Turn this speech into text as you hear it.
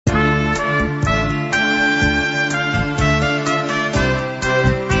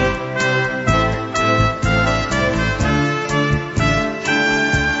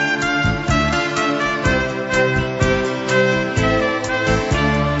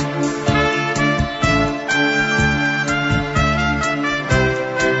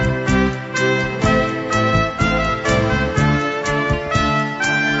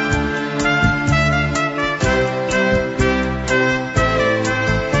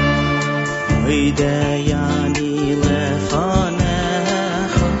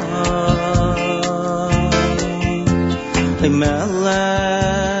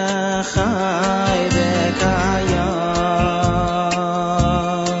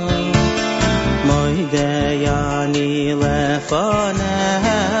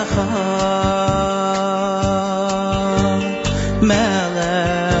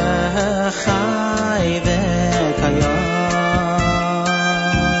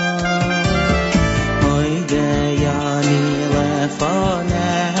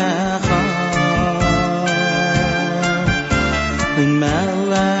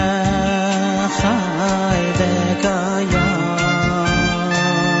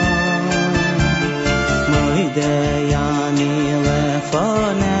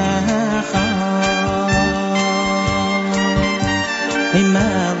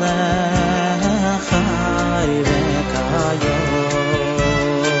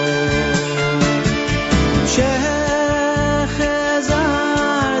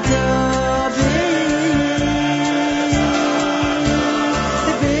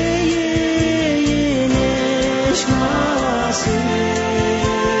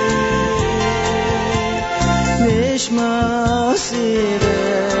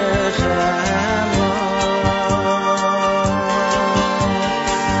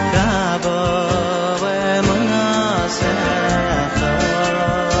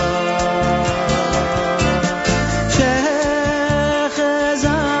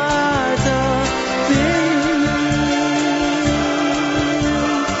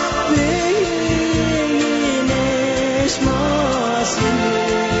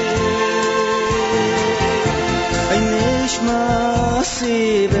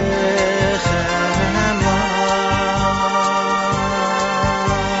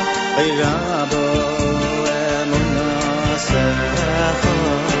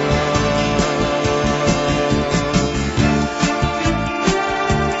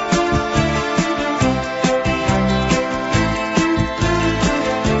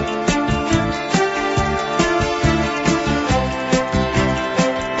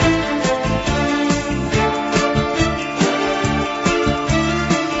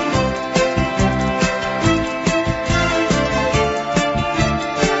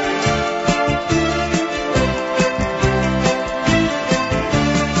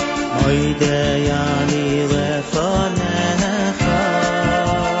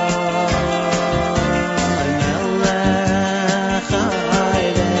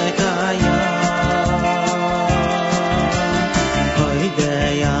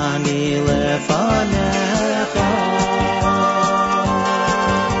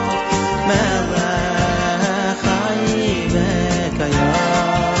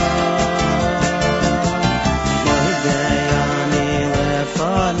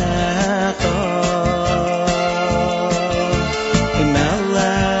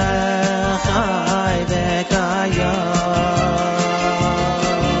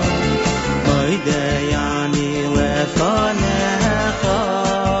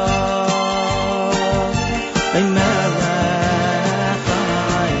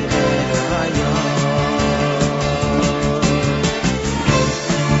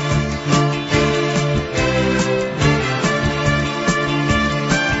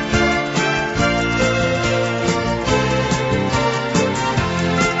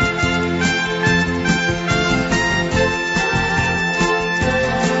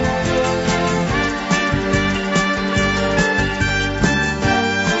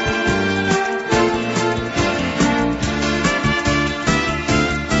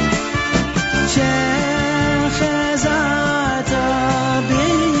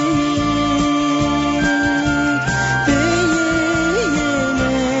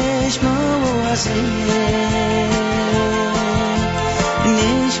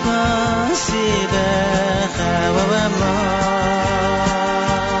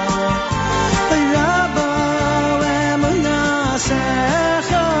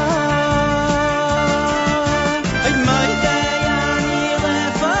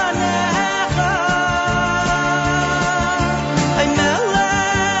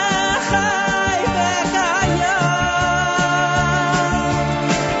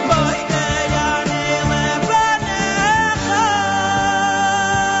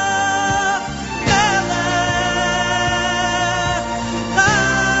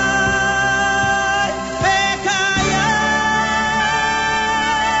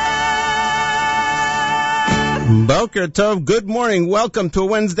Boker Tov, good morning. Welcome to a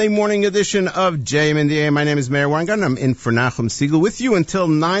Wednesday morning edition of JM in the AM. My name is Meir Weingarten. I'm in for Nachum Siegel with you until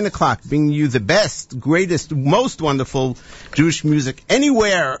 9 o'clock, bringing you the best, greatest, most wonderful Jewish music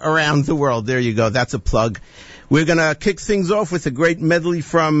anywhere around the world. There you go. That's a plug. We're going to kick things off with a great medley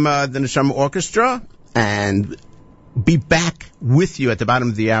from the Neshama Orchestra and be back with you at the bottom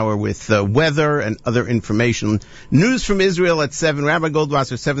of the hour with weather and other information. News from Israel at 7. Rabbi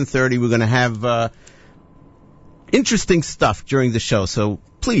Goldwasser, 7:30. We're going to have interesting stuff during the show, so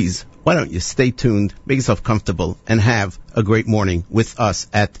please, why don't you stay tuned, make yourself comfortable, and have a great morning with us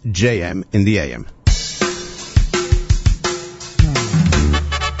at JM in the AM.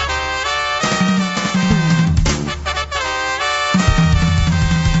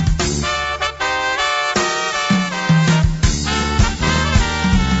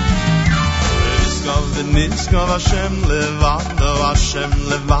 Niskov Hashem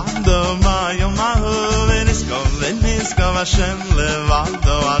levado mayomahu Niskov Hashem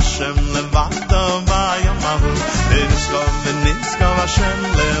levado mayomahu Niskov Hashem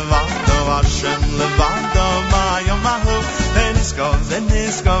levado mayomahu Niskov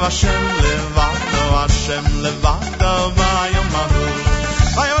Hashem levado mayomahu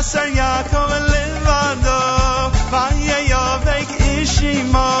Vayoser Yaakov levado Vayeyovek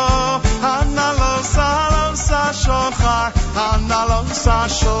Ishimo Hanalon sa shochar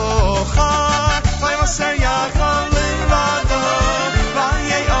Vayoser Yaakov levado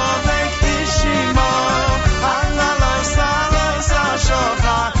Vayeyovek Ishimo Hanalon sa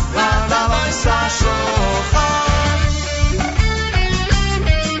shochar Hanalon sa shochar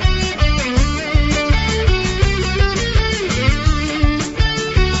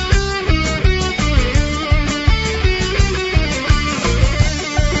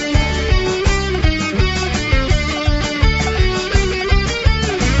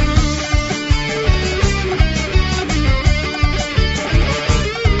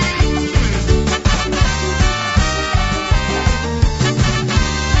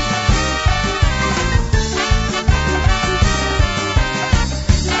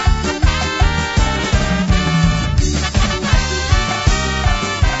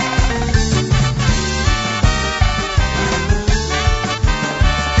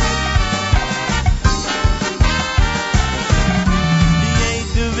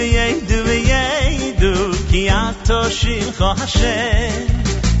Shimcha Hashem,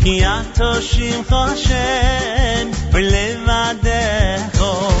 Ki Ato Shimcha Hashem,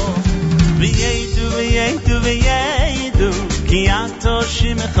 V'levadecho. V'yedu, Ki Ato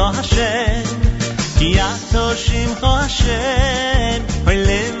Shimcha Hashem, Ki Ato Shimcha Hashem,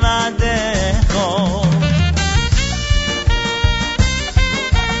 V'levadecho.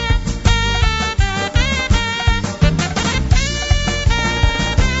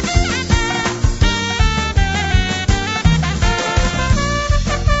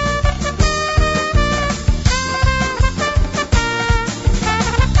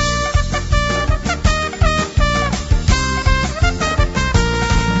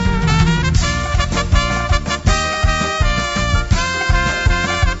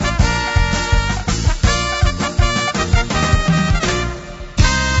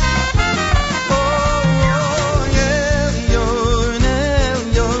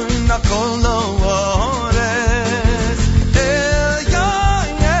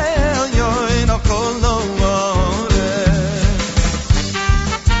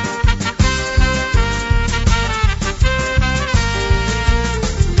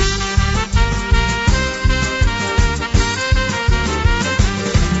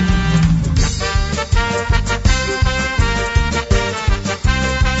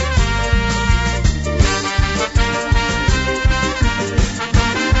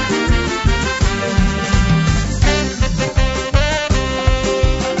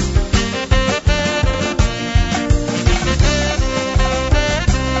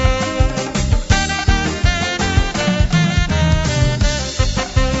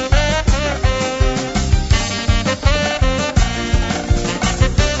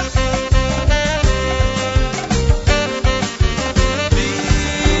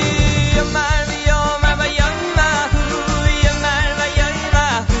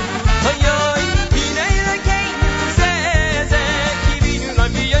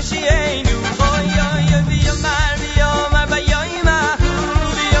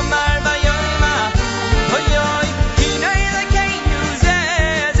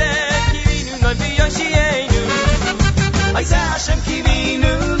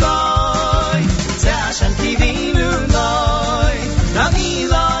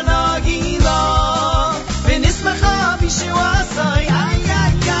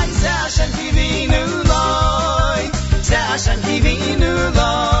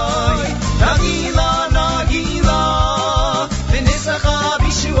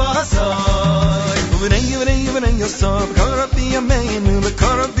 yameinu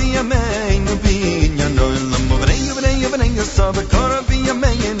lekara biyameinu binyan olam v'nei v'nei v'nei yasa lekara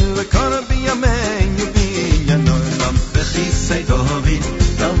biyameinu lekara biyameinu binyan olam v'chisei David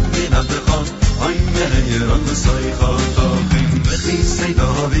David adechon oy meir on the soichotachim v'chisei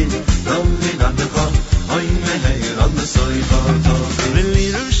David David adechon oy meir on the soichotachim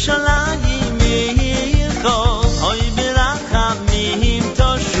v'lirushalayim mircho oy berachamim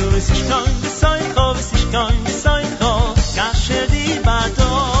toshu v'sishkoin v'soicho v'sishkoin v'soicho kasher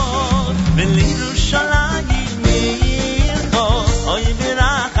dibadot v'lirushalayim mircho oy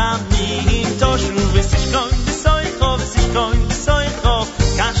berachamim toshu v'sishkoin v'soicho v'sishkoin v'soicho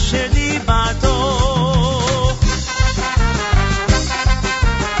kasher dibadot.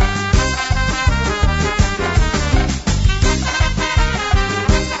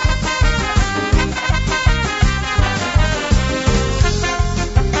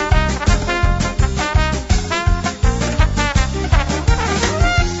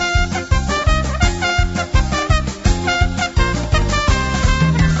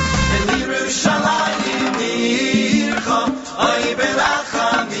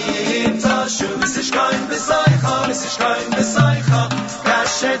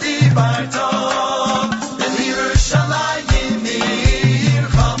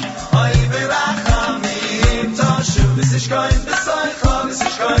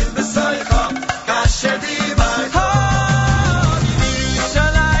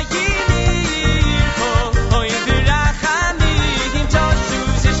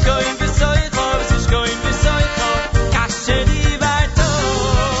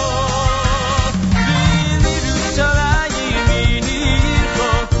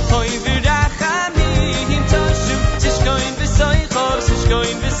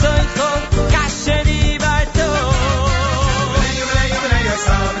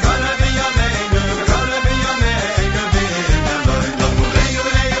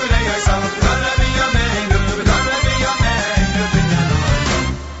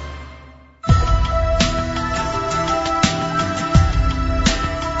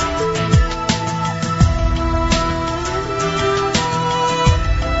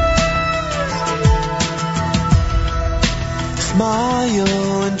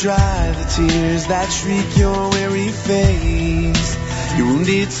 That shriek your weary face, your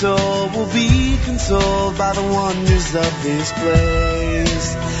wounded soul will be consoled by the wonders of this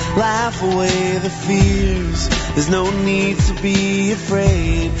place. Laugh away the fears, there's no need to be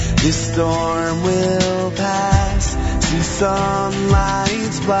afraid. This storm will pass, see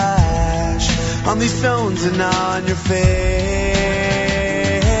sunlight splash on these stones and on your face.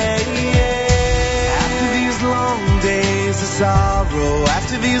 After these long days of sorrow,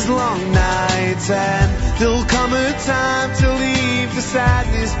 after these long nights, and there'll come a time to leave the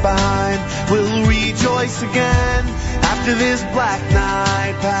sadness behind. We'll rejoice again after this black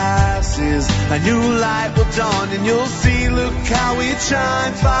night passes. A new light will dawn and you'll see, look how it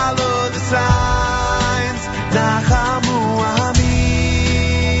shines. Follow the signs. Nachamu Ami,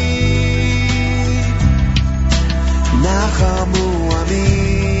 Nachamu Ami.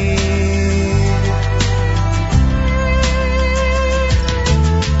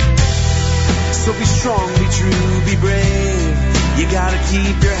 So be strong, be true, be brave. You gotta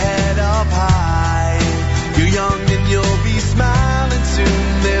keep your head up high. You're young and you'll be smiling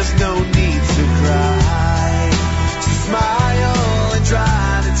soon. There's no need to cry. So smile and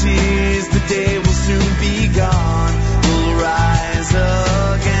dry the tears. The day will soon be gone. We'll rise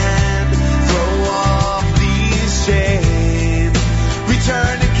again. Throw off these chains.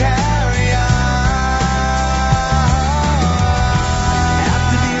 Return and carry on.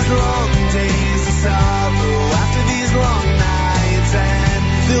 After these long days of sorrow, after these long nights, and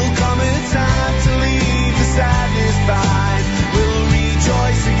there'll come a time to leave the sadness behind. We'll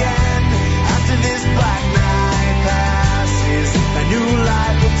rejoice again.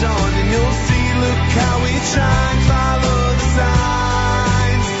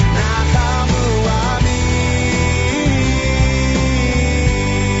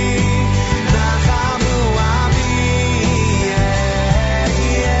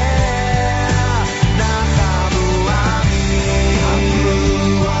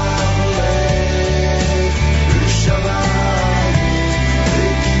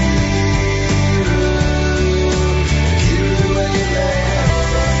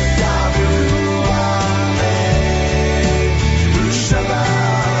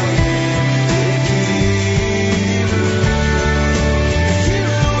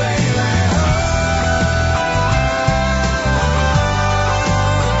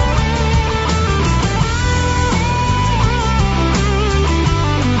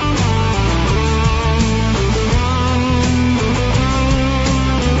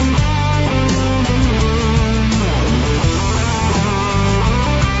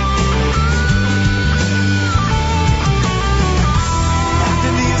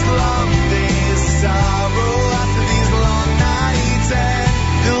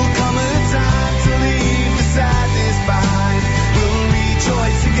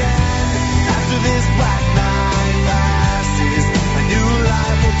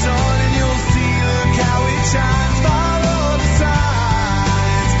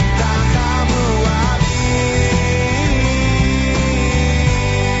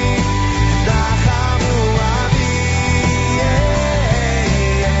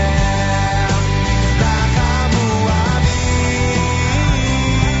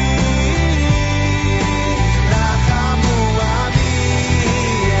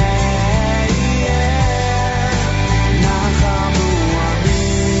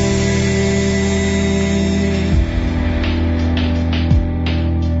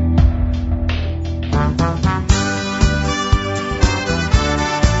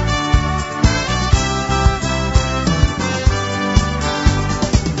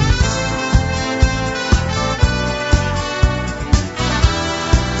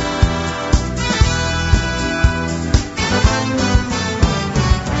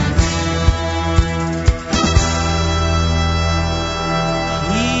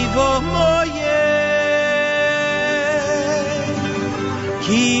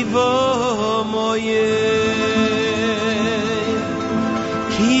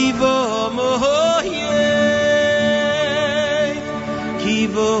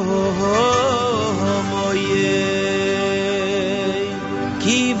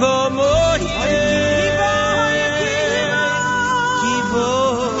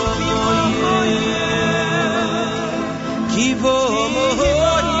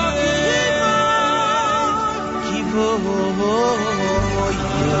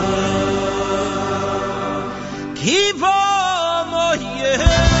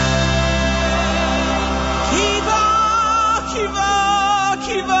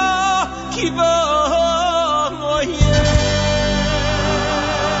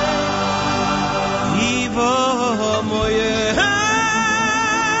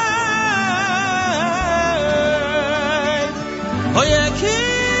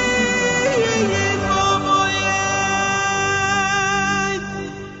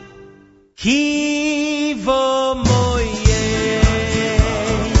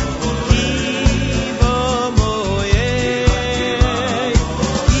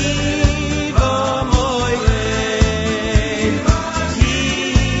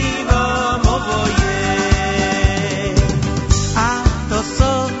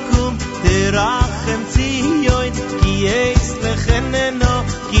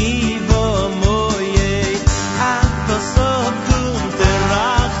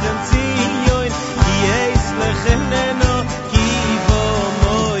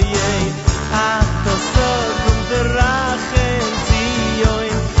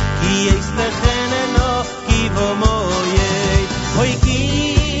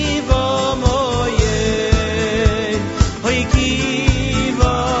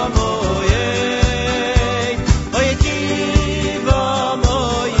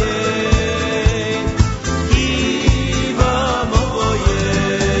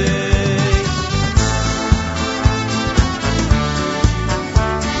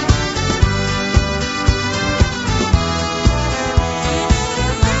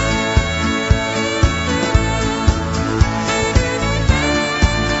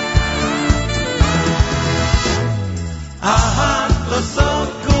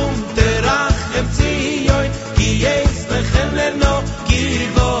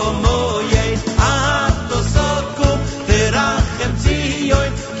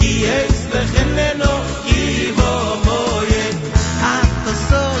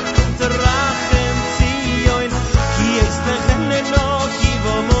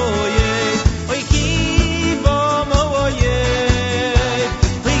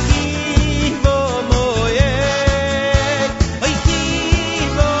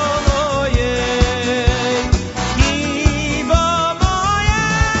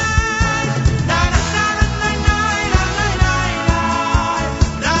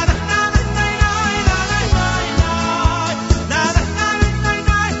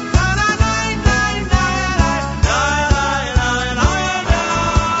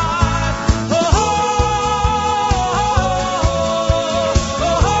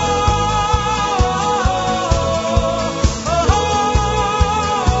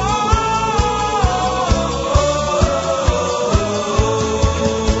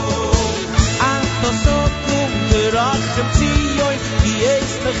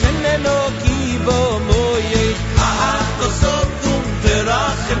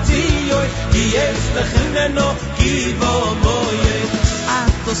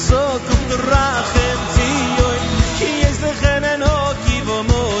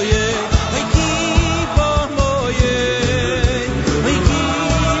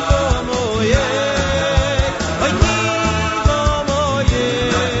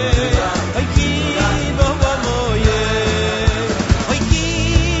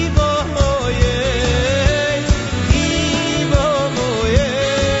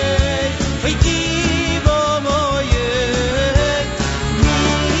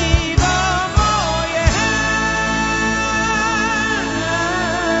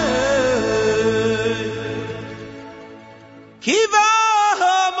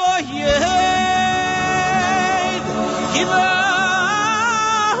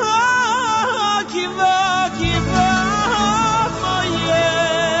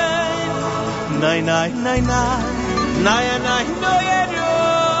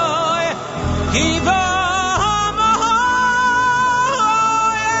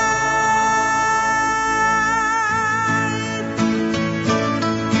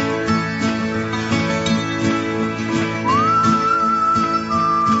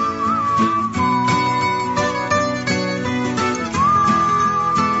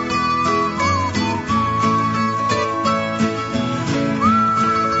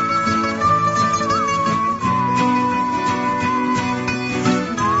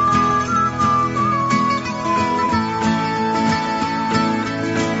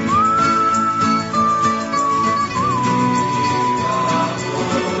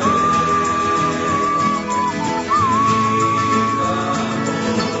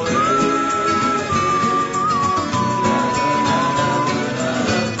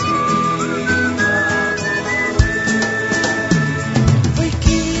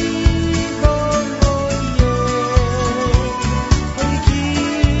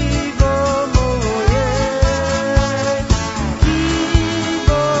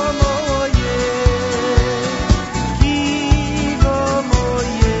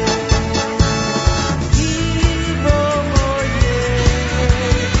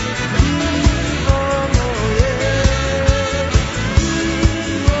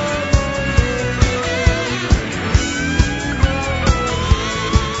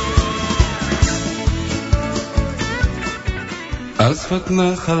 על שפת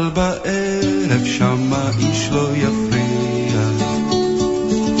נחל בערב שמה איש לא יפריע,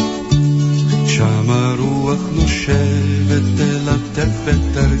 שמה רוח נושבת תלטפת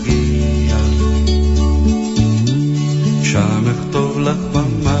תרגיע, שם אכתוב לך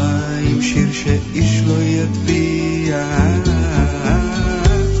במים שיר שאיש לא יטביע.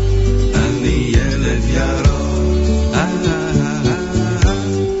 אני ילד ירוק,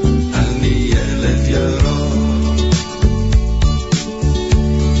 אני ילד ירוק,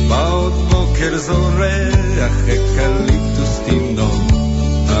 בעוד בוקר זורח אקליפטוס תינוק,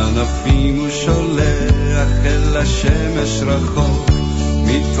 ענפים הוא שולח אל השמש רחוק,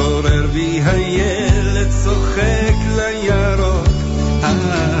 מתעורר בי הילד צוחק לירוק.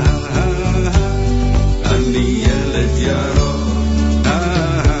 אני ילד ירוק,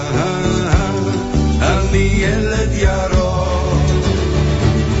 אני ילד ירוק,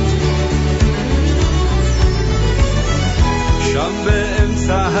 שם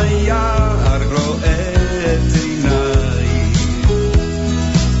באמצע היער רואה את עיניי,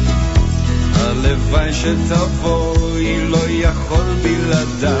 הלוואי שתבואי לא יכול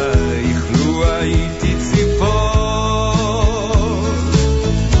בלעדייך, לו הייתי ציפור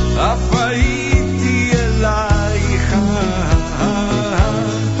אף הייתי אלייך.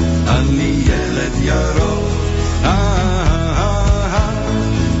 אני ילד ירוק,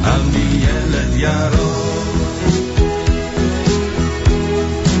 אני ילד ירוק,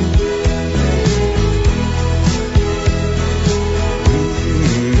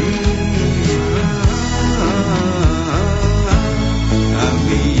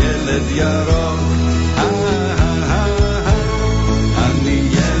 ירוק, אני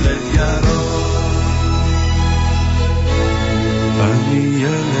ילד ירוק, אני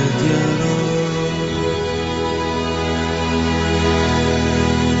ילד ירוק.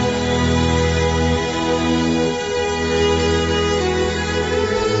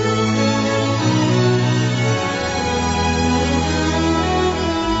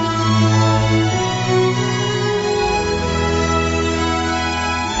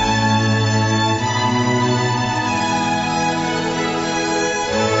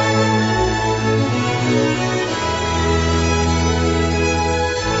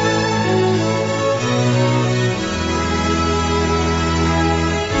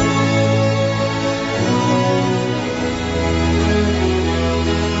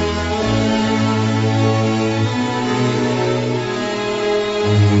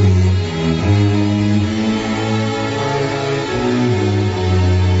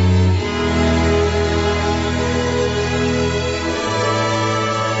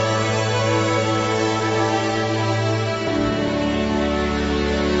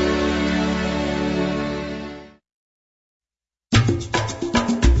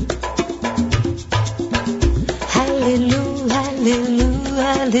 Hallelujah.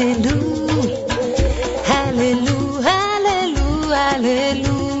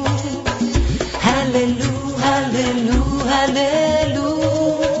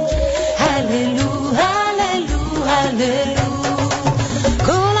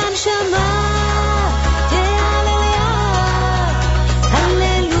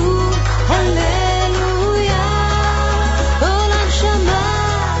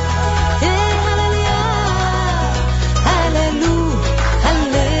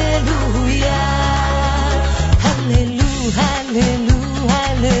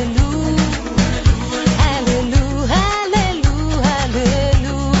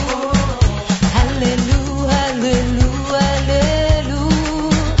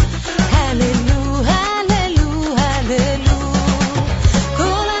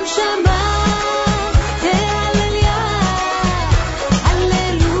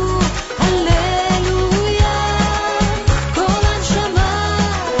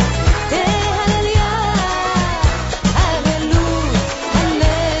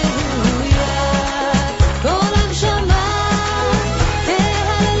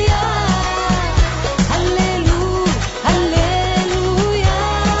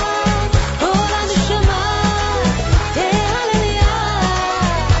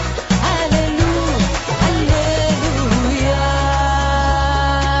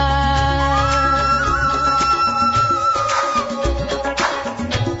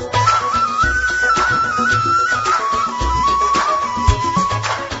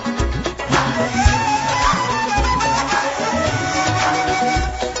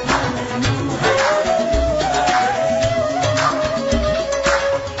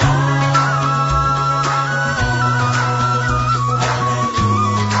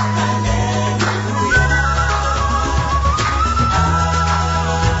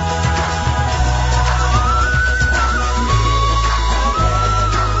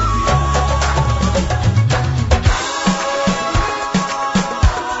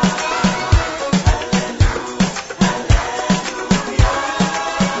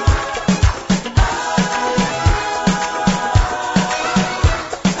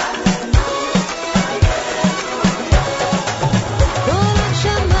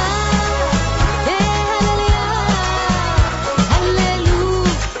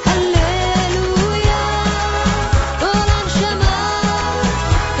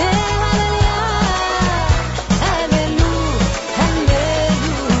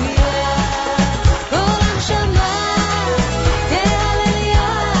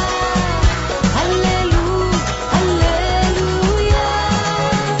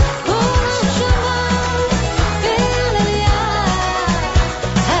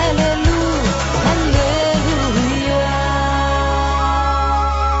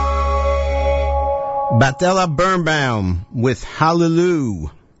 Batella Birnbaum with Hallelujah.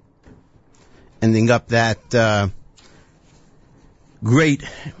 Ending up that great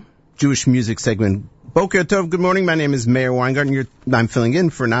Jewish music segment. Boker Tov, good morning. My name is Meir Weingarten. I'm filling in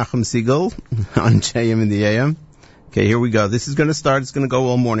for Nachum Siegel on JM in the AM. Okay, here we go. This is going to start. It's going to go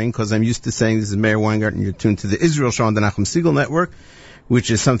all morning because I'm used to saying this is Meir Weingarten. You're tuned to the Israel show on the Nachum Siegel Network, which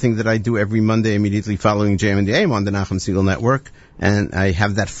is something that I do every Monday immediately following JM in the AM on the Nachum Siegel Network. And I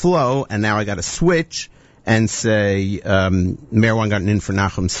have that flow, and now I got to switch and say Meir Weingarten in for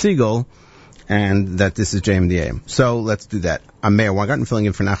Nachum Siegel, and that this is JM in the AM. So let's do that. I'm Meir Weingarten filling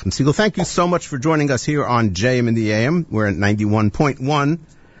in for Nachum Siegel. Thank you so much for joining us here on JM in the AM. We're at 91.1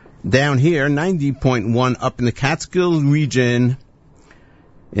 down here, 90.1 up in the Catskill region.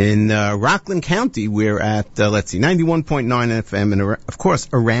 In Rockland County, we're at, 91.9 FM, and of course,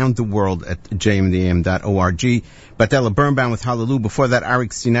 around the world at jmdam.org. Batella Birnbaum with Hallelujah. Before that,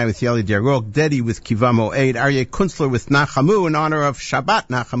 Arik Sinai with Yali Derok, Dedi with Kiva Moed, Aryeh Kunstler with Nachamu in honor of Shabbat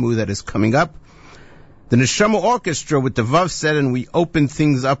Nachamu that is coming up. The Neshama Orchestra with the Vav set, and we open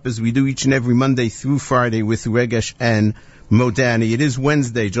things up as we do each and every Monday through Friday with Regesh and Modani. It is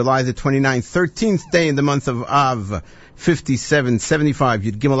Wednesday, July the 29th, 13th day in the month of Av. 5775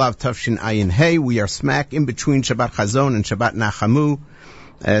 Yud Gimel Av Tafshin Ayin Hey. We are smack in between Shabbat Chazon and Shabbat Nachamu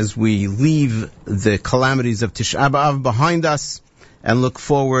as we leave the calamities of Tisha B'Av behind us and look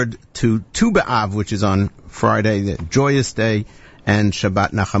forward to Tu B'Av, which is on Friday, the joyous day, and Shabbat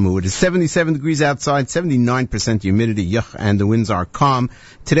Nachamu. It is 77 degrees outside, 79% humidity, and the winds are calm.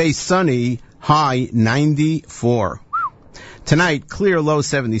 Today sunny, high 94. Tonight, clear, low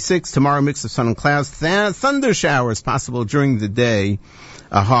 76. Tomorrow, mix of sun and clouds. Thunder showers possible during the day.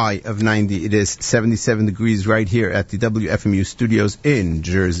 A high of 90. It is 77 degrees right here at the WFMU studios in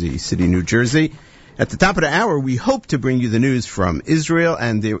Jersey City, New Jersey. At the top of the hour, we hope to bring you the news from Israel,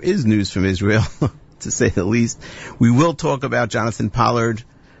 and there is news from Israel, to say the least. We will talk about Jonathan Pollard,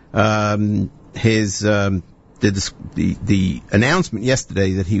 the announcement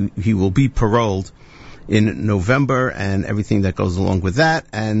yesterday that he will be paroled in November and everything that goes along with that.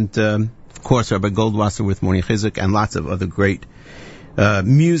 And, of course, Rabbi Goldwasser with Morning Chizuk and lots of other great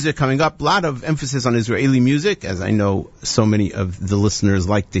music coming up. A lot of emphasis on Israeli music, as I know so many of the listeners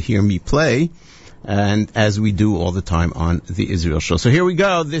like to hear me play, and as we do all the time on the Israel show. So here we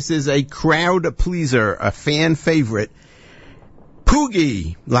go. This is a crowd pleaser, a fan favorite.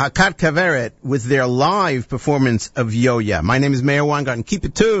 Pugi, Lakat Kaveret, with their live performance of Yoya. My name is Meir Weingarten. Keep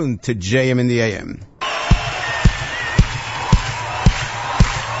it tuned to JM in the AM.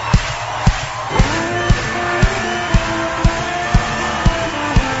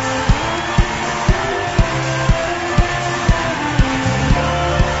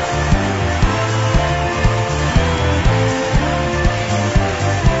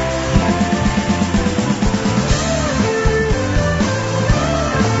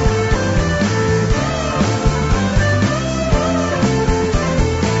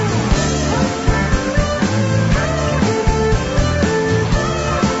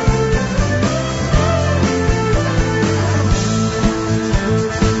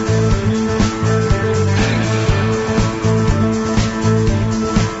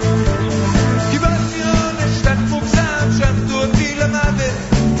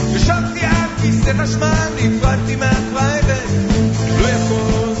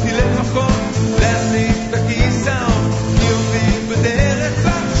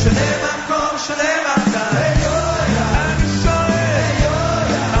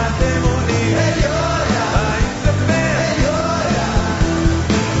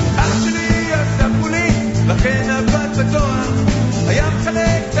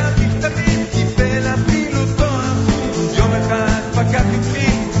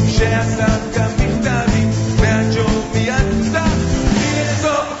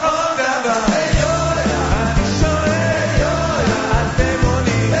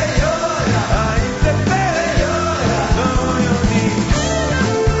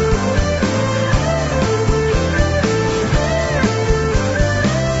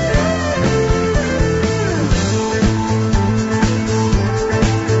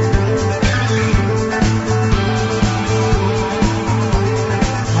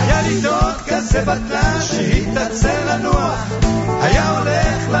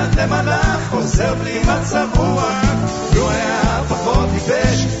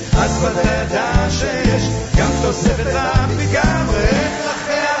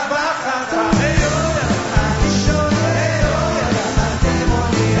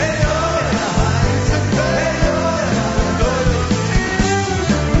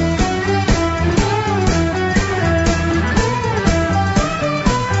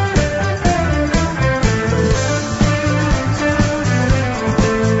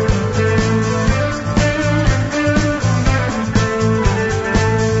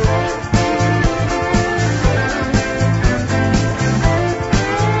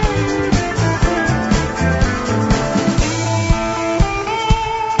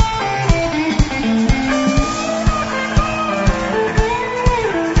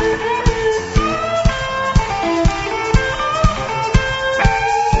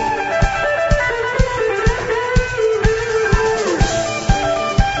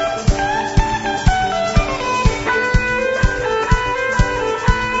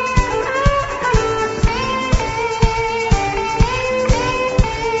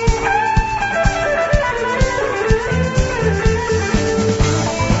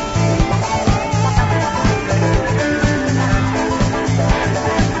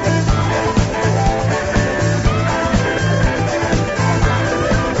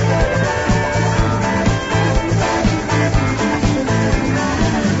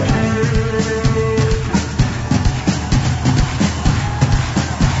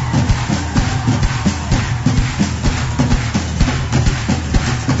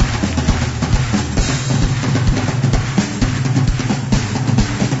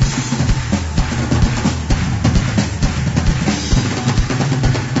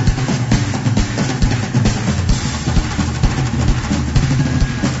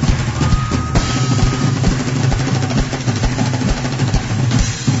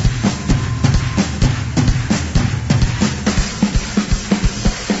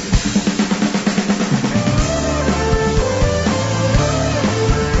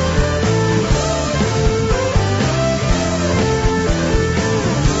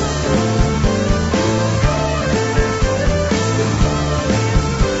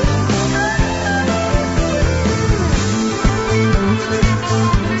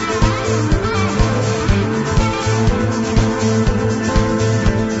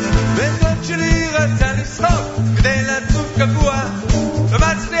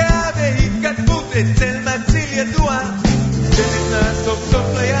 סוף סוף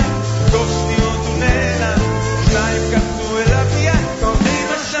ליד, תוך שניות הוא נעלם, שניים קפצו אליו מיד, קוראים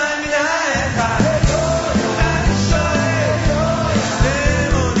השניים מן האחד. אני שואל,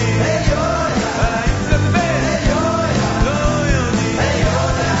 אתם עונים, האם זה בין? לא יודעים.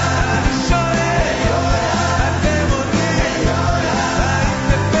 אני שואל, אתם עונים, האם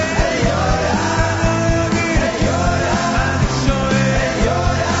זה בין? לא יודעים. אני שואל,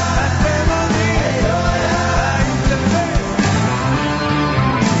 אתם עונים, האם זה בין?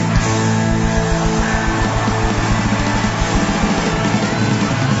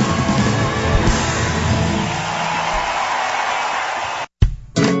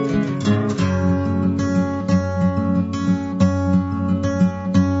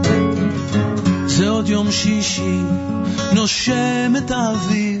 זה עוד יום שישי, נושם את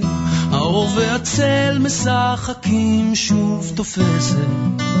האוויר, האור והצל משחקים, שוב תופסת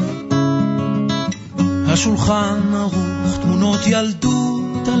השולחן ערוך, תמונות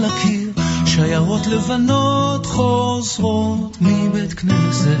ילדות על הקיר, שיירות לבנות חוזרות מבית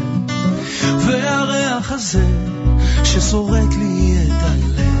כנסת, והריח הזה ששורק לי את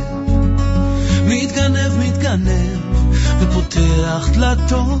הלב, מתגנב ופותח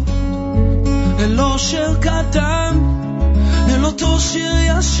דלתות אל אושר קטן, אל אותו שיר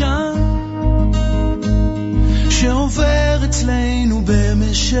ישן שעובר אצלנו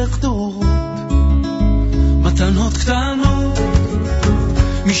במשך דורות, מתנות קטנות,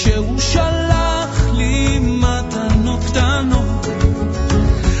 מישהו שלח לי מתנות קטנות,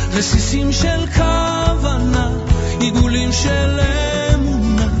 רסיסים של כוונה, עיגולים של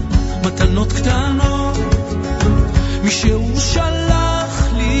אמונה, מתנות קטנות, מישהו שלח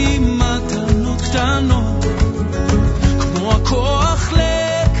לי מתנות קטנות, כמו הכוח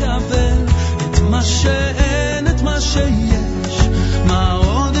לקבל את מה שאין, את מה שיש, מה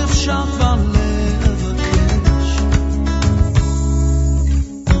עוד אפשר כבר לבקש.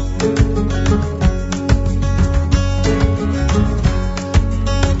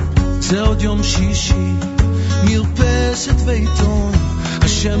 זה עוד יום שישי, מרפסת ועיתון,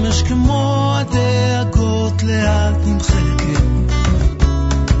 השמש כמו הדאגות לאט נמחקת,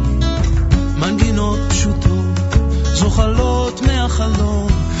 מנגינות פשוטות זוחלות מהחלום,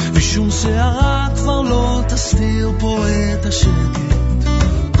 ושום שערה כבר לא תסתיר פה את השקט,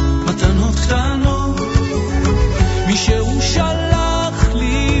 מתנות קטנות, מישהו שלח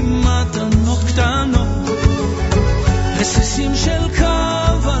לי מתנות קטנות, רסיסים של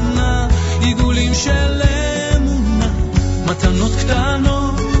כוונה, עיגולים של אמונה, מתנות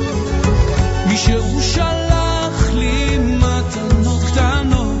קטנות, מישהו שלח לי מתנות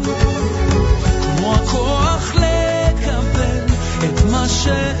קטנות, כמו הכוח לקבל את מה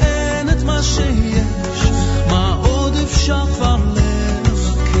שאין, את מה שיש, מה עוד אפשר כבר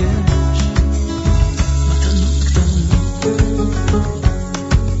לבקש, מתנות קטנות.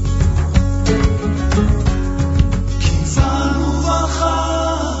 קיבלנו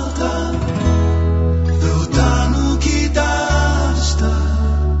בחרת ואותנו קידשת,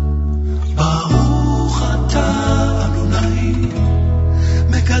 ברוך אתה אדוני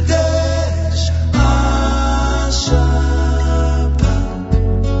מקדש השבת.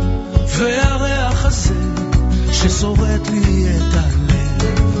 והריח הזה ששורט לי את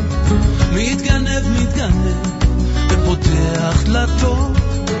הלב, מתגנב ופותח דלתות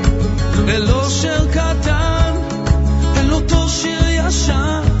אל אושר קטן, אל אותו שיר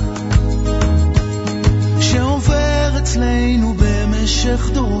ישן שעובר אצלנו במשך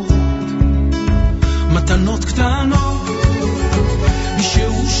דורות, מתנות קטנות,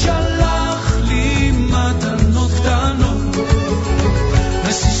 מישהו שלח לי מתנות קטנות,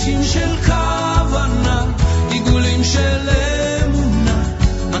 רסיסים של כוונה, עיגולים של אמונה,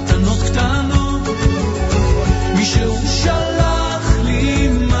 מתנות קטנות, מישהו שלח לי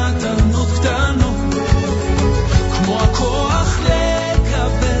מתנות קטנות, כמו הכוח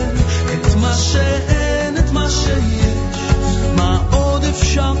לקבל את מה שאין, את מה שיש, מה עוד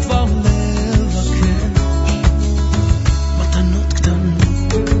אפשר כבר לבקש,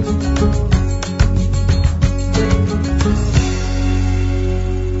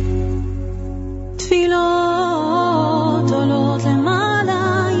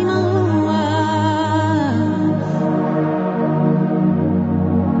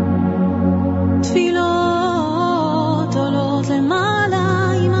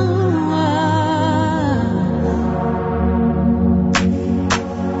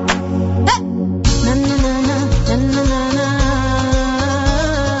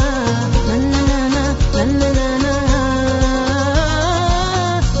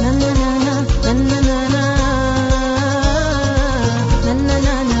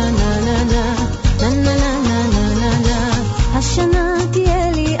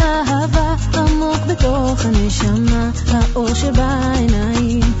 תהיה לי אהבה עמוק בתוך הנשמה, האור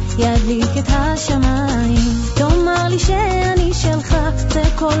שבעיניים ידליק את השמיים. תאמר לי שאני שלך, זה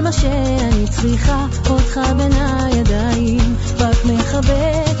כל מה שאני צריכה, אותך בין הידיים, רק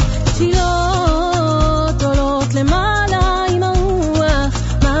מחבק. תפילות עולות למעלה עם הרוח,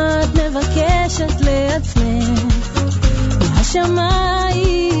 מה את מבקשת לעצמך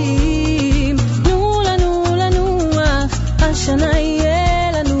מהשמיים? תנו לנו לנוח, השנה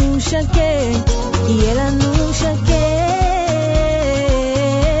יהיה לנו שקט, יהיה לנו שקט,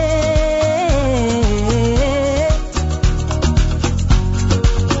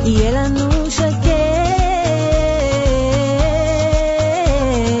 יהיה לנו שקט.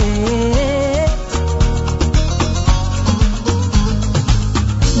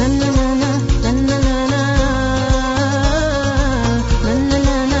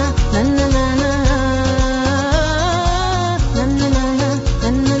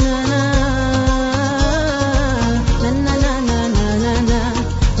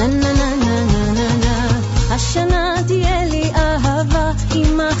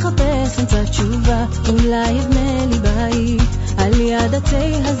 אולי יבנה לי בית על יד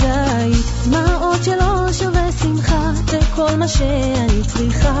עצי הזית, דמעות שלא שווה שמחה, זה כל מה שאני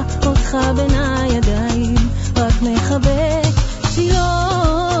צריכה, אותך בין הידיים, רק מחבק.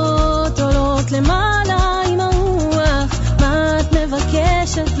 תפילות עולות למעלה עם הרוח, מה את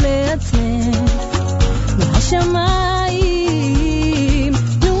מבקשת לעצמך מהשמיים?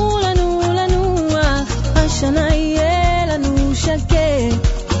 תנו לנו לנוח, השנה יהיה לנו שקט,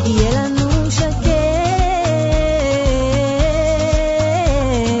 יהיה לנו שקט,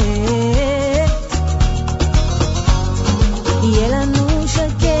 יהיה לנו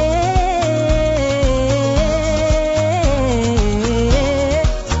שקט.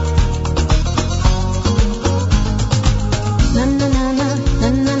 na na na na na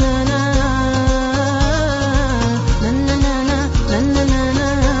na na na na na na na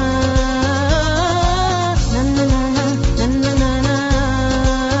na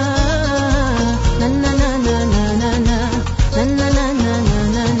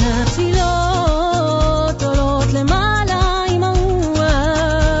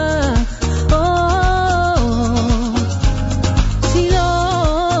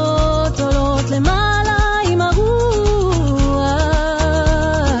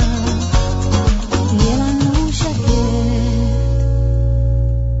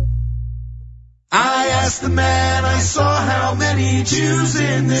Jews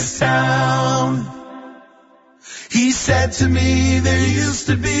in this town. He said to me, there used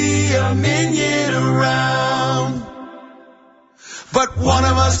to be a minyan around, but one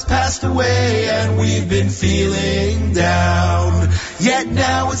of us passed away and we've been feeling down. Yet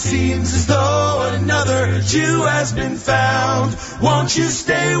now it seems as though another Jew has been found. Won't you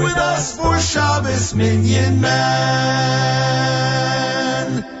stay with us for Shabbos, minyan man?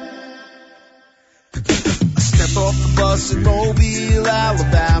 Off the bus in Mobile,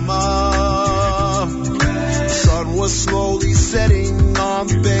 Alabama. The sun was slowly setting on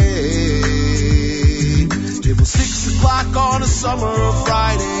the bay. It was 6 o'clock on a summer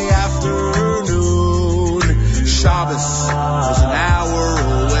Friday afternoon. Shabbos was an hour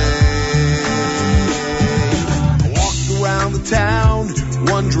away. I walked around the town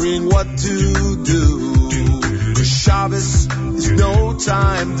wondering what to do. Shabbos is no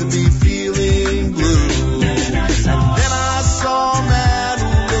time to be feeling blue. And then I saw a man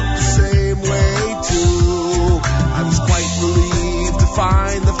who looked the same way too. I was quite relieved to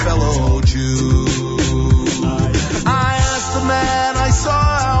find the fellow Jew. I asked the man I saw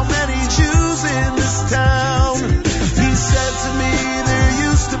how many Jews in this town. He said to me there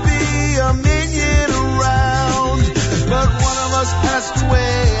used to be a minyan around, but one of us passed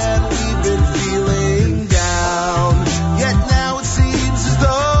away and we've been feeling down. Yet now it seems as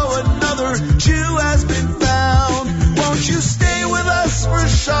though another Jew has been found. Won't you stay with us for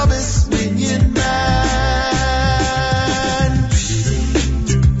Shabbos, minyan man?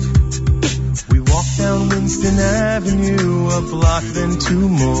 We walked down Winston Avenue, a block then 2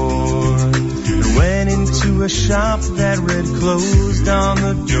 more, and went into a shop that read closed on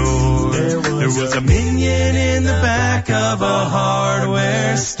the door. There was a minyan in the back of a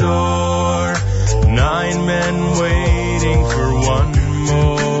hardware store. 9 men waiting for one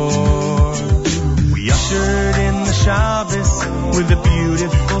more. We ushered in the Shabbos with a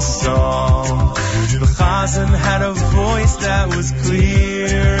beautiful song. The Chazan had a voice that was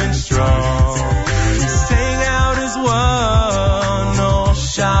clear and strong. He sang out as one all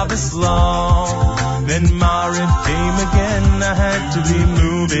Shabbos long. Then Meir came again, I had to be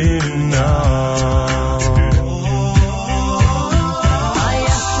moving on.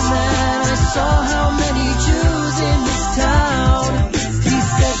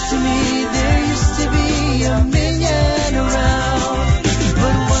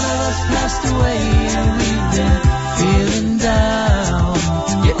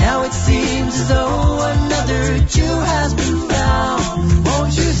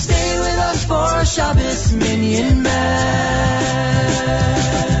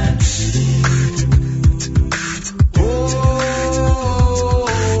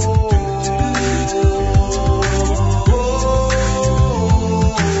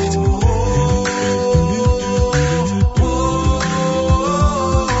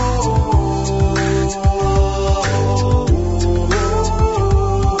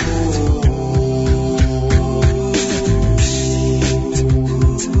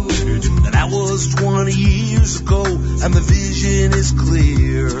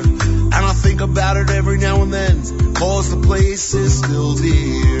 'cause the place is still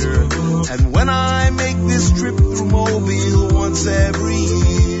dear. And when I make this trip through Mobile once every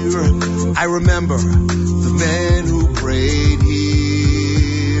year, I remember the men who prayed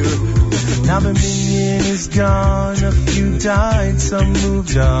here. Now the minyan is gone, a few died, some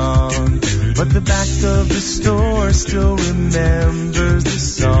moved on, but the back of the store still remembers the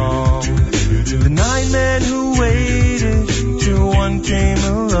song. The 9 men who waited till one came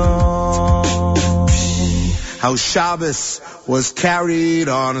along. How Shabbos was carried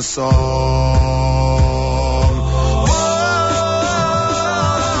on a song. Whoa,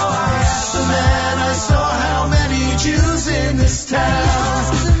 I asked the man I saw how many Jews in this town.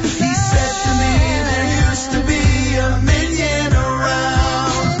 He said to me there used to be a minyan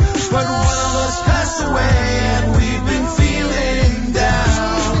around, but one of us passed away and we've been feeling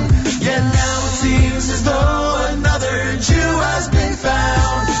down. Yet now it seems as though another Jew has been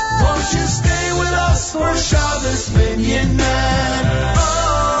found. Won't you stay with us for Shabbos minyan man?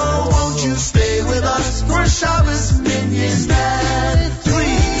 Oh, won't you stay with us for Shabbos minyan man?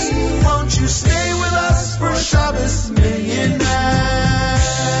 Please, won't you stay with us for Shabbos minyan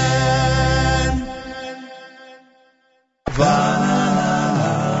man? Va la la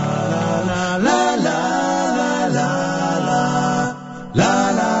la la la la la la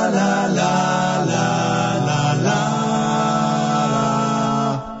la la la la.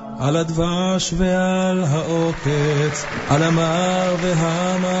 על הדבש ועל העוקץ, על המר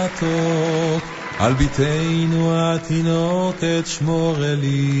והמתוק, על ביתנו התינוקת שמור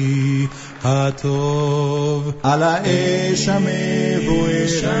לי הטוב. על האש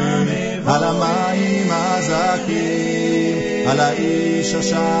המבוערת, על המים הזכים, על האיש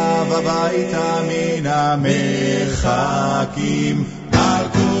השב הביתה מן המרחקים. על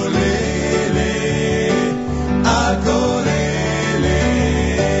כל אלה, על כל אלה,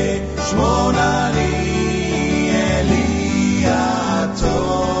 שמונה לי אלי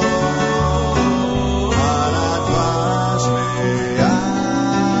הטוב. על הדבש ועל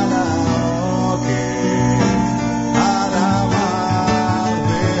העוקץ, על המר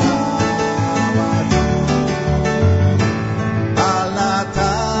והמתוק, על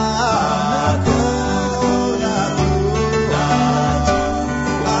נתן כל התורה,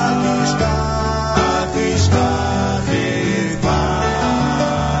 אל תשכח את פתיך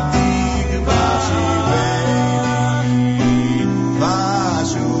בשבני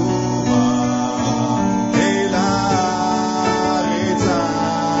ושובה אל הארץ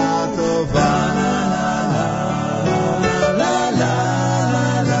הטובה. לה לה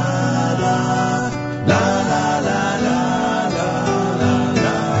לה לה לה לה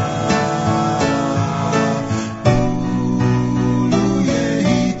לה. לו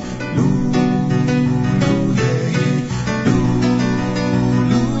יהי, לו יהי,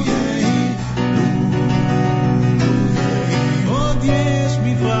 לו יהי. עוד יש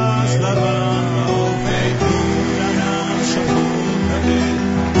מברש לבן באופק, ענן שחור כבד,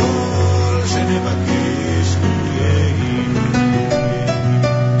 כל שנבקש לו יהי.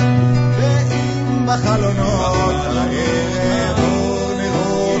 ואם בחלונות הערב או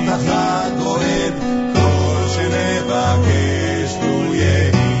נרות החג רועד, כל שנבקש לו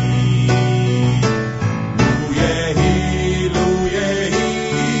יהי. לו יהי, לו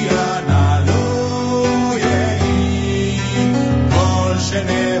יהי, אנא לו יהי, כל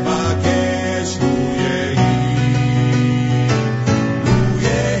שנבקש לו יהי. לו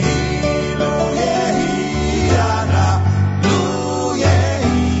יהי, לו יהי, אנא לו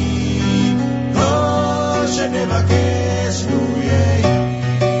יהי, כל שנבקש לו יהי.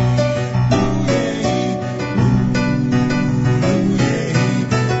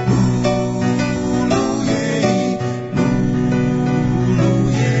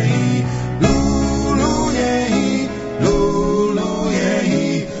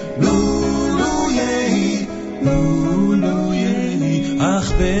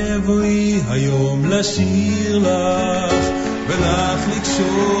 אך בבואי היום לשיר לך ולך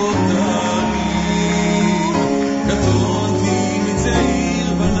לקשור תרים, קטונתי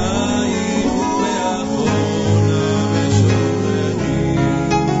מצעיר בנייך ואחרון המשוררים,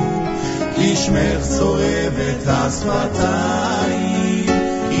 כי שמך צורבת השפתיים,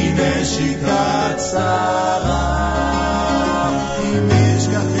 היא נשיקת שרה. אם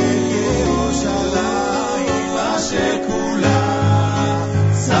אשכחך ירושלים אשר כולה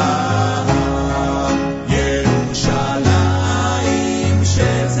זהב, ירושלים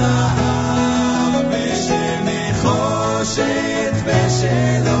של זהב ושל נחושת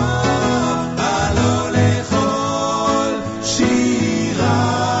ושל אור, הלא לכל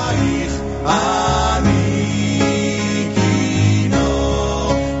שירייך אני כי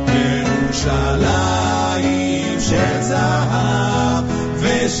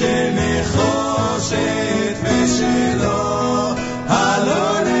ושל נחושת ושלו,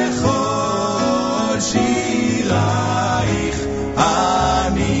 הלא לכל שירייך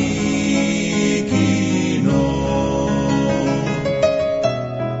אני כינור.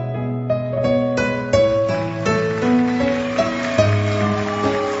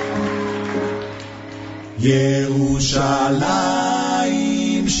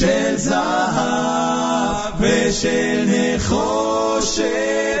 ירושלים של זהב ושל נחושת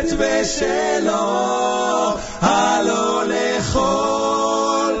ושלו, הלא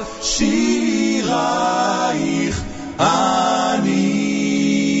לכל שירייך אני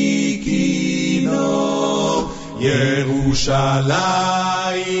כינור. ירושלים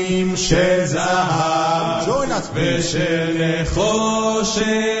של זהב ושל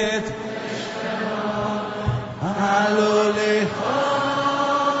נחושת, הלא לכל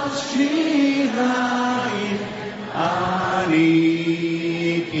שירייך אני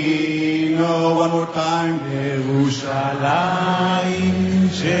כינור. One more time. ירושלים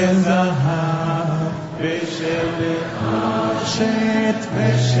של זהב ושל נחושת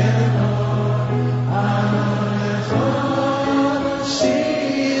ושלו, הלא לכל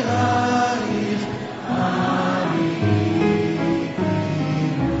שירייך אני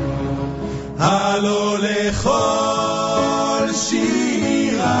כינור. הלא לכל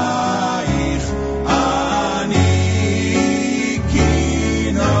שירייך אני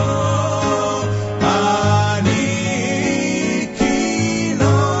כינור, אני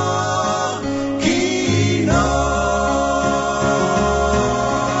כינור, כינור.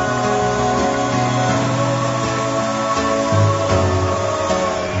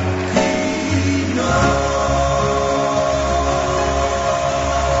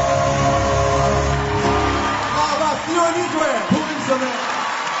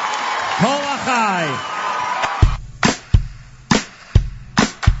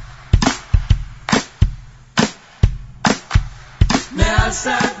 מעל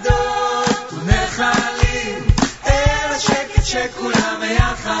שדות ונחלים, ארץ שקט שכולם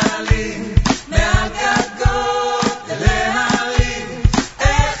מייחלים, מעל גגות להרים,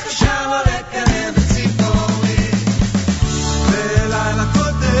 איך אפשר לא לקנן בציפורים. בלילה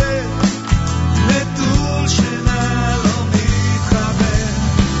קודם נטול שינה לא מתחבר,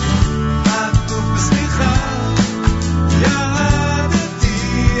 עטוף בשמיכה ירדתי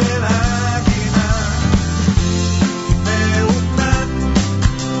אל הגינה, מעוטנן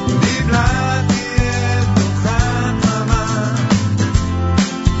נבלעתי אל תוך הדממה,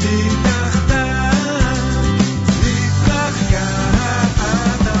 מתחת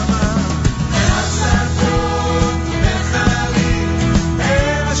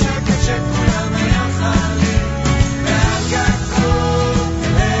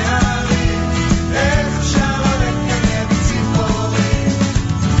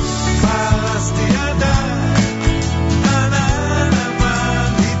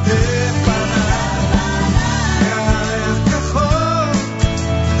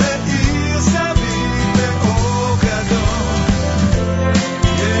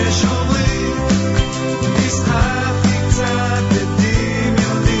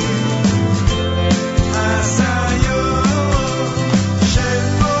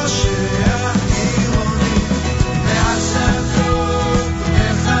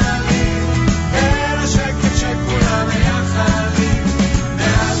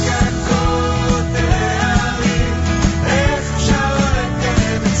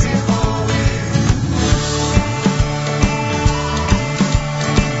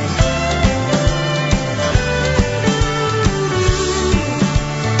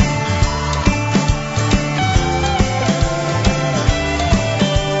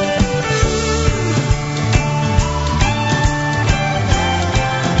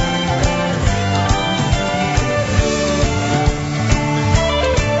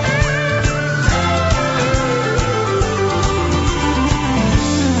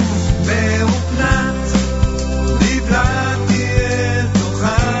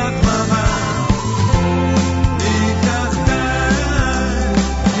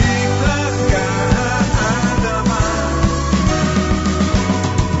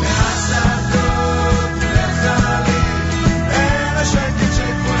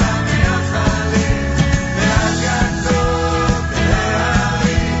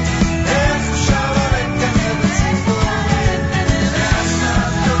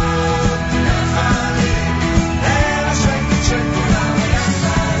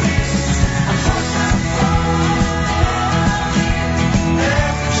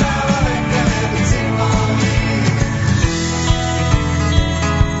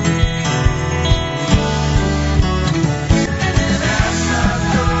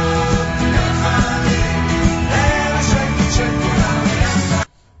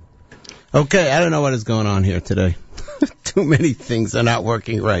Okay, I don't know what is going on here today. Too many things are not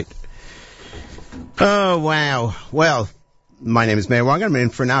working right. Oh, wow. Well, my name is Meir. I'm in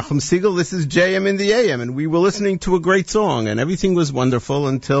for Nachum Siegel. This is JM in the AM, and we were listening to a great song, and everything was wonderful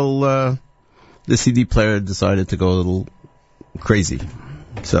until the CD player decided to go a little crazy.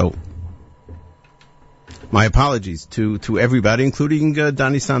 So, my apologies to everybody, including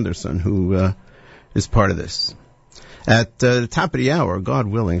Donnie Sanderson, who is part of this. At the top of the hour, God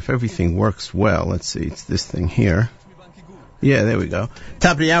willing, if everything works well, let's see, it's this thing here. Yeah, there we go.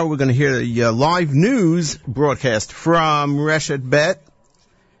 Top of the hour, we're going to hear the live news broadcast from Reshet Bet,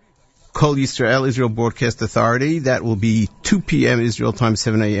 Kol Yisrael, Israel Broadcast Authority. That will be 2 p.m. Israel time,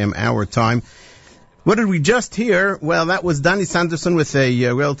 7 a.m. our time. What did we just hear? Well, that was Donnie Sanderson with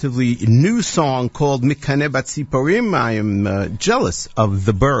a relatively new song called Mikane Batziporim. I am jealous of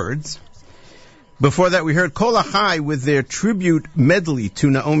the birds. Before that, we heard Kol Achai with their tribute medley to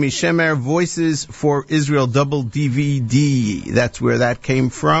Naomi Shemer, Voices for Israel double DVD. That's where that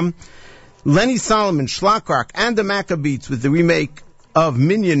came from. Lenny Solomon, Shlakrak, and the Maccabeats with the remake of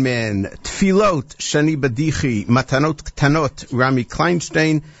Minyan Man, Tfilot, Shani Badichi, Matanot Ktanot, Rami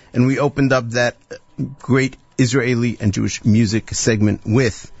Kleinstein, and we opened up that great Israeli and Jewish music segment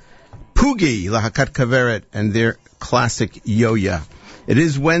with Pugi, Lahakat Kaveret, and their classic Yoya. It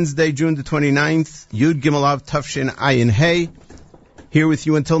is Wednesday, June the 29th, Yud Gimelav Tafshin Ayin Hey. Here with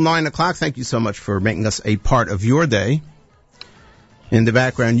you until 9 o'clock. Thank you so much for making us a part of your day. In the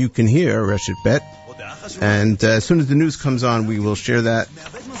background, you can hear Reshet Bet. And as soon as the news comes on, we will share that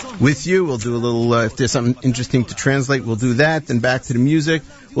with you. We'll do a little, if there's something interesting to translate, we'll do that. Then back to the music.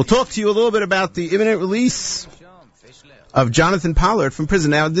 We'll talk to you a little bit about the imminent release of Jonathan Pollard from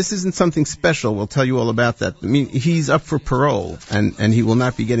prison. Now, this isn't something special. We'll tell you all about that. I mean, he's up for parole, and he will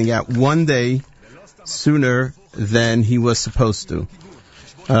not be getting out one day sooner than he was supposed to.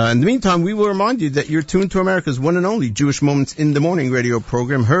 In the meantime, we will remind you that you're tuned to America's one and only Jewish Moments in the Morning radio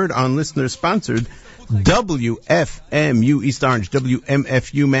program, heard on listener-sponsored WFMU East Orange,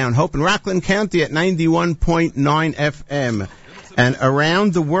 WMFU Mount Hope, in Rockland County at 91.9 FM, and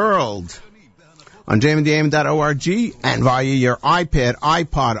around the world on jmandam.org and via your iPad,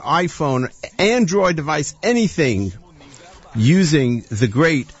 iPod, iPhone, Android device, anything, using the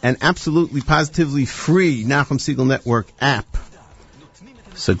great and absolutely positively free Nachum Siegel Network app.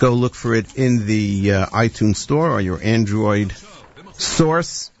 So go look for it in the iTunes store or your Android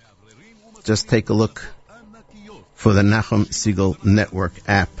source. Just take a look for the Nachum Siegel Network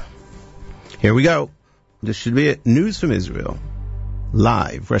app. Here we go. This should be it. News from Israel.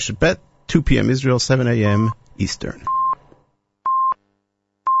 Live. Reshet Bet. 2 p.m. Israel, 7 a.m. Eastern.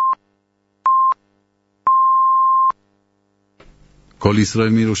 כל ישראל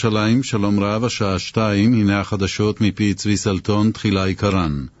מירושלים, שלום רב, השעה 2, הנה החדשות מפי צבי סלטון, תחילה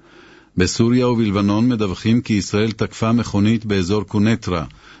עיקרן. בסוריה ובלבנון מדווחים כי ישראל תקפה מכונית באזור קונטרה,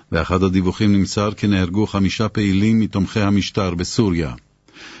 ואחד הדיווחים נמסר כי נהרגו 5 פעילים מתומכי המשטר בסוריה.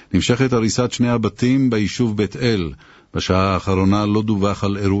 נמשכת הריסת 2 הבתים ביישוב בית אל, בשעה האחרונה לא דווח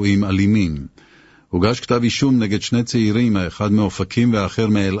על אירועים אלימים. הוגש כתב אישום נגד 2 צעירים, האחד מאופקים והאחר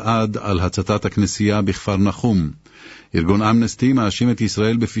מאלעד, על הצתת הכנסייה בכפר נחום. ארגון אמנסטי מאשים את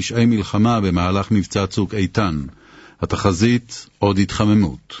ישראל בפשעי מלחמה במהלך מבצע צוק איתן. התחזית עוד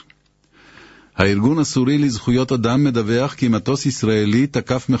התחממות. הארגון הסורי לזכויות אדם מדווח כי מטוס ישראלי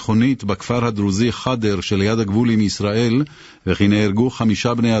תקף מכונית בכפר הדרוזי חדר שליד הגבול עם ישראל, וכי נהרגו 5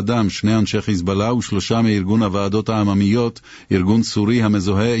 בני אדם, 2 אנשי חיזבאללה ו3 מארגון הוועדות העממיות, ארגון סורי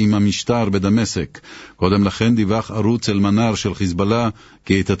המזוהה עם המשטר בדמשק. קודם לכן דיווח ערוץ אל-מנאר של חיזבאללה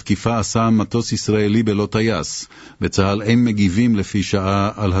כי את התקיפה עשה מטוס ישראלי בלא טייס, וצה"ל אין מגיבים לפי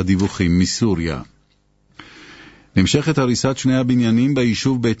שעה על הדיווחים מסוריה. נמשכת הריסת 2 הבניינים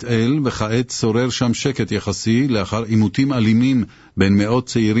ביישוב בית אל, וכעת שורר שם שקט יחסי לאחר עימותים אלימים בין מאות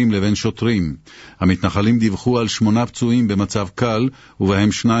צעירים לבין שוטרים. המתנחלים דיווחו על 8 פצועים במצב קל,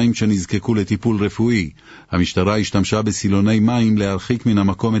 ובהם 2 שנזקקו לטיפול רפואי. המשטרה השתמשה בסילוני מים להרחיק מן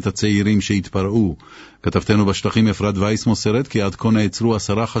המקום את הצעירים שהתפרעו. כתבתנו בשטחים אפרת וייס מוסרת כי עד כה נעצרו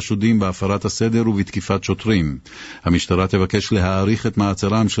 10 חשודים בהפרת הסדר ובתקיפת שוטרים. המשטרה תבקש להאריך את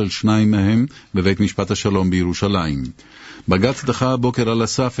מעצרם של 2 מהם בבית משפט השלום בירושלים. בג"ץ דחה הבוקר על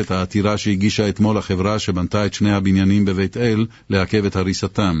הסף את העתירה שהגישה אתמול החברה שבנתה את 2 הבניינים בבית אל לעכב את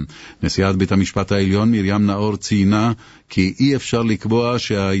הריסתם. נשיאת בית המשפט העליון מרים נאור ציינה כי אי אפשר לקבוע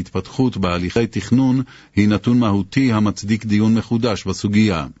שההתפתחות בהליכי תכנון היא נתון מהותי המצדיק דיון מחודש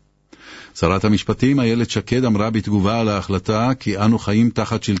בסוגיה. שרת המשפטים איילת שקד אמרה בתגובה על ההחלטה כי אנו חיים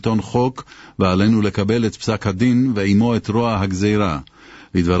תחת שלטון חוק ועלינו לקבל את פסק הדין ועימו את רוע הגזירה.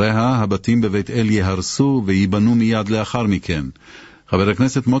 לדבריה, הבתים בבית אל יהרסו ויבנו מיד לאחר מכן. חבר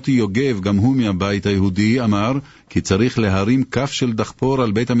הכנסת מוטי יוגב, גם הוא מהבית היהודי, אמר כי צריך להרים כף של דחפור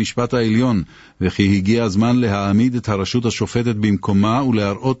על בית המשפט העליון, וכי הגיע הזמן להעמיד את הרשות השופטת במקומה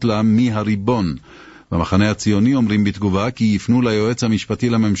ולהראות לה מי הריבון. במחנה הציוני אומרים בתגובה כי יפנו ליועץ המשפטי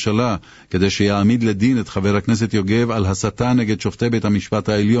לממשלה כדי שיעמיד לדין את חבר הכנסת יוגב על הסתה נגד שופטי בית המשפט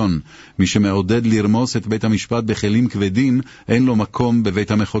העליון. מי שמעודד לרמוס את בית המשפט בכלים כבדים, אין לו מקום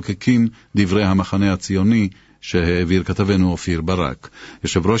בבית המחוקקים, דברי המחנה הציוני שהעביר כתבנו אופיר ברק.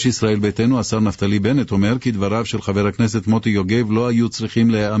 יושב ראש ישראל ביתנו, השר נפתלי בנט, אומר כי דבריו של חבר הכנסת מוטי יוגב לא היו צריכים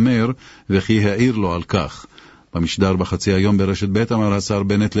להיאמר, וכי העיר לו על כך. במשדר בחצי היום ברשת ב' אמר השר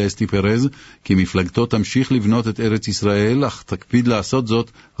בנט לאסתי פרז כי מפלגתו תמשיך לבנות את ארץ ישראל, אך תקפיד לעשות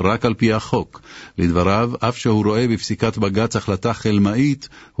זאת רק על פי החוק. לדבריו, אף שהוא רואה בפסיקת בג"ץ החלטה חלמאית,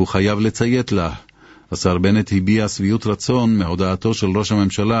 הוא חייב לציית לה. השר בנט הביע שביעות רצון מהודעתו של ראש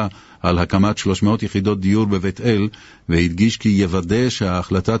הממשלה על הקמת 300 יחידות דיור בבית אל, והדגיש כי יוודא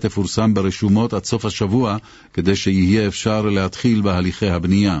שההחלטה תפורסם ברשומות עד סוף השבוע, כדי שיהיה אפשר להתחיל בהליכי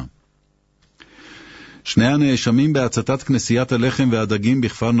הבנייה. שני הנאשמים בהצתת כנסיית הלחם והדגים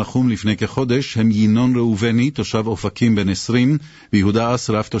בכפר נחום לפני כחודש הם ינון ראובני, תושב אופקים בן 20, ויהודה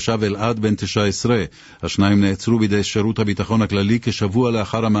אסרף, תושב אלעד בן 19. השניים נעצרו בידי שירות הביטחון הכללי כשבוע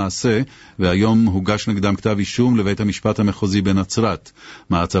לאחר המעשה, והיום הוגש נגדם כתב אישום לבית המשפט המחוזי בנצרת.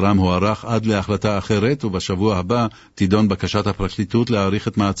 מעצרם הוארך עד להחלטה אחרת, ובשבוע הבא תידון בקשת הפרקליטות להאריך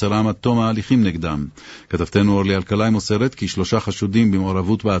את מעצרם עד תום ההליכים נגדם. כתבתנו אורלי אלקלעי מוסרת כי 3 חשודים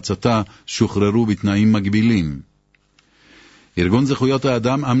במעורבות בהצתה שוחררו בתנאים מגבילים. ארגון זכויות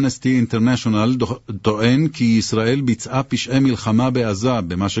האדם אמנסטי אינטרנשיונל טוען כי ישראל ביצעה פשעי מלחמה בעזה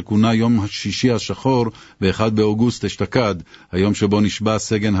במה שכונה יום השישי השחור ב-1 באוגוסט אשתקד, היום שבו נשבע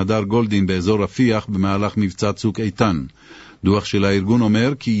סגן הדר גולדין באזור רפיח במהלך מבצע צוק איתן. דוח של הארגון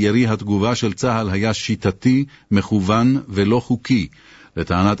אומר כי ירי התגובה של צה"ל היה שיטתי, מכוון ולא חוקי.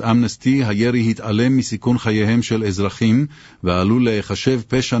 לטענת אמנסטי, הירי התעלם מסיכון חייהם של אזרחים ועלול להיחשב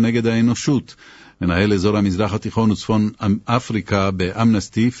פשע נגד האנושות. מנהל אזור המזרח התיכון וצפון אפריקה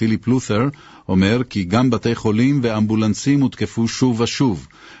באמנסטי, פיליפ לותר, אומר כי גם בתי חולים ואמבולנסים הותקפו שוב ושוב.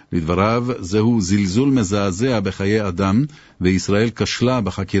 לדבריו, זהו זלזול מזעזע בחיי אדם, וישראל כשלה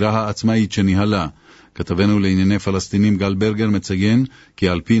בחקירה העצמאית שניהלה. כתבנו לענייני פלסטינים גל ברגר מציין כי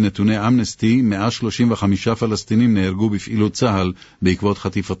על פי נתוני אמנסטי, 135 פלסטינים נהרגו בפעילות צה"ל בעקבות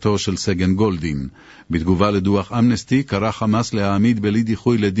חטיפתו של סגן גולדין. בתגובה לדוח אמנסטי, קרא חמאס להעמיד בלי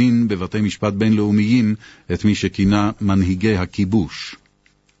דיחוי לדין בבתי משפט בינלאומיים את מי שכינה מנהיגי הכיבוש.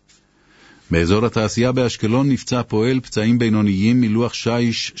 באזור התעשייה באשקלון נפצע פועל פצעים בינוניים מלוח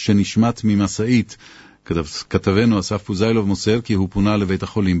שיש שנשמט ממסעית. כתבנו אסף פוזיילוב מוסר כי הוא פונה לבית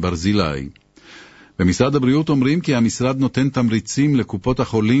החולים ברזילי. במשרד הבריאות אומרים כי המשרד נותן תמריצים לקופות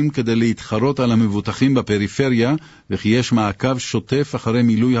החולים כדי להתחרות על המבוטחים בפריפריה, וכי יש מעקב שוטף אחרי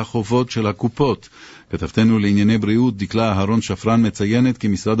מילוי החובות של הקופות. כתבתנו לענייני בריאות דקלה אהרון שפרן מציינת כי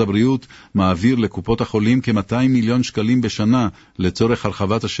משרד הבריאות מעביר לקופות החולים כ-200 מיליון שקלים בשנה לצורך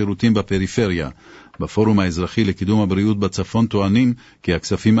הרחבת השירותים בפריפריה. בפורום האזרחי לקידום הבריאות בצפון טוענים כי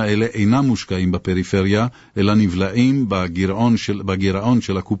הכספים האלה אינם מושקעים בפריפריה, אלא נבלעים בגירעון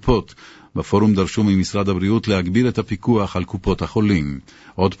של הקופות. בפורום דרשו ממשרד הבריאות להגביר את הפיקוח על קופות החולים.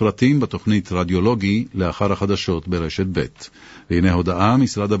 עוד פרטים בתוכנית רדיולוגי לאחר החדשות ברשת ב'. והנה הודעה,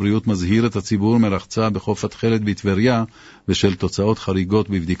 משרד הבריאות מזהיר את הציבור מרחצה בחוף התחלת בטבריה בשל תוצאות חריגות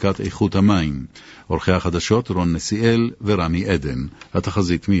בבדיקת איכות המים. עורכי החדשות רון נסיאל ורמי עדן.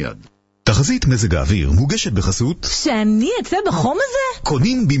 התחזית מיד. תחזית מזג האוויר מוגשת בחסות שאני אצא בחום הזה?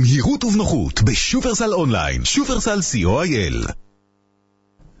 קונים במהירות ובנוחות בשופרסל אונליין, שופרסל co.il.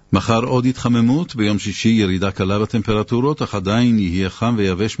 מחר עוד התחממות, ביום שישי ירידה קלה בטמפרטורות, אך עדיין יהיה חם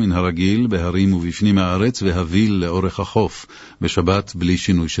ויבש מן הרגיל בהרים ובפנים הארץ והביל לאורך החוף. בשבת בלי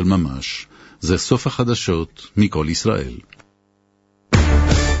שינוי של ממש. זה סוף החדשות מכל ישראל.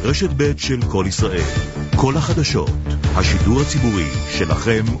 רשת ב' של כל ישראל. כל החדשות. השידור הציבורי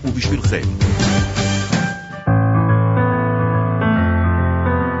שלכם ובשבילכם.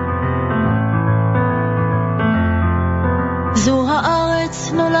 זו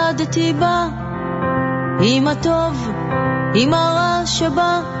הארץ נולדתי בה, עם הטוב, עם הרע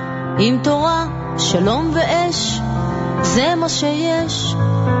שבה, עם תורה, שלום ואש. זה מה שיש,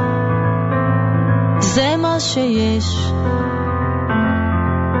 זה מה שיש.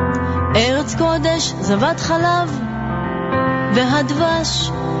 ארץ קודש, זבת חלב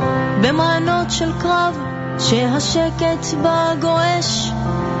והדבש, במענות של קרב שהשקט בה גועש.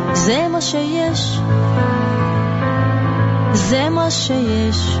 זה מה שיש, זה מה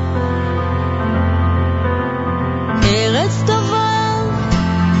שיש. ארץ טובה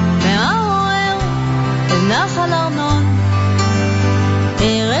מהעורר אל נחל ארנון,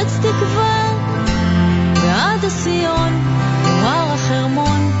 ארץ תקווה ועד הציון הר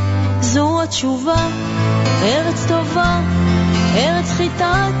החרמון, זו התשובה. ארץ טובה, ארץ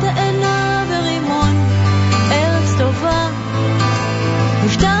חיטה תאנה ורימון, ארץ טובה,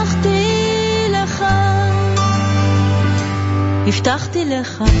 הבטחתי לך, הבטחתי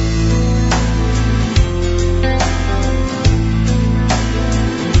לך.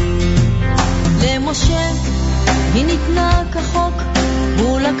 למשה היא ניתנה כחוק,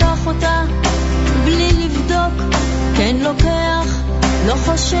 הוא לקח אותה בלי לבדוק, כן לוקח, לא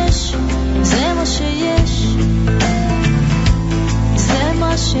חושש, זה מה שיש, זה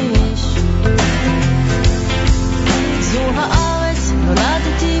מה שיש. זו הארץ,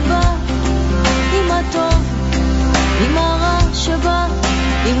 נולדתי בה, עם הטוב, עם הרע שבא,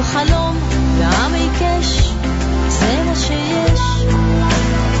 עם חלום ועם עיקש, זה מה שיש,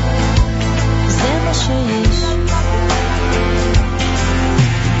 זה מה שיש.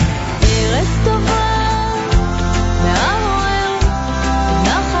 ארץ טובה מהרוער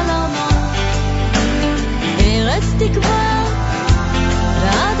נחל ארנון, ארץ תקווה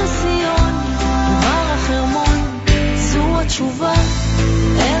ועד הציון הר החרמון, זו התשובה.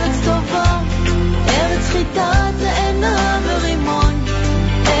 ארץ טובה, ארץ חיטה תאנה ורימון,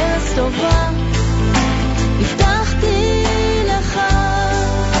 ארץ טובה, הבטחתי לך,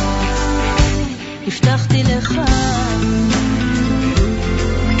 הבטחתי לך.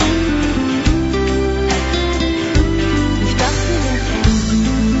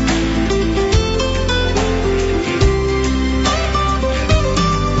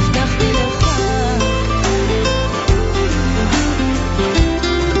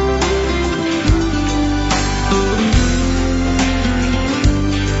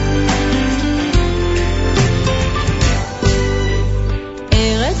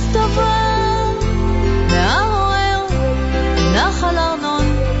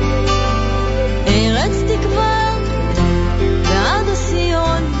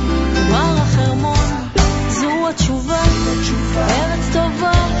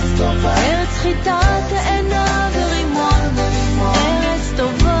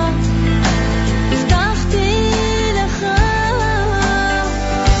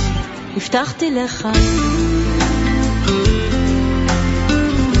 הבטחתי לך. הבטחתי לך.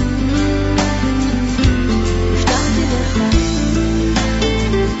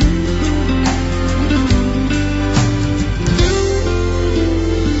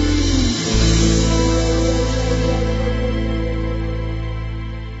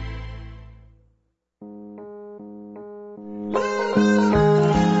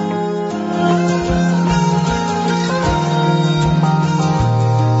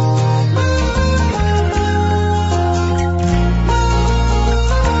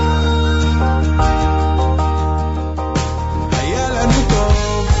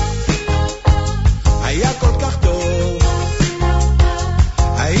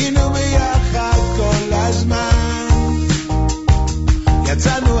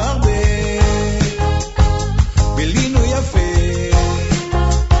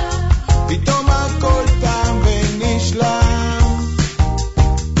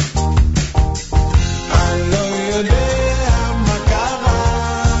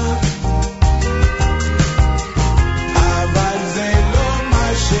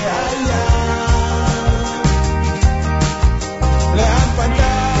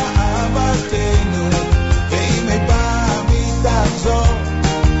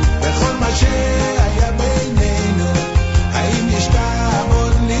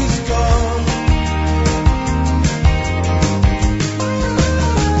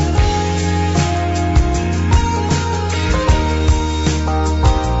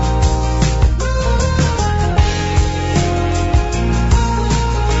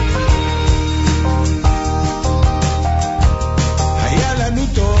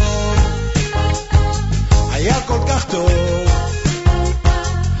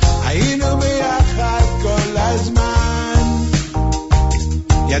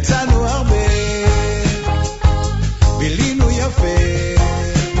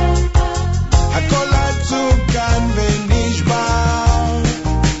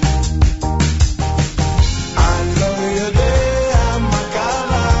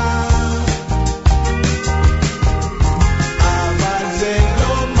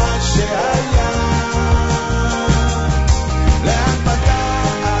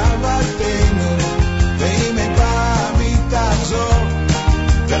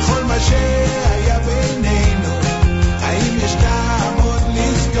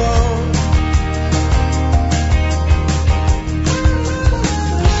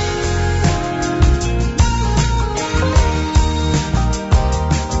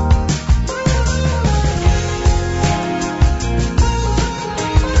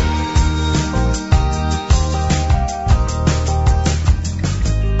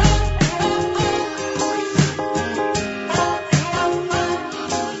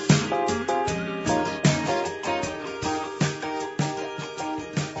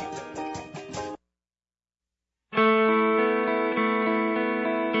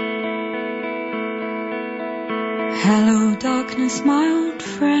 Hello, darkness, my old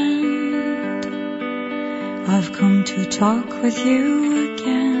friend. I've come to talk with you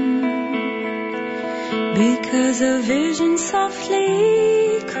again, because a vision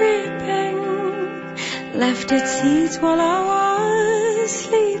softly creeping left its seeds while I was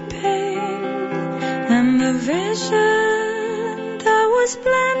sleeping, and the vision that was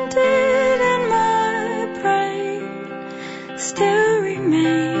planted in my brain still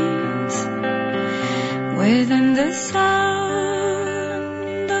remains within the sound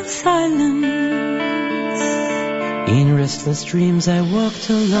of silence. In restless dreams I walked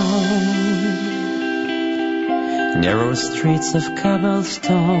alone, narrow streets of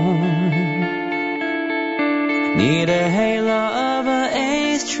cobblestone, near the halo of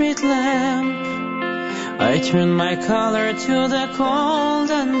a street lamp. I turned my collar to the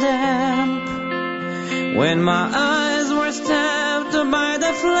cold and damp, when my eyes were stabbed by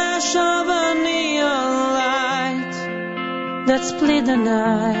the flash of a neon light that split the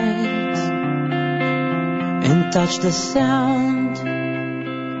night and touched the sound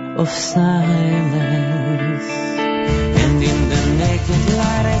of silence. And in the naked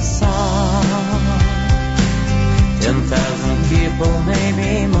light I saw 10,000 people,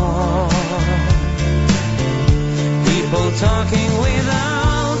 maybe more, people talking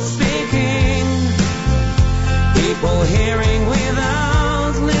without speaking, people hearing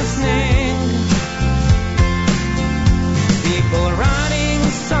without listening, people writing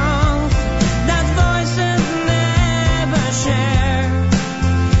songs that voices never share,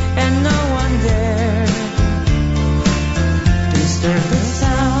 and no one dared disturb the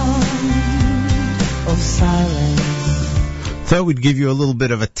sound of silence. Thought we'd give you a little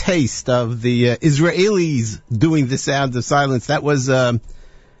bit of a taste of the Israelis doing the sound of silence. That was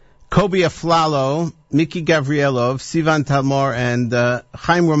Kobe Aflalo, Miki Gavrielov, Sivan Talmor, and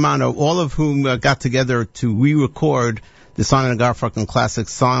Chaim Romano, all of whom got together to re-record the Simon & Garfunkel classic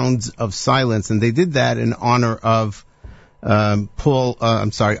Sounds of Silence, and they did that in honor of Art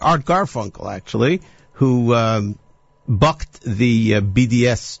Garfunkel, actually, who bucked the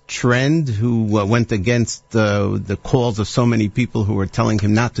BDS trend, who went against the calls of so many people who were telling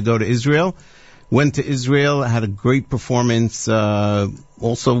him not to go to Israel. Went to Israel, had a great performance,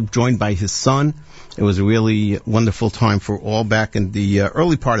 also joined by his son. It was a really wonderful time for all back in the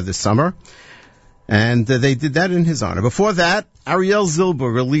early part of the summer. And they did that in his honor. Before that, Ariel Zilber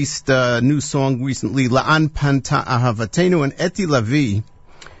released a new song recently, La'an Panta Ahavatenu, and Eti Lavi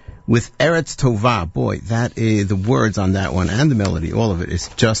with Eretz Tovah. Boy, that is, the words on that one and the melody, all of it is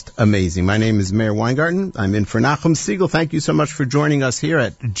just amazing. My name is Meir Weingarten. I'm in for Nachum Siegel. Thank you so much for joining us here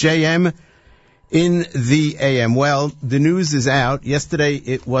at JM in the AM. Well, the news is out. Yesterday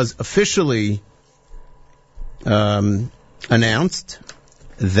it was officially announced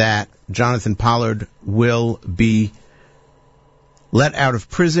that Jonathan Pollard will be let out of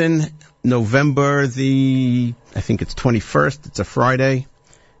prison November I think it's 21st. It's a Friday.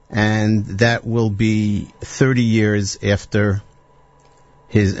 And that will be 30 years after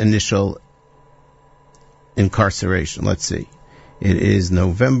his initial incarceration. Let's see. It is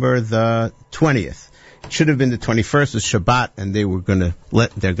November the 20th. It should have been the 21st, was Shabbat, and they're going to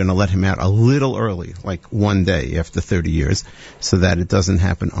let him out a little early, like one day after 30 years, so that it doesn't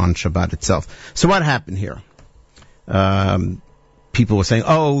happen on Shabbat itself. So what happened here? People were saying,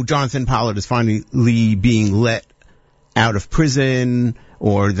 oh, Jonathan Pollard is finally being let out of prison,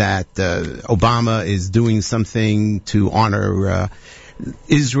 or that Obama is doing something to honor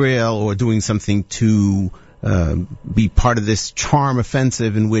Israel, or doing something to be part of this charm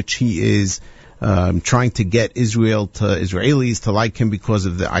offensive in which he is trying to get Israelis to like him because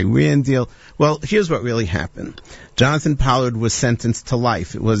of the Iran deal. Well, here's what really happened. Jonathan Pollard was sentenced to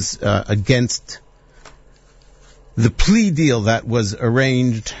life. It was against the plea deal that was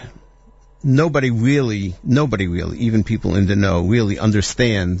arranged. Nobody really, even people in the know, really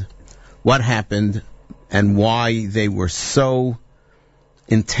understand what happened and why they were so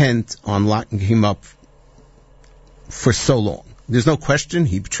intent on locking him up for so long. There's no question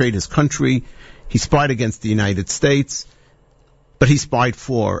he betrayed his country. He spied against the United States, but he spied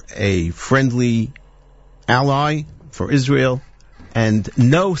for a friendly ally, for Israel, and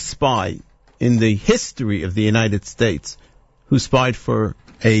no spy in the history of the United States who spied for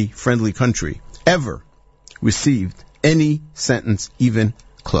a friendly country ever received any sentence even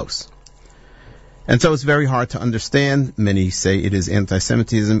close. And so it's very hard to understand. Many say it is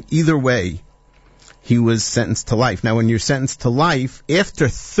anti-Semitism. Either way, he was sentenced to life. Now, when you're sentenced to life, after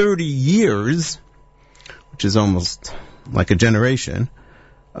 30 years, which is almost like a generation,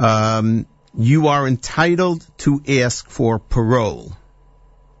 you are entitled to ask for parole.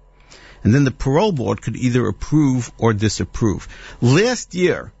 And then the parole board could either approve or disapprove. Last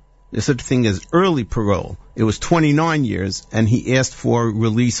year, there's such a thing as early parole. It was 29 years, and he asked for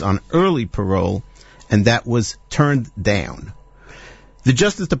release on early parole, and that was turned down. The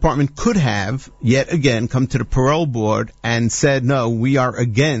Justice Department could have, yet again, come to the parole board and said, no, we are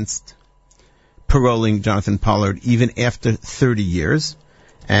against paroling Jonathan Pollard even after 30 years.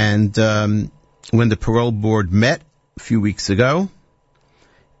 And when the parole board met a few weeks ago,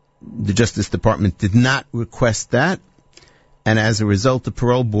 the Justice Department did not request that. And as a result, the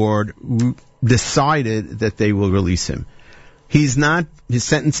parole board decided that they will release him. His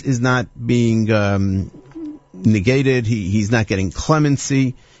sentence is not being negated. He's not getting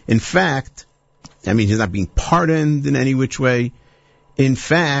clemency. In fact, he's not being pardoned in any which way. In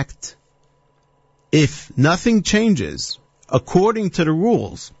fact, if nothing changes, according to the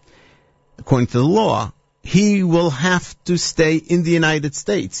rules, according to the law, he will have to stay in the United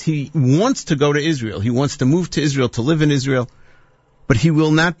States. He wants to go to Israel. He wants to move to Israel, to live in Israel, but he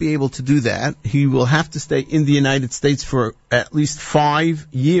will not be able to do that. He will have to stay in the United States for at least 5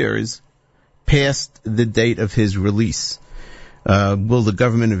 years past the date of his release. Will the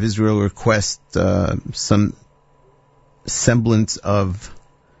government of Israel request some semblance of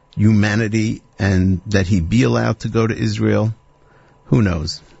humanity and that he be allowed to go to Israel? Who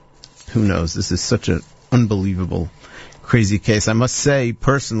knows? Who knows? This is such an unbelievable, crazy case. I must say,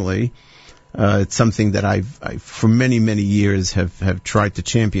 personally, it's something that I've for many, many years have tried to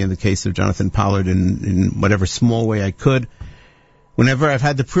champion the case of Jonathan Pollard in whatever small way I could. Whenever I've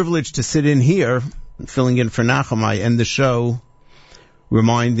had the privilege to sit in here, filling in for Nachum, I end the show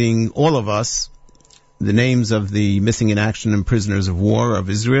reminding all of us the names of the missing in action and prisoners of war of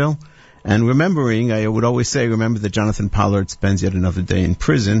Israel, and remembering, I would always say, remember that Jonathan Pollard spends yet another day in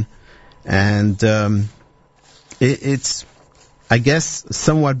prison, and it's, I guess,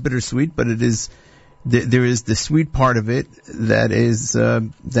 somewhat bittersweet, but it is, there is the sweet part of it that is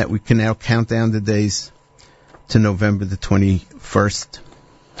that we can now count down the days to November the 21st,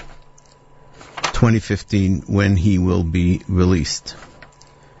 2015, when he will be released.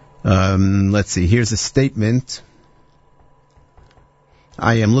 Let's see, here's a statement.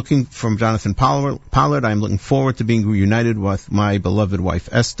 I am looking from Jonathan Pollard. I am looking forward to being reunited with my beloved wife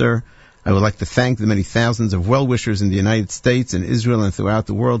Esther. I would like to thank the many thousands of well-wishers in the United States and Israel and throughout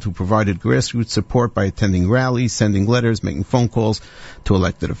the world who provided grassroots support by attending rallies, sending letters, making phone calls to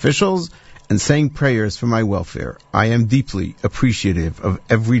elected officials, and saying prayers for my welfare. I am deeply appreciative of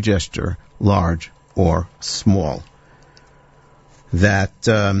every gesture, large or small. That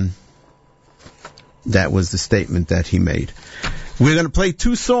was the statement that he made. We're going to play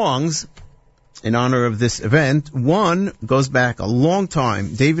 2 songs in honor of this event. One goes back a long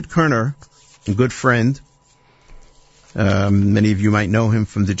time. David Kerner, a good friend. Many of you might know him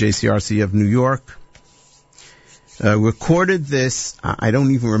from the JCRC of New York. Recorded this, I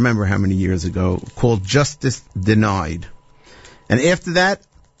don't even remember how many years ago, called Justice Denied. And after that,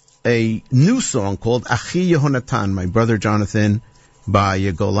 a new song called Achi Yehonatan, My Brother Jonathan, by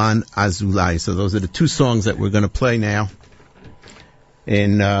Golan Azulai. So those are the 2 songs that we're going to play now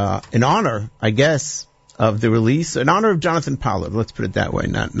in honor, I guess, of the release, in honor of Jonathan Pollard. Let's put it that way,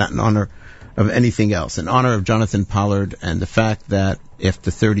 not in honor of anything else. In honor of Jonathan Pollard and the fact that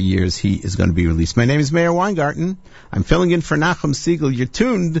after 30 years he is going to be released. My name is Meir Weingarten. I'm filling in for Nachum Siegel. You're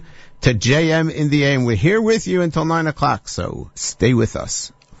tuned to JM in the AM. We're here with you until 9 o'clock, so stay with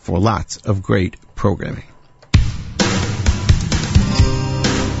us for lots of great programming.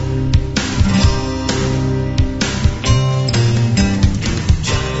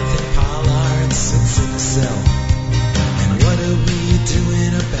 And what are we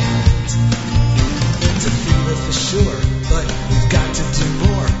doing about it? It's a fever for sure, but we've got to do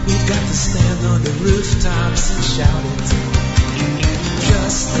more. We've got to stand on the rooftops and shout it.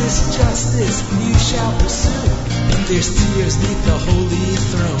 Justice, justice, you shall pursue. And there's tears neath the holy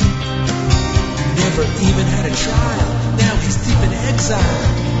throne. Never even had a trial, now he's deep in exile.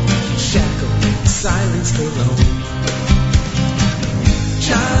 Shackled, silenced alone.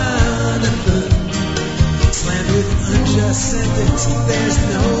 Jonathan, slammed with unjust sentence, there's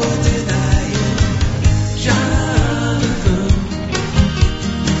no denying. Jonathan,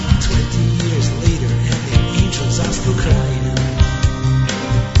 20 years later and the angels are still crying.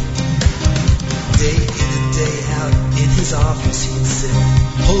 Day in and day out in his office he'd sit,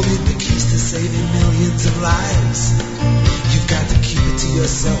 holding the keys to saving millions of lives. You've got to keep it to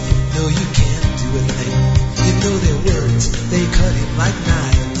yourself, no you can't do a thing. You know their words, they cut him like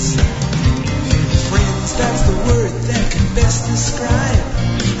knives. Friends, that's the word that can best describe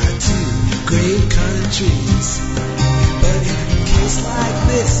our 2 great countries. But in a case like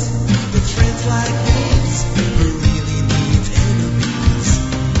this, the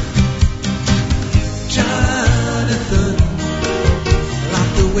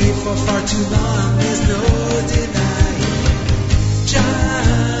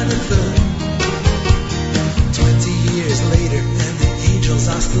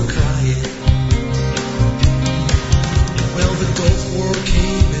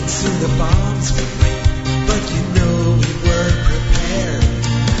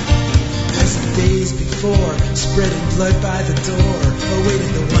spreading blood by the door,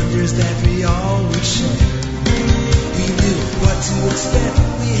 awaiting the wonders that we all would share. We knew what to expect,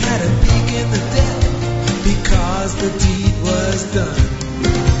 we had a peek in the deck, because the deed was done.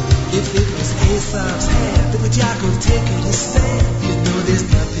 If it was Aesop's hand, then would Yaakov take it his stand? You know there's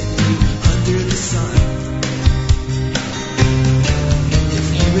nothing new under the sun. If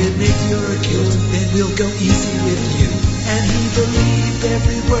you admit you're guilty, then we'll go easy with you. And he believed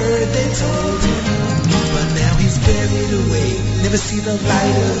every word they told him. But now he's buried away, never see the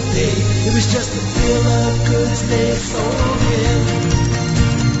light of day. It was just a bill of goods they sold him.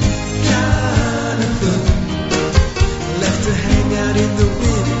 Jonathan, left to hang out in the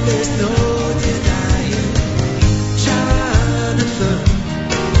wind, there's no denying. Jonathan,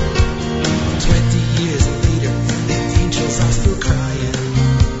 20 years later, the angels are still crying.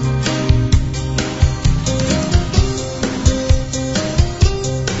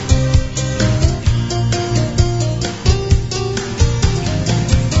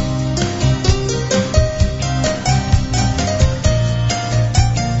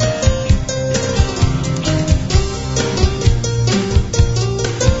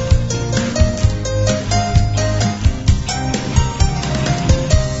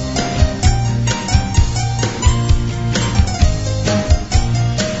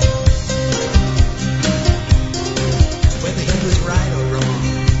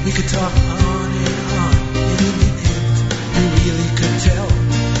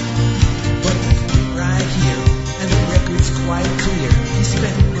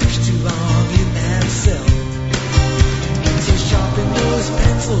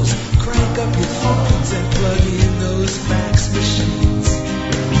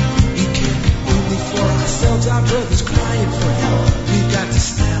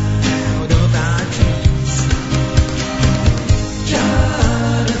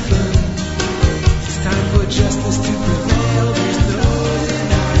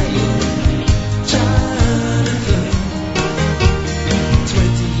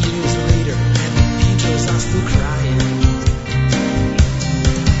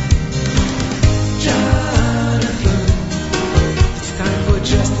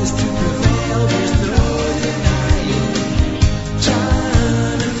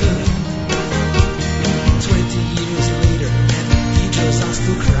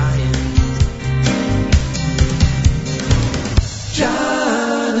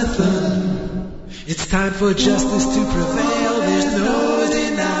 For justice to prevail, there's no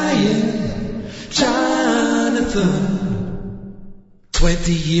denying. Jonathan,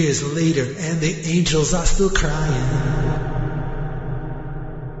 20 years later, and the angels are still crying.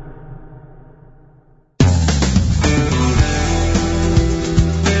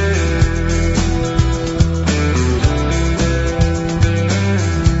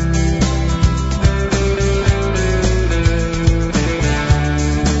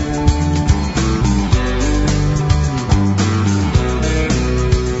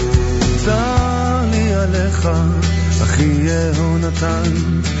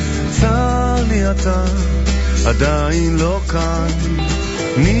 עדיין לא כאן,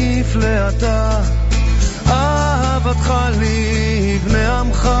 נפלאתה אהבתך לבני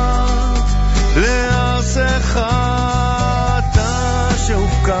עמך, לארצך. אתה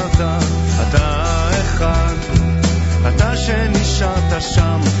שהופקרת, אתה אחד, אתה שנשארת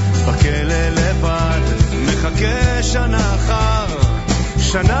שם בכלא לבד, מחכה שנה אחר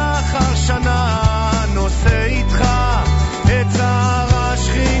שנה, נושא איתך את צער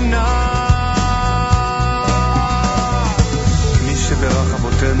השכינה. שברך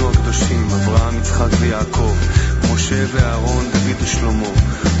אבותינו הקדושים, אברהם, יצחק ויעקב, משה ואהרון, דוד ושלמה,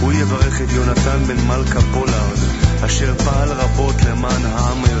 הוא יברך את יונתן בן מלכה פולארד, אשר פעל רבות למען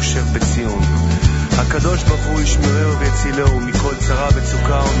העם היושב בציון. הקדוש ברוך הוא ישמרהו ויצילהו מכל צרה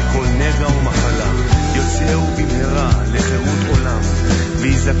וצוקה ומכל נגע ומחלה, יוציאהו במהרה לחירות עולם,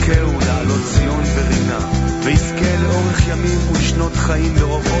 ויזכהו לעלות ציון ברינה, ויזכה לאורך ימים ושנות חיים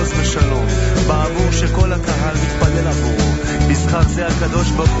ברוב עוז ושלום, בעבור שכל הקהל מתפלל עבורו. בזכר זה הקדוש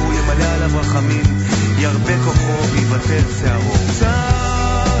ברוך הוא ימלא עליו רחמים, ירבה כוחו ויבטל שערו.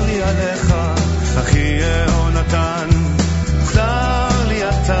 צר לי עליך אחי יהונתן, צר לי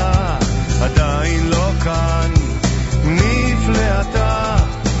אתה עדיין לא כאן, נפלאתה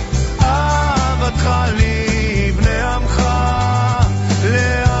אהבתך לבני עמך,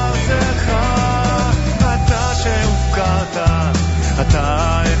 לארצך. אתה שהופקרת,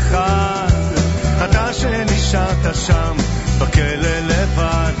 אתה אחד, אתה שנשארת שם בכלא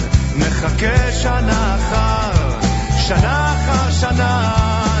לבד, מחכה שנה אחר שנה,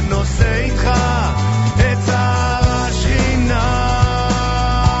 נושא איתך את צער השכינה.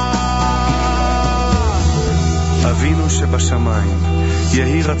 אבינו שבשמיים,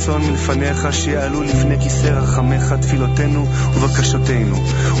 יהי רצון מלפניך שיעלו לפני כיסא רחמך תפילותינו ובקשותינו,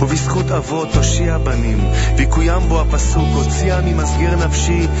 ובזכות אבות תושיע בנים, ויקוים בו הפסוק, הוציאה ממסגר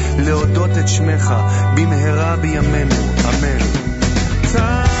נפשי להודות את שמך במהרה בימינו, אמן.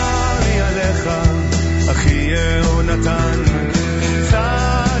 צר לי עליך אחי יהונתן,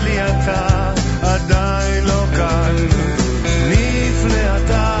 צר לי אתה עדיין לא כאן, נפלא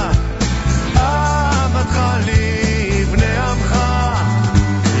אתה אהבתך לי בני עמך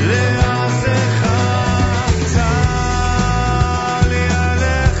לעזך, צר לי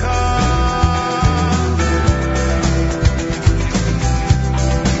עליך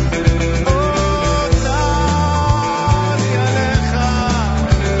צר לי עליך.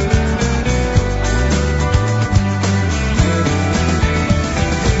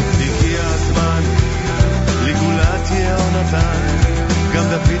 הגיע הזמן לגאולת יהונתן, גם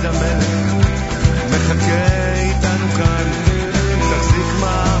דוד המלך מחכה איתנו כאן, תחזיק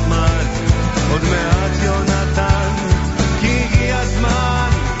מעמד עוד מעט יונתן, כי הגיע הזמן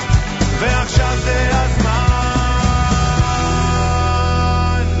ועכשיו זה הזמן.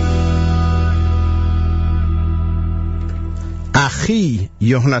 Achi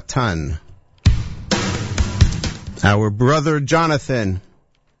Yonatan, our brother Jonathan.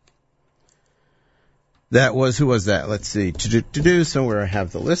 That was, who was that? Let's see. Somewhere I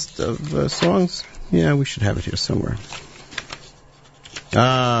have the list of songs. Yeah, we should have it here somewhere.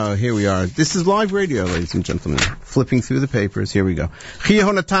 Here we are. This is live radio, ladies and gentlemen. Flipping through the papers. Here we go. Chi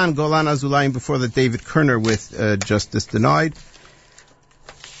Yehonatan, Golan Azulayim, before the David Kerner with Justice Denied.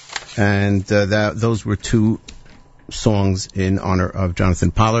 And those were two songs in honor of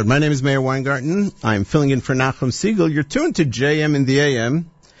Jonathan Pollard. My name is Meir Weingarten. I'm filling in for Nachum Siegel. You're tuned to JM in the AM.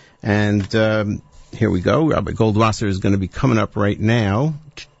 And here we go. Rabbi Goldwasser is going to be coming up right now.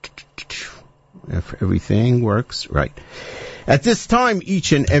 If everything works right. At this time,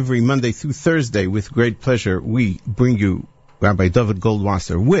 each and every Monday through Thursday, with great pleasure, we bring you Rabbi Dovid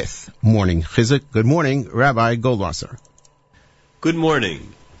Goldwasser with Morning Chizuk. Good morning, Rabbi Goldwasser. Good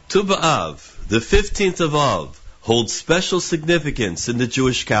morning. Tu B'Av, the 15th of Av, holds special significance in the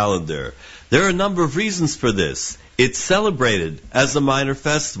Jewish calendar. There are a number of reasons for this. It's celebrated as a minor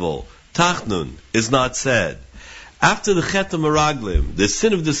festival. Tachnun is not said. After the Chet HaMeraglim, the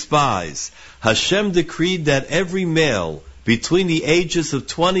sin of the spies, Hashem decreed that every male between the ages of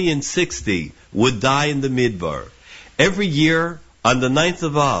 20 and 60 would die in the Midbar. Every year, on the 9th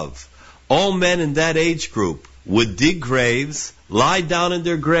of Av, all men in that age group would dig graves, lie down in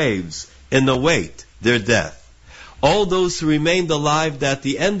their graves, and await their death. All those who remained alive at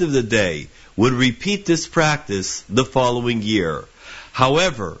the end of the day would repeat this practice the following year.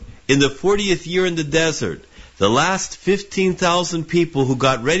 However, in the 40th year in the desert, the last 15,000 people who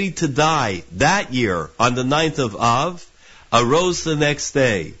got ready to die that year on the 9th of Av arose the next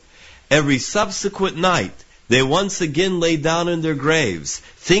day. Every subsequent night, they once again lay down in their graves,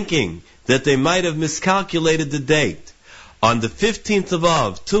 thinking that they might have miscalculated the date. On the 15th of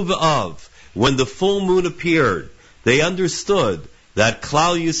Av, Tu B'Av, when the full moon appeared, they understood that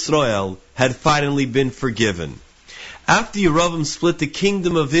Klal Yisrael had finally been forgiven. After Yerovam split the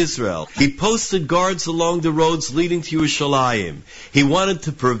kingdom of Israel, he posted guards along the roads leading to Yerushalayim. He wanted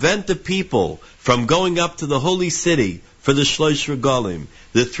to prevent the people from going up to the holy city for the Shlosh Regalim,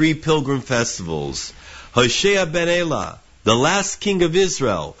 the 3 pilgrim festivals. Hoshea ben Elah, the last king of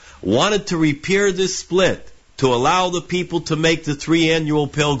Israel, wanted to repair this split to allow the people to make the 3 annual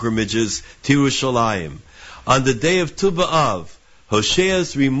pilgrimages to Yerushalayim. On the day of Tu B'Av,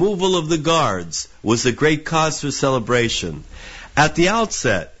 Hoshea's removal of the guards was a great cause for celebration. At the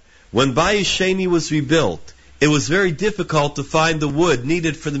outset, when Bayis Sheni was rebuilt, it was very difficult to find the wood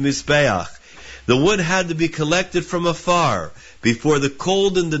needed for the Mizbeach. The wood had to be collected from afar before the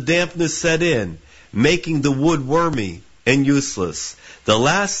cold and the dampness set in, making the wood wormy and useless. The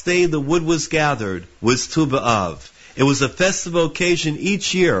last day the wood was gathered was Tu B'Av. It was a festive occasion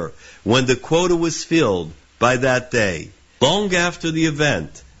each year when the quota was filled by that day. Long after the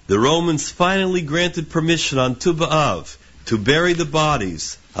event, the Romans finally granted permission on Tu B'Av to bury the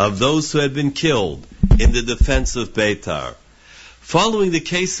bodies of those who had been killed in the defense of Beitar. Following the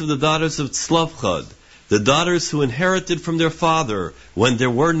case of the daughters of Tzlopchad, the daughters who inherited from their father when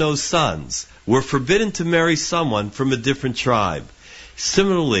there were no sons were forbidden to marry someone from a different tribe.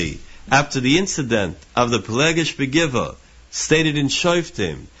 Similarly, after the incident of the Pelegish Begiva, stated in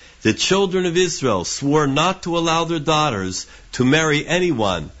Shoftim, the children of Israel swore not to allow their daughters to marry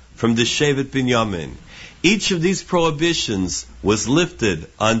anyone from the Shevet Binyamin. Each of these prohibitions was lifted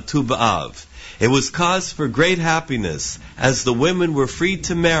on Tu B'Av. It was cause for great happiness, as the women were free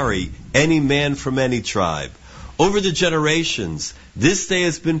to marry any man from any tribe. Over the generations, this day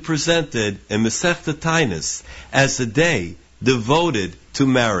has been presented in Masechta Tainis as a day devoted to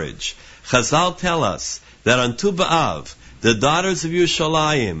marriage. Chazal tell us that on Tu B'Av, the daughters of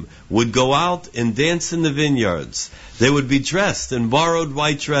Yerushalayim would go out and dance in the vineyards. They would be dressed in borrowed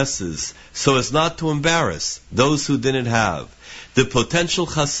white dresses so as not to embarrass those who didn't have. The potential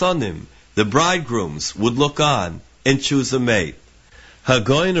chasanim, the bridegrooms, would look on and choose a mate.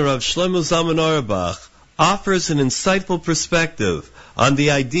 Hagoyin Rav Shlomo Zalman Auerbach offers an insightful perspective on the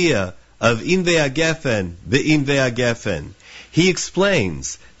idea of in ve'agefen be'in ve'agefen. He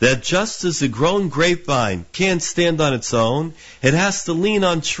explains that just as a grown grapevine can't stand on its own, it has to lean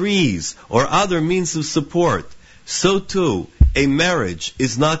on trees or other means of support. So too, a marriage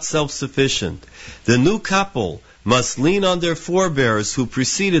is not self-sufficient. The new couple must lean on their forebears who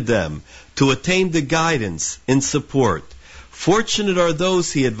preceded them to attain the guidance and support. Fortunate are those,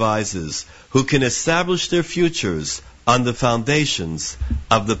 he advises, who can establish their futures on the foundations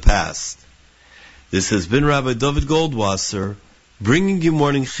of the past. This has been Rabbi Dovid Goldwasser, bringing you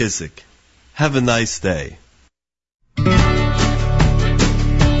Morning Chizuk. Have a nice day.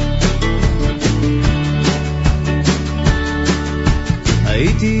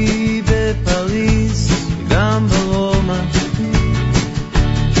 הייתי בפריז, גם ברומא,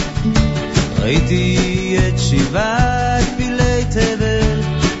 ראיתי את שבעת פילי תבל,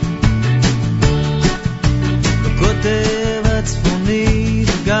 בקוטב הצפוני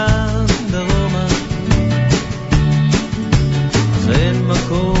וגם דרומה, אכן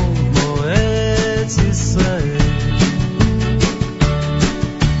מקום כמו ארץ ישראל,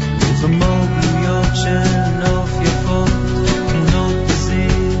 וכמו גלויות של נוף יפות, תמונות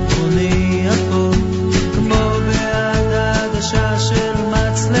בזיכרוני הכל, כמו ביד עדשה של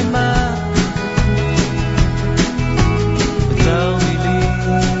מצלמה, בתר מילי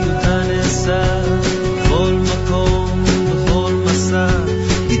אותה נעשה, בכל מקום, בכל מסע,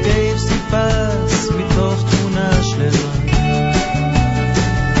 היטב סיפס מתוך תמונה שלמה.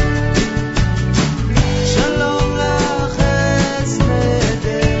 שלום לך עץ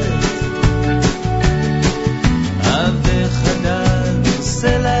נהדרת, עבדך חדל,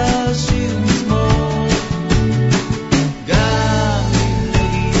 סלע שיר מזמור, גם אם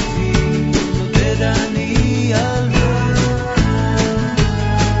לעיתים נודד אני על מה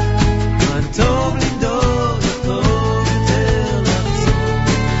טוב למדוד, טוב יותר לחזור.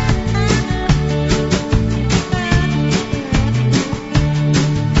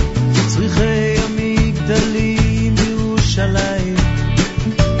 צריכי המגדלים בירושלים,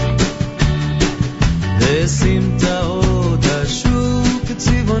 בסמטאות השוק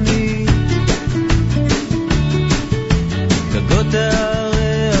הצבעוני, גגות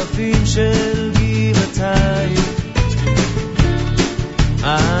הרעפים של גבעתיים,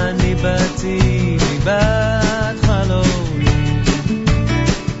 אני באתי מבת חלומי,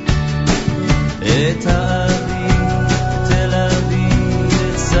 את האביב, תל אביב,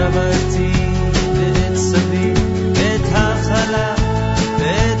 את סבתי ואת סבי, את החלה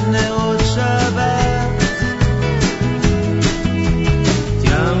ואת נאות שבת, את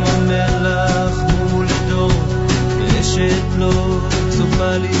ים המלח מול דור, אשת לא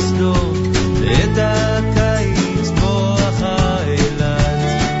צופה לסדור, את הקיץ בואכה אילת,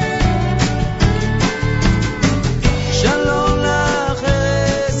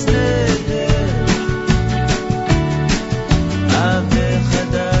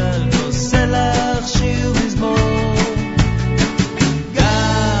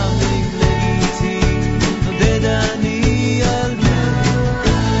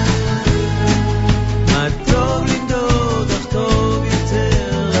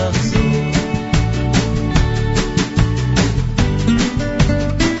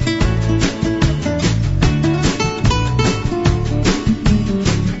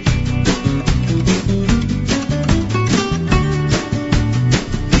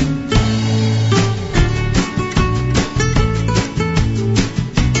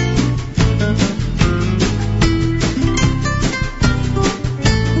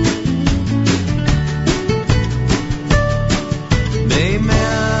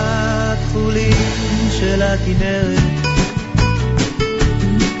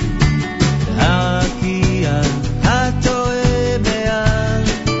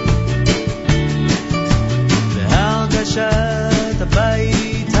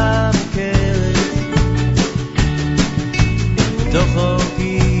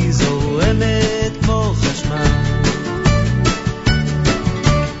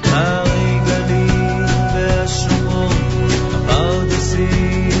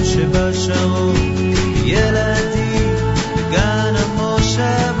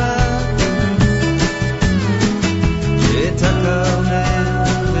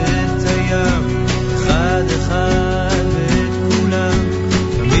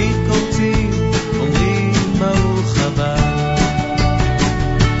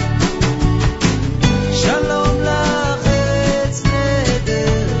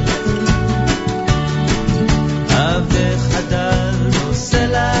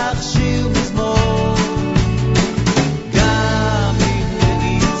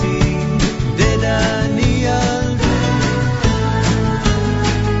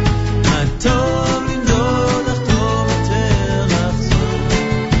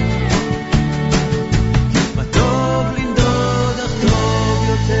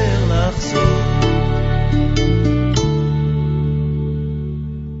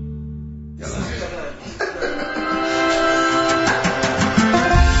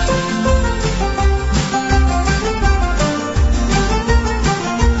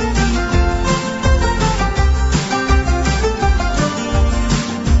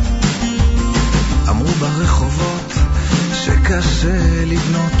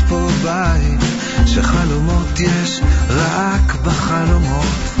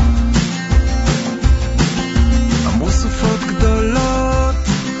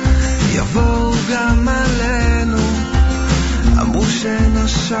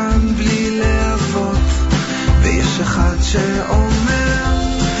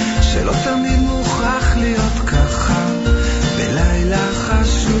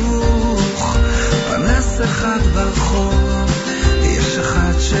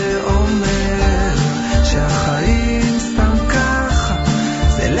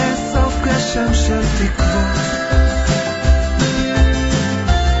 גשם של תקוות.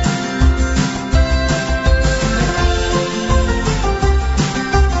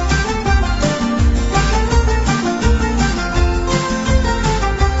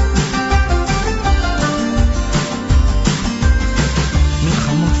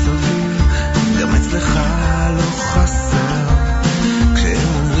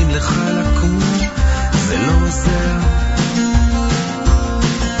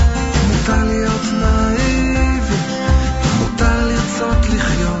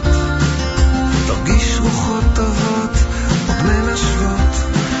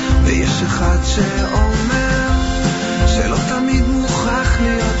 שאומר שלא תמיד מוכרח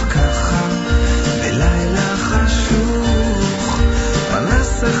להיות ככה, בלילה חשוך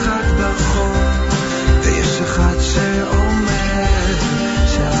פנס אחד ברחוב, ויש אחד שאומר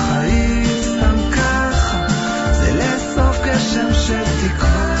שהחיים סתם ככה, זה לסוף גשם של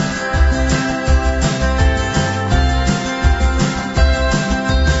תקווה.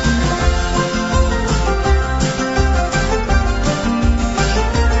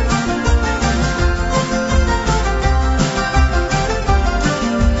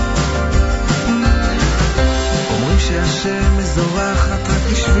 זורחת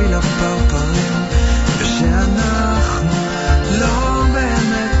רק בשביל הפרפרים, ושאנחנו לא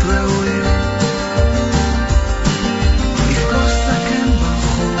באמת ראויים לפגוש סכן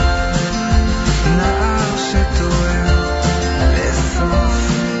ברחוב, נער שטוען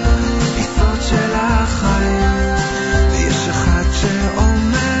לאסוף פיסות של החיים, ויש אחד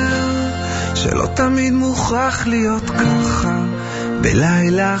שאומר שלא תמיד מוכרח להיות ככה,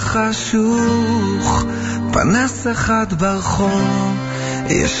 בלילה חשוך פנס אחד ברחוב,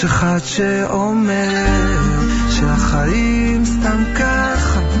 יש אחד שאומר שהחיים סתם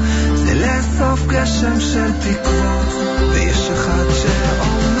ככה, זה לסוף גשם של תקוות, ויש אחד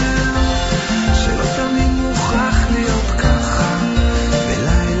שאומר שלא תמיד מוכרח להיות ככה,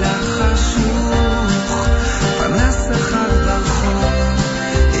 בלילה חשוך פנס אחד ברחוב,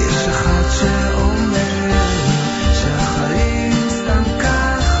 יש אחד שאומר שהחיים סתם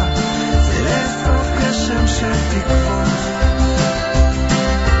ככה, זה לסוף גשם של תקוות.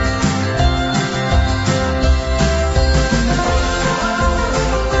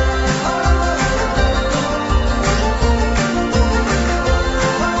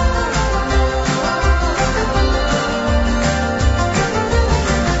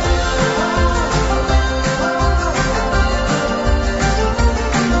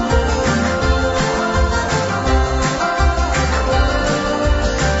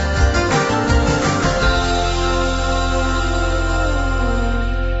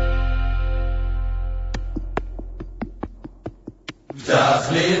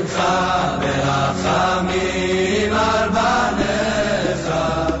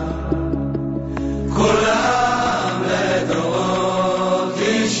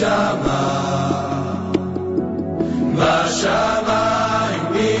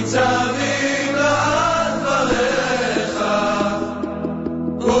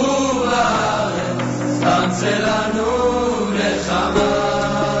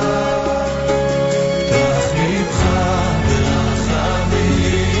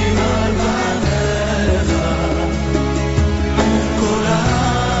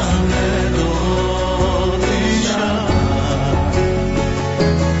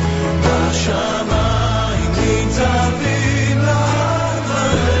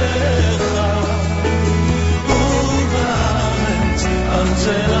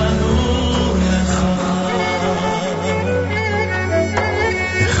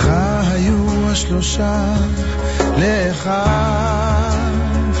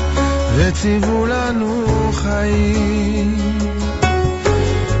 וציוו לנו חיים,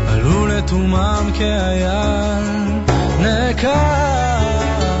 עלו לתומם כאייל נקר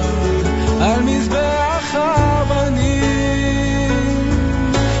על מזבח אבנים,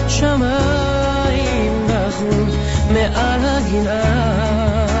 שמיים בחו מעל הגינה,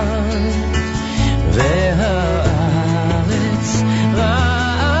 והארץ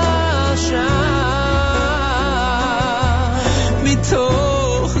רעשה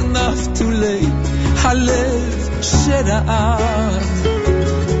מתוך נפתולי הלב שרעב,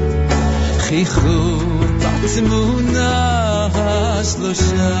 חייכו בתמונה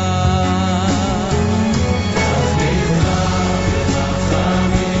השלושה.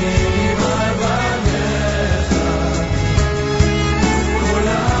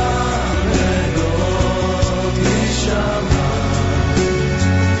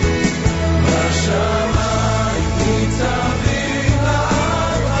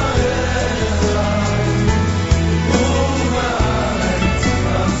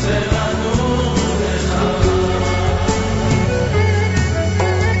 לנו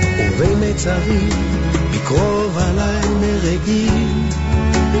צריך לקרוב עליי מרגעים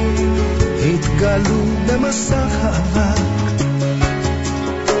התגלו במסך האבק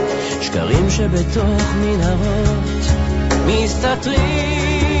שקרים שבתוך מנהרות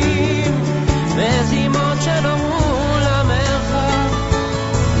מסתתרים מזימות שנאמרו למרחב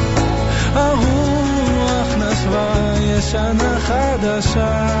הרוח נשבה ישנה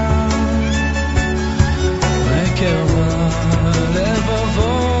חדשה וקרבה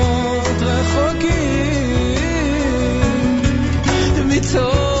לבבות רחוקים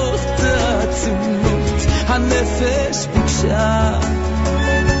מתוך תעצומות הנפש ביקשה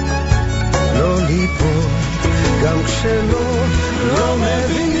לא ליפול גם כשלא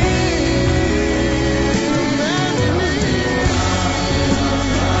מבינים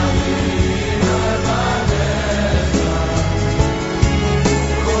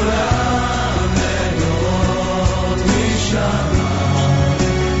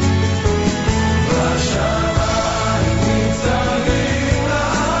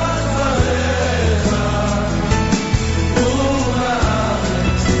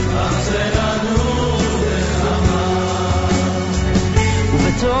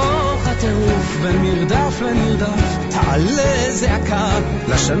בין מרדף לנרדף תעלה זעקה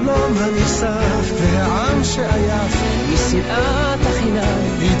לשלום הנכסף והעם שעייף משנאת אחינה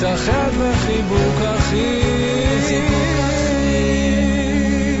יתאחד בחיבוק אחים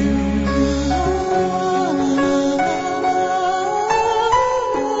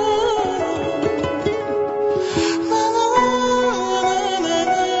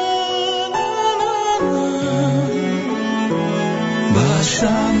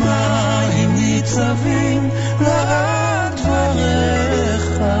בשמיים ניצבים לעד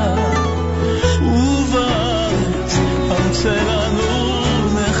דבריך ובארץ הרצה לנו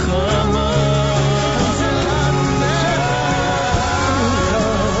נחמה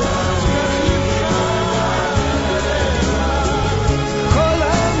כל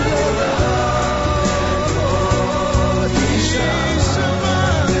המלאות יישמע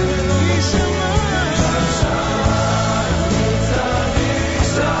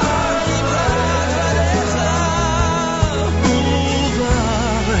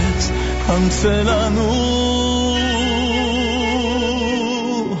המצא לנו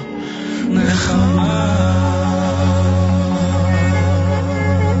נחמה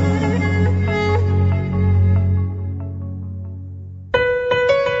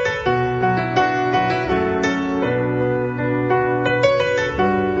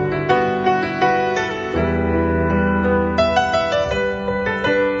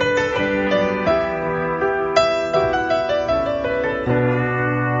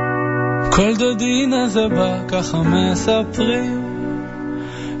כל דודין הזה בא, ככה מספרים,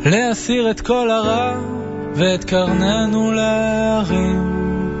 להסיר את כל הרע ואת קרננו להרים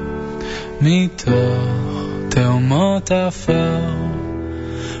מתוך תאומות אפר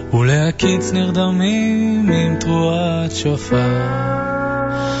ולהקיץ נרדמים עם תרועת שופר.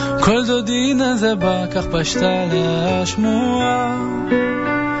 כל דודין הזה בא, כך פשטה להשמועה,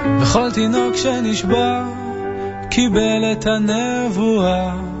 וכל תינוק שנשבע קיבל את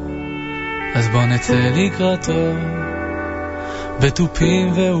הנבואה. אז בוא נצא לקראתו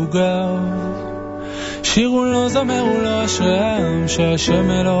בטופים ועוגב, שירו לו זמרו לו אשרי העם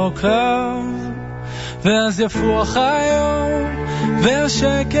שהשם אלוקיו. ואז יפוח היום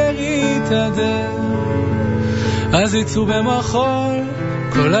והשקר יתהדר, אז יצאו במחול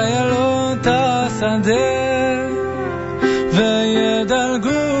כל איילות השדה, וידלגו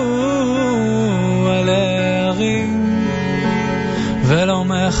על הערים ולא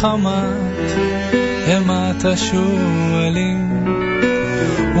מחמת אימת השואלים,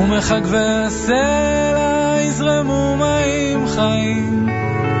 ומחגבי הסלע יזרמו מים חיים,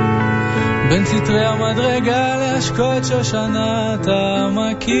 בין סתרי המדרגה להשקות שושנת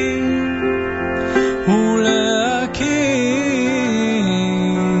העמקים, ולהקים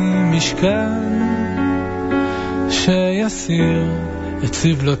משכן שיסיר את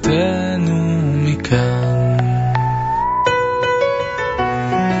סבלותינו מכאן.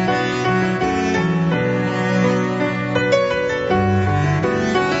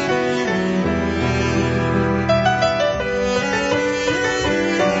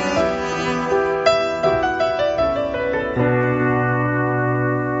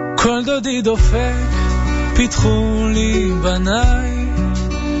 כל דודי דופק, פיתחו לי בניי,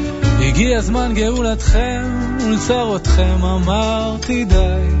 הגיע זמן גאולתכם ולצרותכם אמרתי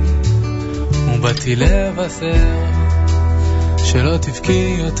די, ובאתי לבשר שלא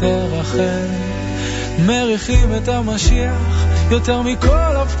תבכי יותר רחל, מריחים את המשיח יותר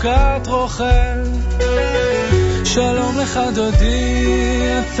מכל אבקת רוכל, שלום לך דודי,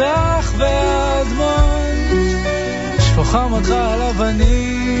 הצח והאדמון, שפוך חמתך על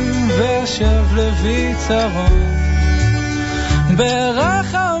אבנים, וישב לוי צרון.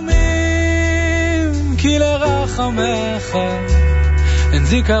 ברחמים, כי לרחמך, אין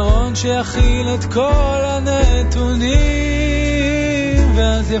זיכרון שיכיל את כל הנתונים,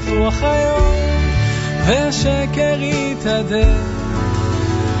 ואז יפוח היום, והשקר יתהדר,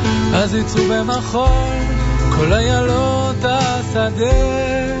 אז יצאו במחול כל איילות השדה,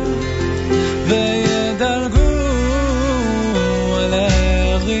 וידלגו על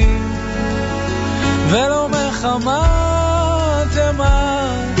הערים, ולא מחמת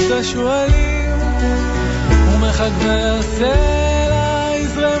תמת השואלים, ומחגבי הסלע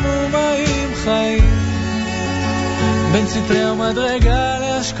יזרמו מים חיים, בין סתרי המדרגה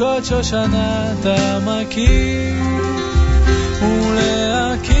להשקות שושנת עמקים,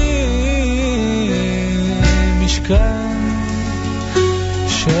 ולהקים משכן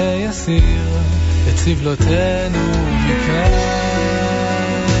שיסיר את סבלותינו מכאן.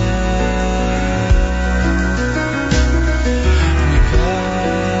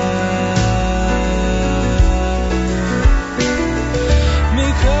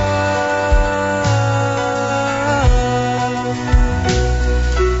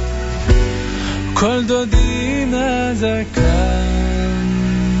 כל דודי נזקן.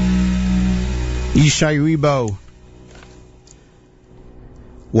 Yishai Ribo.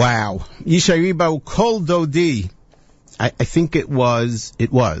 Wow. Yishai Ribo, Kol Dodi. I think it was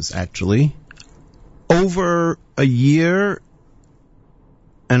actually over a year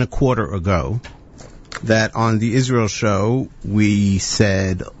and a quarter ago that on the Israel show we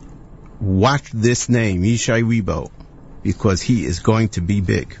said, watch this name, Yishai Ribo, because he is going to be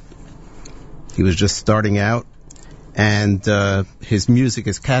big. He was just starting out, and his music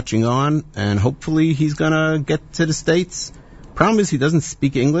is catching on, and hopefully he's going to get to the States. Problem is he doesn't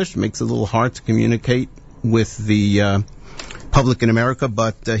speak English. It makes it a little hard to communicate with the public in America,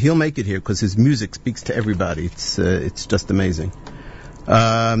 but he'll make it here because his music speaks to everybody. It's just amazing.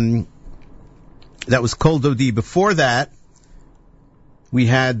 That was Kol Dodi. Before that, we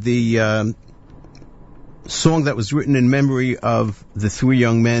had the song that was written in memory of the three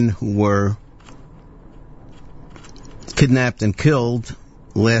young men who were kidnapped and killed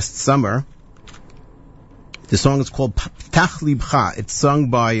last summer. The song is called Ptach Libcha. It's sung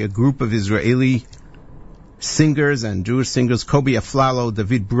by a group of Israeli singers and Jewish singers, Kobi Aflalo,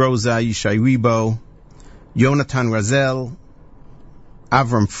 David Broza, Yishai Ribo, Yonatan Razel,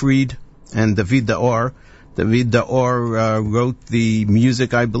 Avram Fried, and David Daor. David Daor wrote the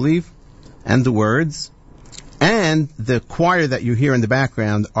music, I believe, and the words. And the choir that you hear in the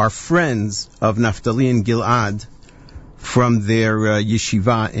background are friends of Naftali and Gilad from their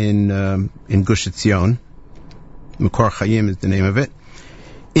yeshiva in Gush Etzion. Mekor Chaim is the name of it.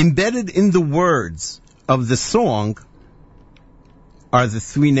 Embedded in the words of the song are the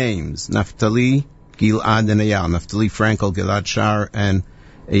three names, Naftali, Gilad, and Eyal. Naftali Frankel, Gilad Shar, and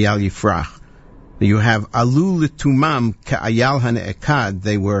Eyal Yifrach. You have Alu L'tumam Ka'ayal Hane'ekad.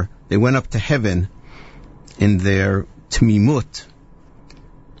 They went up to heaven in their tmimut,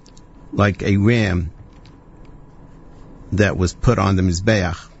 like a ram that was put on the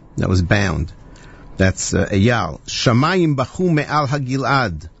Mizbeach, that was bound. That's Eyal. Shamayim Bachu Me'al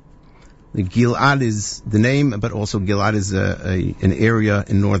HaGilad. The Gilad is the name, but also Gilad is an area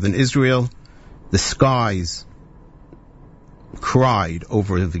in northern Israel. The skies cried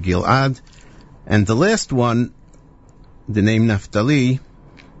over the Gilad. And the last one, the name Naftali,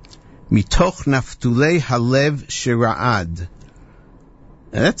 Mitoch Naftulei Halev Shira'ad.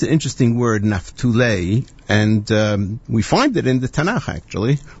 That's an interesting word, Naftulei, and we find it in the Tanakh,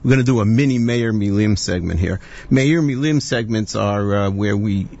 actually. We're going to do a mini Meir Milim segment here. Meir Milim segments are where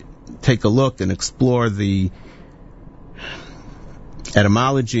we take a look and explore the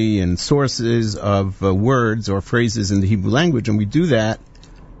etymology and sources of words or phrases in the Hebrew language, and we do that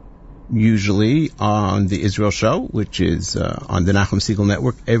usually on the Israel show, which is on the Nachum Segal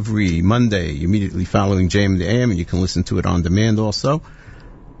Network every Monday, immediately following JM the AM, and you can listen to it on demand also.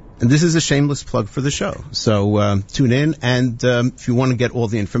 And this is a shameless plug for the show. So tune in, and if you want to get all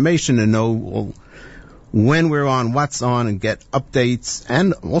the information and know when we're on, what's on, and get updates,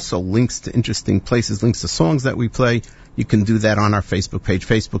 and also links to interesting places, links to songs that we play, you can do that on our Facebook page,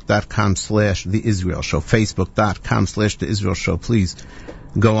 facebook.com/The Israel Show, facebook.com/The Israel Show. Please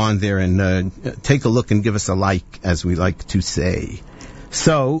go on there and take a look and give us a like, as we like to say.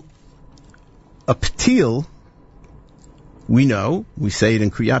 So, a patil, we know, we say it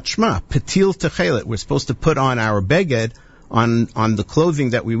in Kriyat Shema, patil techelet. We're supposed to put on our beged, on the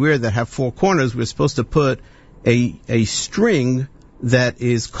clothing that we wear that have four corners, we're supposed to put a string that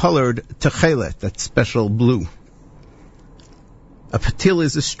is colored techelet, that special blue. A patil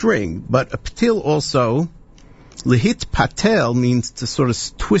is a string, but a patil also, lihit patel, means to sort of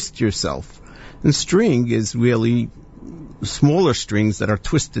twist yourself. And string is really smaller strings that are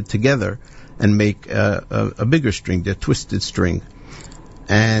twisted together and make a bigger string, the twisted string.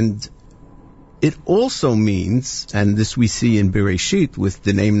 And it also means, and this we see in Bereshit with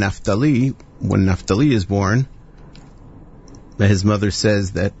the name Naphtali, when Naphtali is born, his mother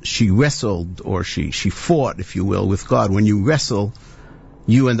says that she wrestled, or she fought, if you will, with God. When you wrestle,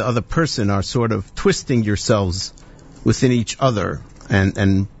 you and the other person are sort of twisting yourselves within each other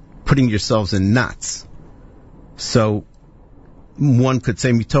and putting yourselves in knots. So one could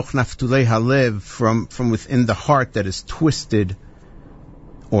say, mitoch naftulei halev, from within the heart that is twisted,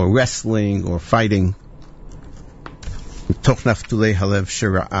 or wrestling, or fighting. Mitoch naftulei halev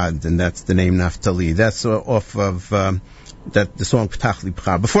shira'ad, and that's the name Naphtali. That's off of that the song P'tach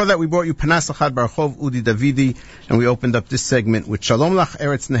Libcha. Before that, we brought you Panas Achad Barchov Udi Davidi, and we opened up this segment with Shalom Lach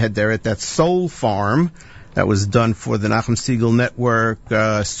Eretz Nehederet, that soul farm that was done for the Nachum Segal Network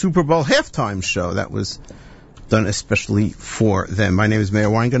Super Bowl halftime show. That was done especially for them. My name is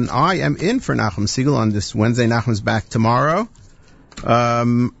Meir Weingarten. I am in for Nachum Segal on this Wednesday. Nachum's back tomorrow.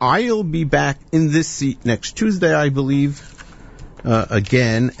 I'll be back in this seat next Tuesday, I believe,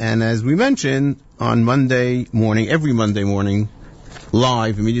 again. And as we mentioned, on Monday morning, every Monday morning,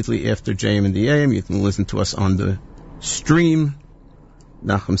 live, immediately after JM and the AM, you can listen to us on the stream,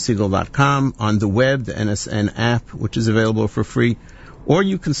 NachumSegal.com, on the web, the NSN app, which is available for free, or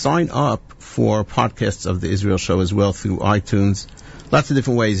you can sign up for podcasts of the Israel Show as well through iTunes. Lots of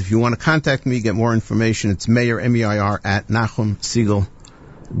different ways. If you want to contact me, get more information, it's Meir, M-E-I-R, at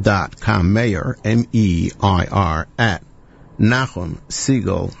NachumSegal.com. Meir, M-E-I-R, at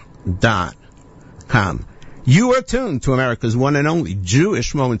NachumSegal.com. You are tuned to America's one and only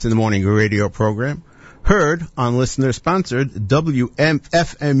Jewish Moment in the Morning radio program, heard on listener-sponsored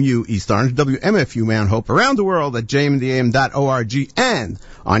WMFMU East Orange, WMFU Mount Hope, around the world at jmandtheam.org, and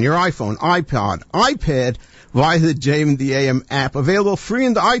on your iPhone, iPod, iPad, via the JM and the AM app, available free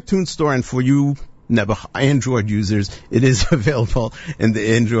in the iTunes store, and for you Android users, it is available in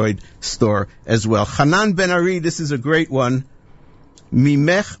the Android store as well. Hanan Ben Ari, this is a great one.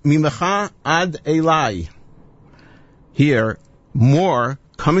 Mimecha ad Elai. Here, more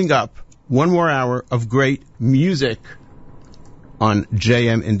coming up. One more hour of great music on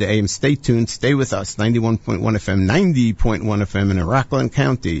JM in the AM. Stay tuned. Stay with us. 91.1 FM, 90.1 FM in Rockland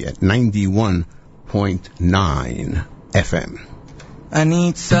County at 91.9 FM.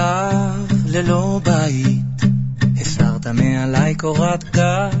 אני צב ללא בית, הסרת מעלי קורת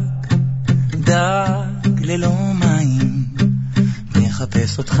גג, דג ללא מים,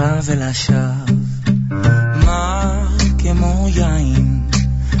 מחפש אותך ולשווא, מר כמו יין,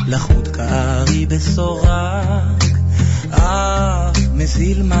 לחוד כארי בסורג, אף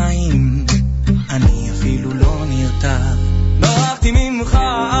מזיל מים, אני אפילו לא נרתע. ברחתי ממך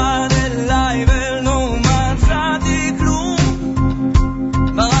עד אליי ולא מצאתי כלום,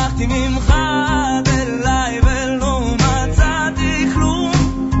 ברחתי ממך עד אליי ולא מצאתי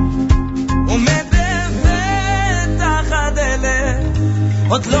כלום, עומד בפתח הדלת,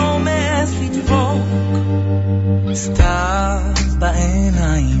 עוד לא מעז לדפוק, סתיו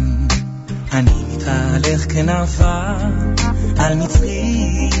בעיניים, אני מתהלך כנבה על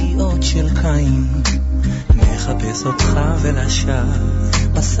מצריות של קין, מחפש אותך ולשב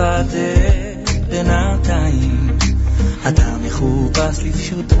בשדה בינתיים, אתה מחופש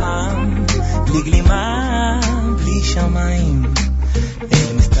לפשוטם, בלי גלימה, בלי שמיים,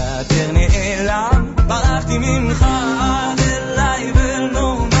 אל מסתתר נעלם, ברחתי ממך עד אליי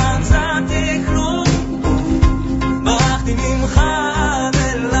ולא מצאתי כלום, ברחתי ממך עד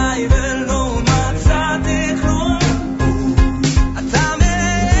אליי ולא מצאתי כלום, אתה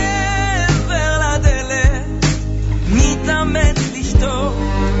מעבר לדלת, מתאמץ לשתוק,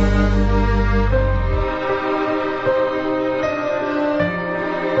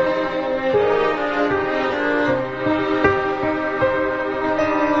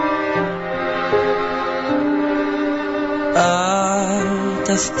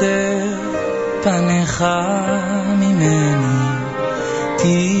 תסתר פניך ממני,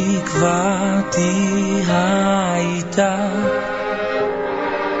 תקוותי הייתה,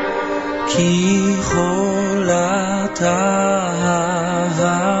 כי חולת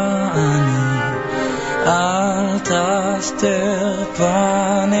אהבה אני, אל תסתר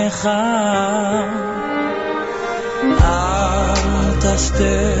פניך, אל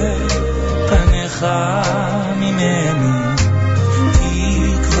תסתר פניך ממני,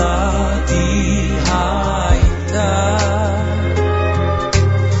 תקוותי הייתה,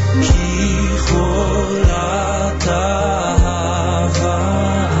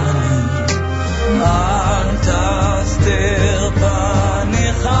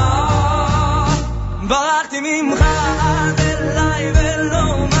 ממך עד אליי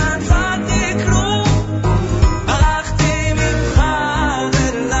ולא מצאתי כלום ברחתי ממך עד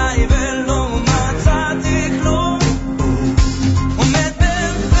אליי ולא מצאתי כלום עומד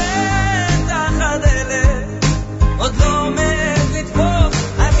בפתח הדלת עוד לא עומד לתפוס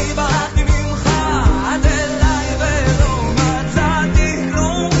אני ברחתי ממך עד אליי ולא מצאתי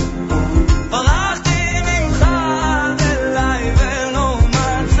כלום ברחתי ממך עד אליי ולא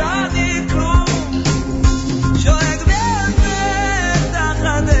מצאתי כלום שואג בפתח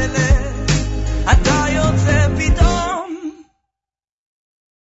הדלת אתה יוצא פתאום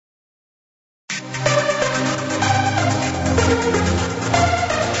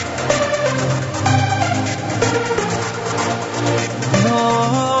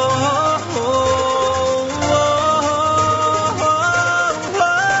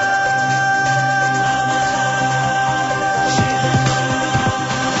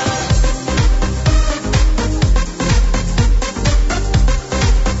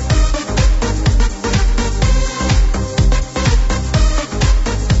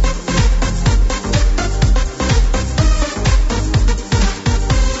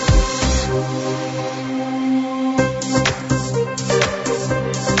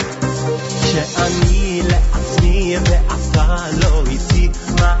שאני לעצמי ואתה לא איתי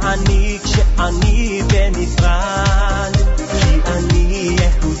מה אני כשאני בנפרד כי אני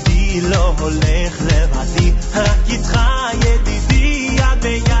יהודי לא הולך לבדי רק איתך ידידי יד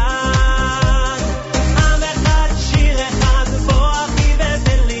ביד עם אחד שיר אחד בוא אחי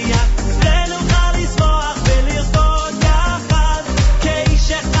ותן לי יד ונוכל לשמוח ולרקוד יחד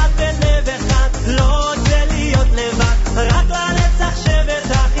כאיש אחד בלב אחד לא רוצה להיות לבד רק לנצח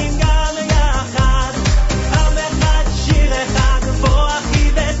שבת אחים גם יחד עם אחד שיר אחד בוא אחי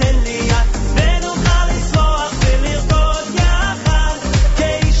ותן לי יד ונוכל לשמוח ולרקוד יחד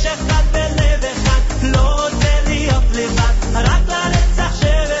כאיש אחד בלב אחד לא רוצה להיות לבד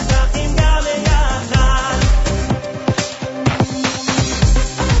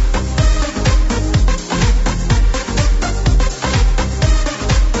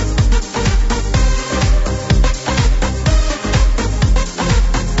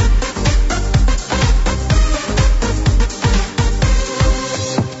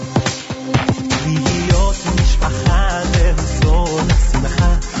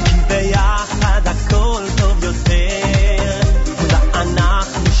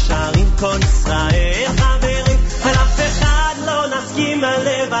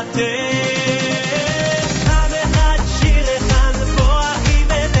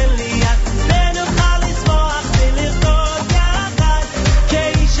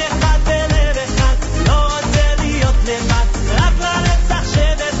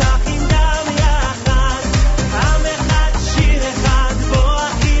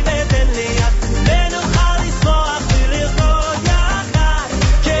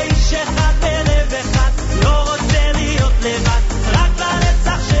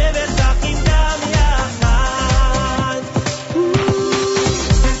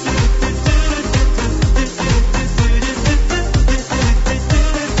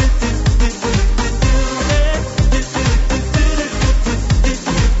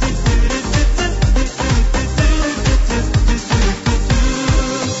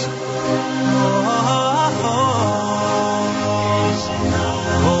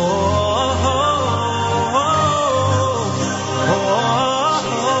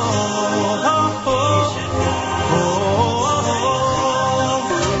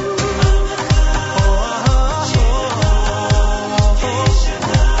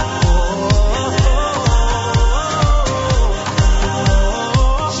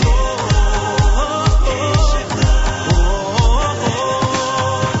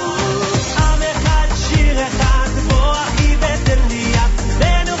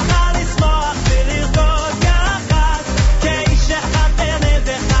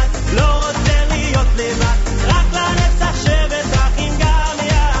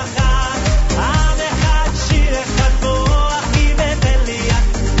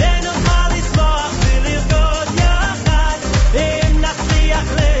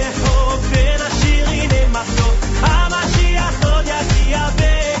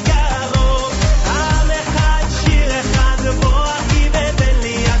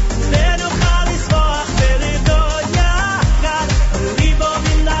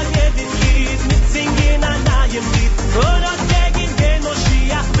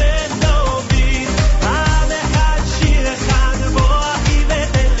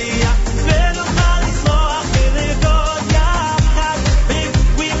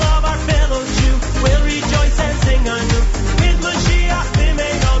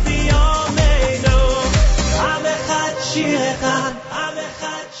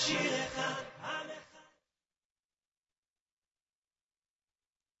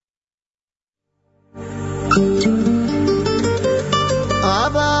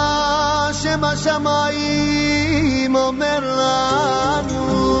השמיים אומר לנו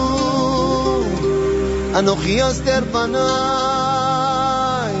אנוכי אסתר פניי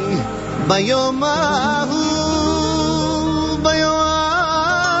ביום ההוא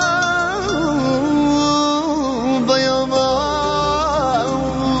ביום ההוא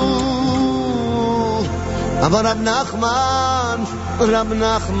אבל רב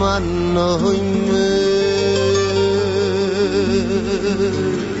נחמן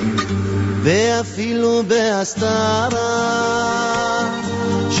ואפילו בהסתרה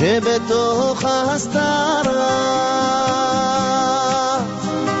שבתוך ההסתרה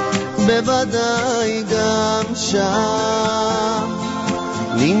בוודאי גם שם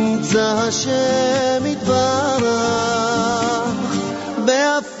נמצא השם יתברך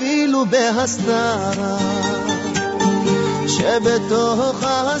ואפילו בהסתרה שבתוך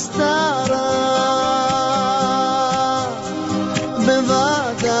ההסתרה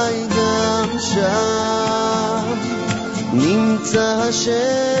בוודאי גם שם נמצא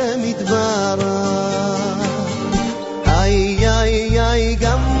השם יתברך איי איי איי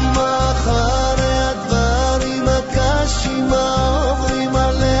גם אחרי הדברים הקשים העוברים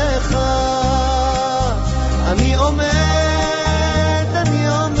עליך אני עומד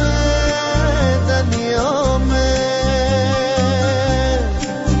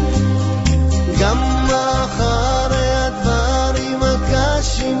גם אחרי הדברים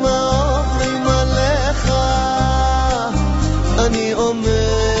הקשים העוברים עליך אני עומד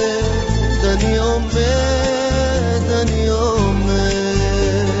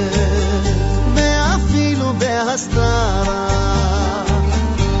ואפילו בהסתרה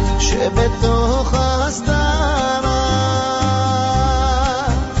שבתוך ההסתרה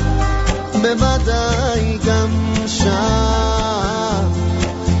בוודאי גם שם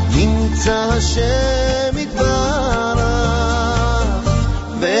נמצא השם יתברך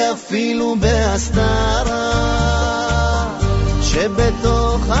ואפילו בהסתרה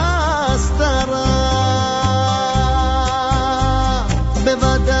שבתוך ההסתרה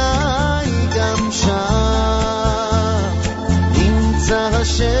בוודאי גם שם נמצא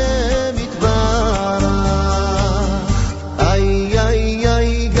השם יתברך איי איי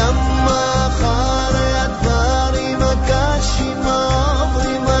איי גם אחרי הדברים הקשים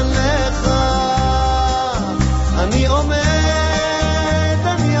העוברים עליך אני עומד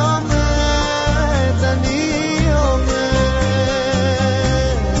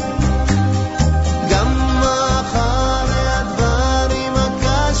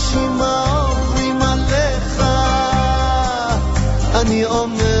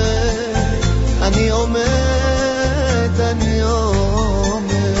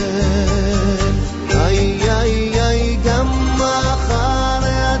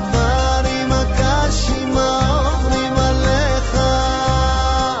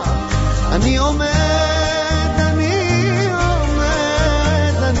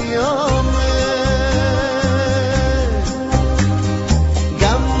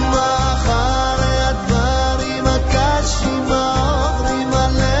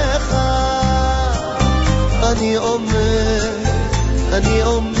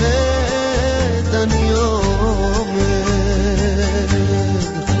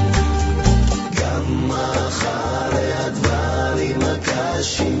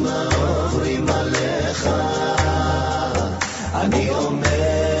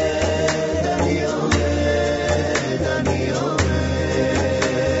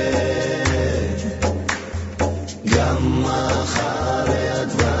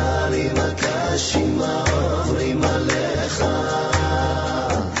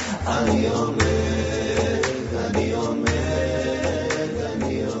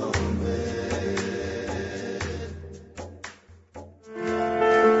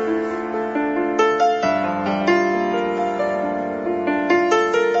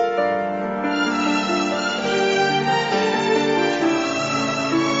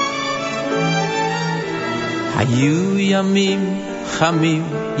היו ימים חמים,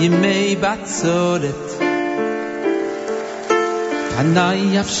 ימי בצורת, פניי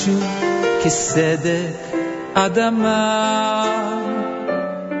יבשו כסדק אדמה.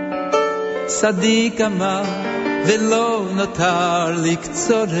 צדיק אמר ולא נותר לי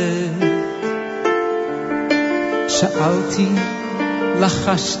קצורת. שאלתי,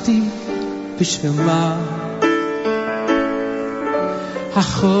 לחשתי, בשביל מה?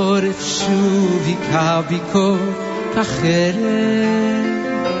 החורף שוב היכה בי כל כך חרב,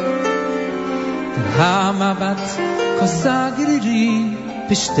 והמבט כוסה גרירי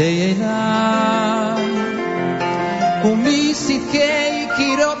בשתי עיניי, ומסדקי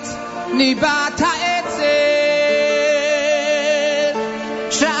קירות ניבט העצב.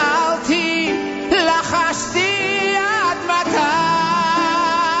 שאלתי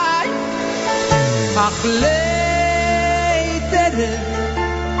אך ליתרם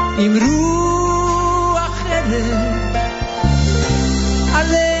עם רוח ערב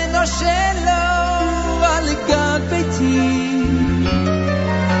עלינו שלו על גג ביתי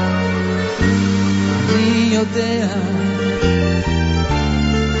אני יודע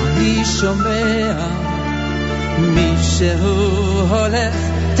אני שומע מישהו הולך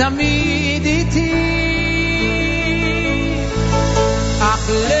תמיד איתי אך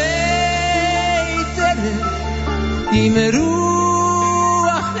ליתרם עם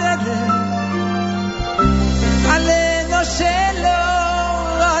רוח ערב עלינו שלו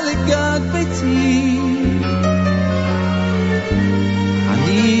על גג ביתי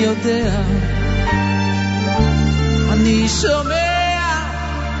אני יודע אני שומע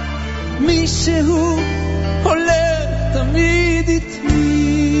מישהו הולך תמיד איתי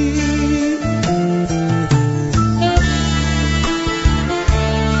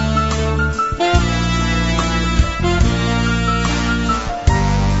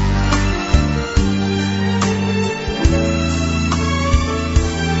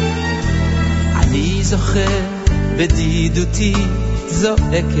אני זוכר בדידותי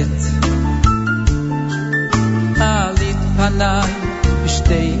זועקת עלית פניי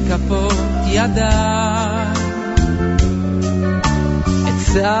בשתי כפות ידיי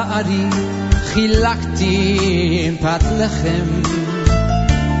את שערי חילקתי עם פת לחם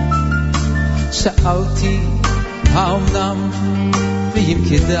שאלתי האומנם ואם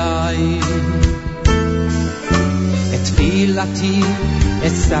כדאי את תפילתי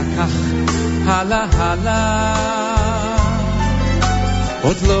אשא כך הלאה הלאה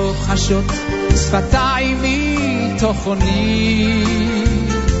עוד לא חשות שפתיי מתוכני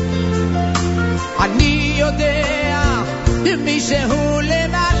אני יודע מישהו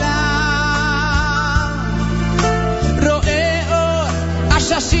למעלה רואה אור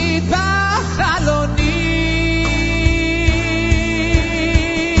עששית בחלוני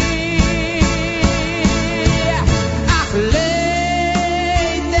אך ליתרם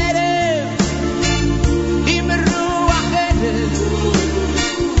עם רוח ערב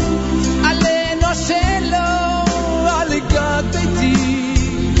עלינו שלו על גג ביתי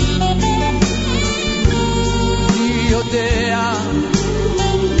אני יודע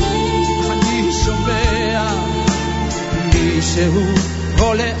אני שומע מישהו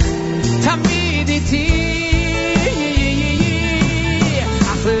הולך תמיד איתי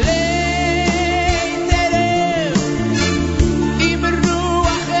אך ליתרם עם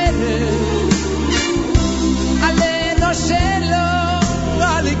רוח ערב עלינו שלו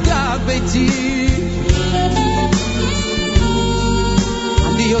על גג ביתי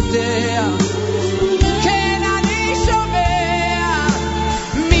אני יודע כן אני שומע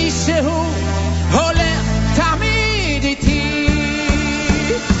מישהו הולך תמיד איתי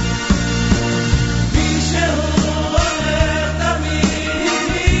מישהו הולך תמיד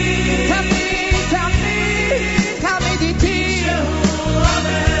איתי תמיד תמיד תמיד איתי מישהו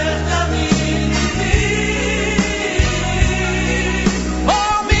הולך תמיד איתי או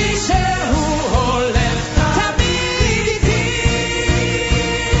מישהו הולך תמיד איתי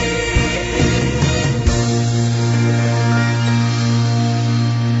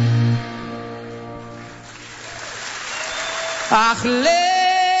אך ליתרם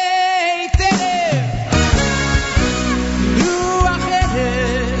רוח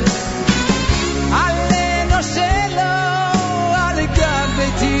ערב עלינו שלו על גג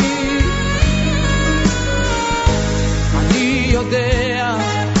ביתי אני יודע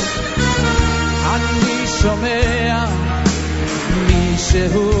אני שומע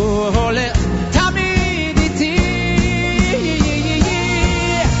מישהו הולך תמיד איתי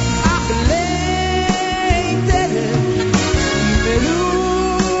אך ליתרם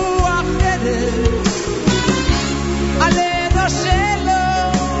ברוח ערב עלינו שלו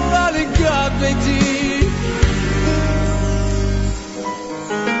על גג ביתי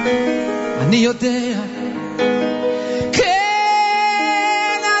אני יודע כן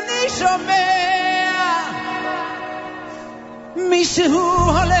אני שומע מישהו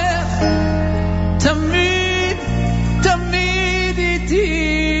הולך תמיד תמיד איתי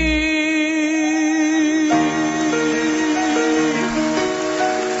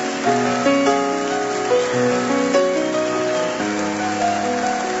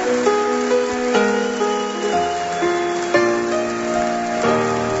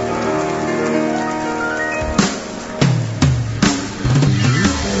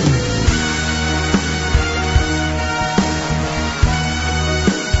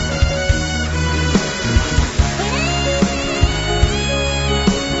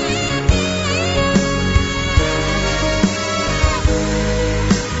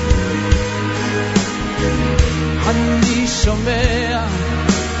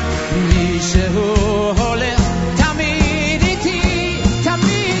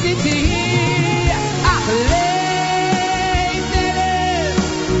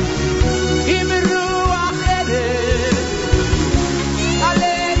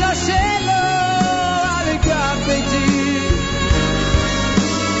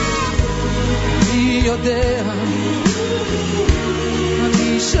יודע,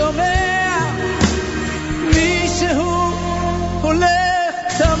 אני שומע מישהו הולך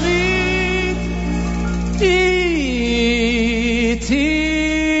תמיד איתי.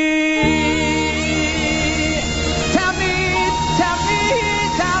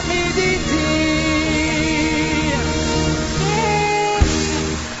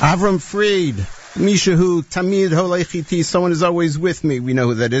 Avram Fried, Mishahu, Tamid Holech Iti, someone is always with me. We know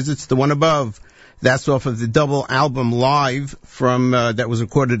who that is. It's the one above. That's off of the double album Live from that was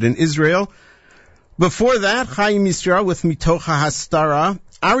recorded in Israel. Before that, Chaim Yisrael with Mitocha Hastara,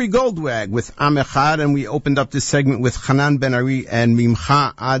 Ari Goldwag with Am Echad, and we opened up this segment with Hanan Ben Ari and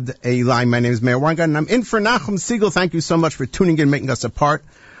Mimcha Ad Eilai. My name is Meir Weingarten. I'm in for Nachum Siegel. Thank you so much for tuning in, making us a part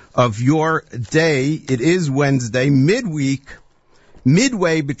of your day. It is Wednesday,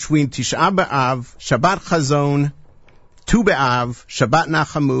 midway between Tisha B'Av, Shabbat Chazon, Tu B'Av, Shabbat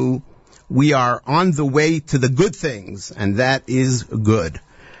Nachamu. We are on the way to the good things, and that is good.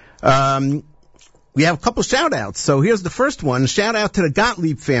 We have a couple shout-outs. So here's the first one. Shout out to the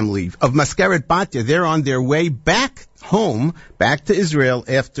Gottlieb family of Maskeret Batya. They're on their way back home, back to Israel,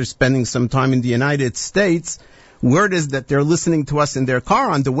 after spending some time in the United States. Word is that they're listening to us in their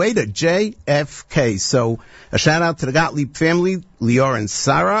car on the way to JFK. So a shout out to the Gottlieb family, Lior and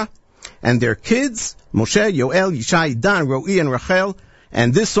Sarah, and their kids, Moshe, Yoel, Yishai, Dan, Ro'i, and Rachel.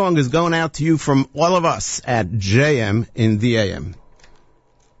 And this song is going out to you from all of us at JM in the AM.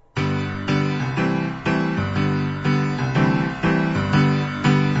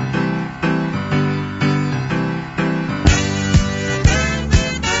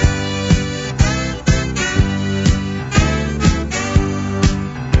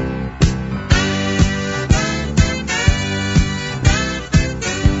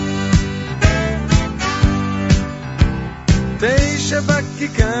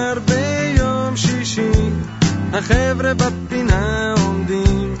 בכיכר ביום שישי החבר'ה בפינה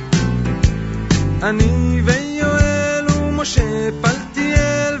עומדים אני ויואל ומשה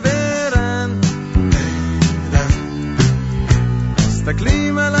פלטיאל ורן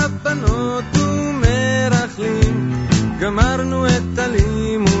מסתכלים על הבנות ומרחלים גמרנו את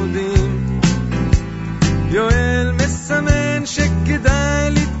הלימודים יואל מסמן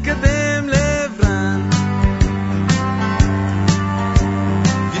שכדאי להתקדם לעברן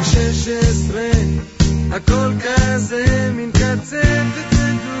 16 הכל כזה מן קצפת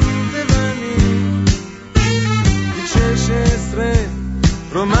ודובדבנים גיל 16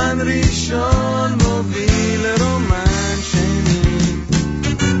 רומן ראשון מוביל לרומן שני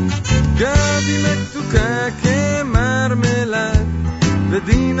גבי מתוקה כמרמלד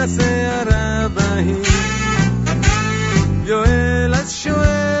ודינה שערה בהיר יואל אז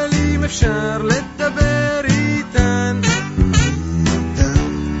שואל אם אפשר לדבר איתן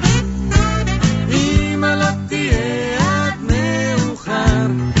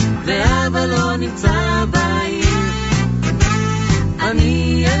ואבא לא נמצא בעיר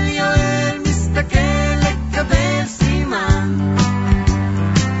אני אל יואל מסתכל לקבל סימן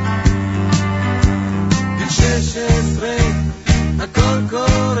גיל 16 הכל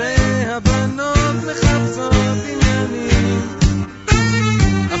קורה הבנות מחפשות עניינים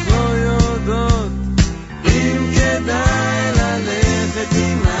אך לא יודעות אם כדאי ללכת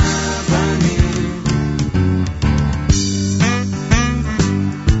עם הבנים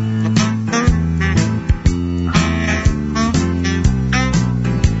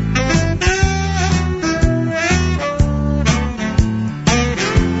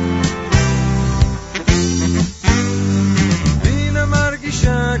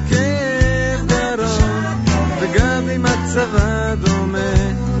צבא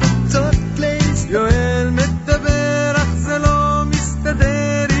דומה יואל מדבר אך זה לא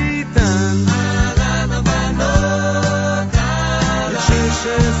מסתדר איתן אהלן הבנות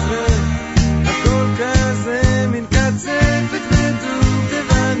 16 הכל כזה מן קצפת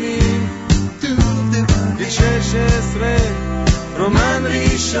ודובדבנים גיל 16 רומן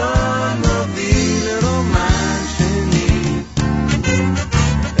ראשון מוביל לרומן שני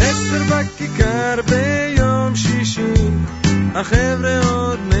 10 בכיכר ביום שישי החבר'ה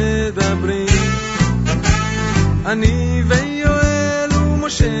עוד מדברים אני ויואל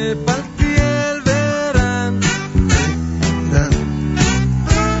ומשה פלטיאל ורן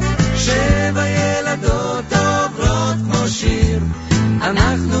 7 ילדות עוברות כמו שיר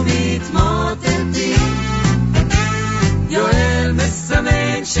אנחנו מתמוטטים יואל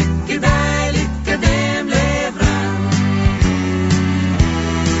מסמן שכדאי להתקדם לעברן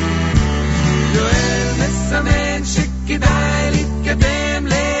יואל מסמן שכדאי להתקדם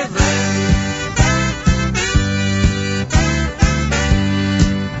לעברן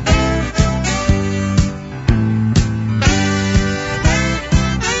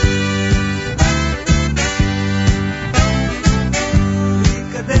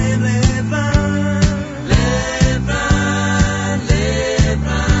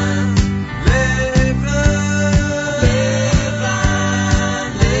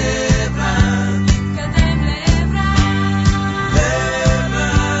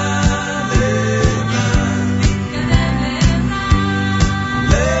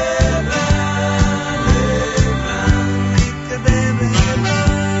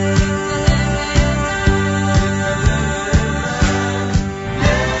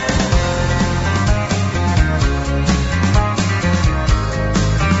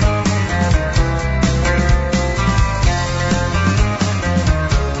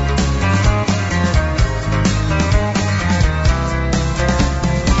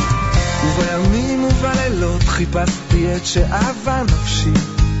חושבת שאהבה נפשי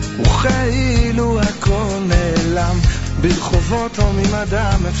וכאילו הכל נעלם ברחובות או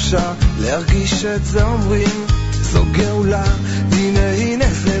ממדם אפשר להרגיש את זה אומרים זו גאולה הנה הנה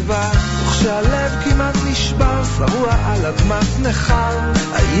זה בא וכשהלב כמעט נשבר שרוע על אדמת נחל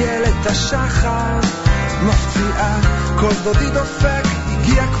איילת השחר מפציעה כל דודי דופק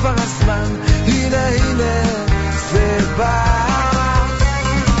הגיע כבר הזמן הנה הנה זה בא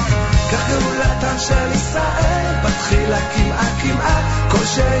כך גאולתן של ישראל בתחילה כמעט כל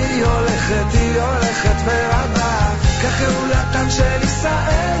שהיא הולכת ורבה כך גאולתן של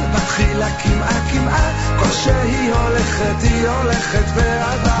ישראל בתחילה כמעט כל שהיא הולכת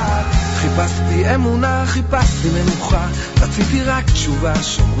ורבה חיפשתי אמונה, חיפשתי מנוחה רציתי רק תשובה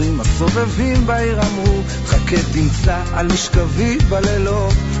שומרים הסובבים בעיר אמרו חכה תמצא על משכבי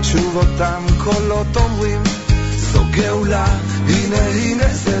בלילות שוב אותם קולות אומרים זו גאולה,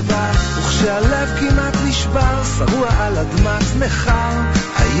 הנה זה בא וכשהלב כמעט נשבר שרוע על אדמת נחר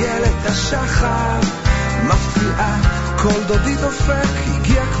איילת השחר מפציעה כל דודי דופק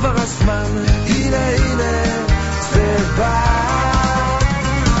הגיע כבר הזמן הנה זה בא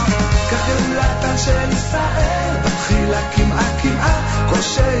כך גאולתן של ישראל בתחילה כמעט כל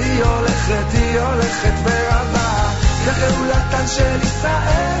שהיא הולכת ורבה כך גאולתן של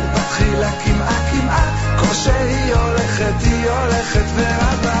ישראל בתחילה כמעט כל שהיא הולכת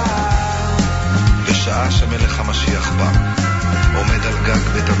ורבה בשעה שמלך המשיח בא עומד על גג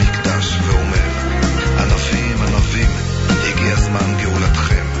בית המקדש ואומר ענבים הגיע זמן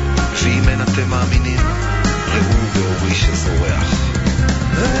גאולתכם ואם אין אתם מאמינים ראו באורי שזורח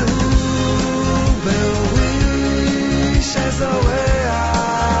ראו באורי שזורח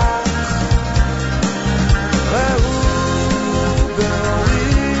ראו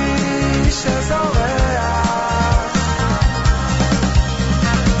באורי שזורח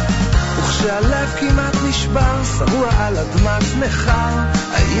וכשהלב כמעט נשבר שרוע על אדמת נחר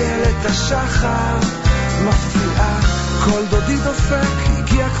איילת השחר מפציעה כל דודי דופק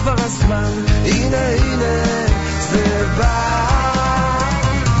הגיע כבר הזמן הנה זה בא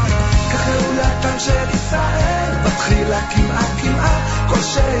כך גאולתן של ישראל בתחילה כמעט כל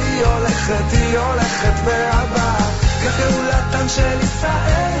שהיא הולכת והבא כך גאולתן של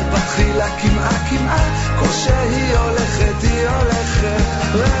ישראל בתחילה כמעט כל שהיא הולכת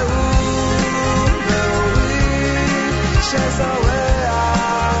ראו באורי שזורח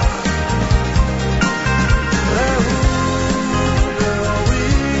ראו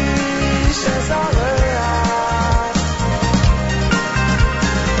באורי שזורח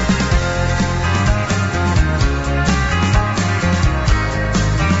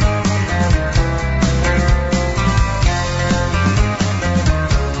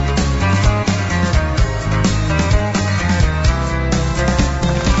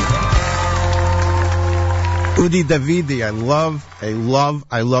Udi Davidi, I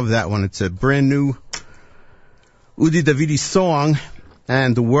love that one. It's a brand new Udi Davidi song,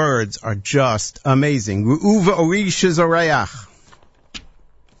 and the words are just amazing. Ru'uva Orish Zoreach,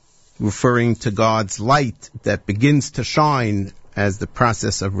 referring to God's light that begins to shine as the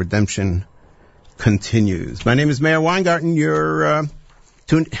process of redemption continues. My name is Meir Weingarten. You're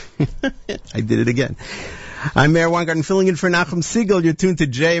tuned. I did it again. I'm Meir Weingarten, filling in for Nachum Siegel. You're tuned to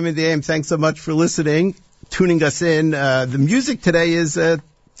JM in the AM. Thanks so much for listening. Tuning us in. The music today is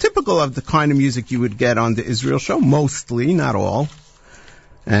typical of the kind of music you would get on the Israel show, mostly, not all.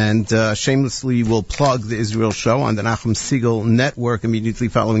 And shamelessly we'll plug the Israel show on the Nachum Siegel network immediately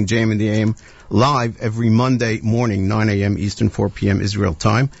following JM in the AM live every Monday morning, 9 a.m. Eastern, 4 p.m. Israel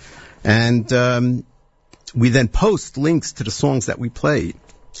time. And we then post links to the songs that we played.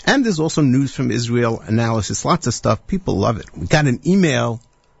 And there's also news from Israel, analysis, lots of stuff. People love it. We got an email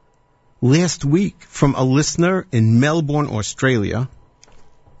last week from a listener in Melbourne, Australia.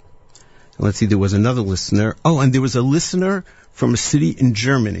 Let's see, there was another listener. Oh, and there was a listener from a city in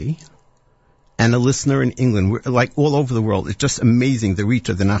Germany and a listener in England. We're like all over the world. It's just amazing, the reach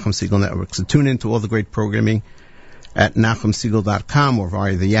of the Nachum Siegel Network. So tune in to all the great programming at NachumSiegel.com or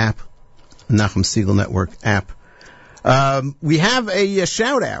via the app, Nachum Siegel Network app. We have a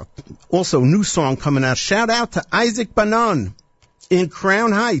shout out. Also, new song coming out. Shout out to Isaac Banon in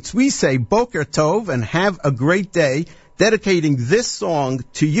Crown Heights. We say Boker Tov and have a great day, dedicating this song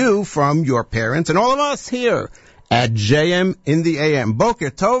to you from your parents and all of us here at JM in the AM.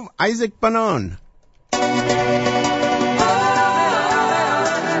 Boker Tov, Isaac Banon.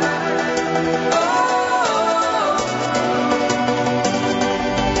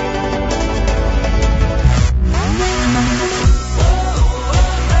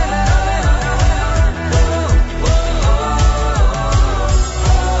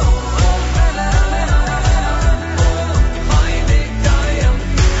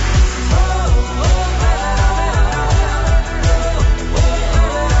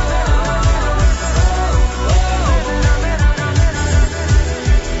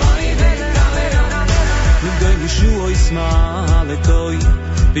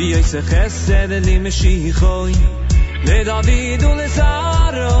 B'yosef chesed li meshichoi LeDavid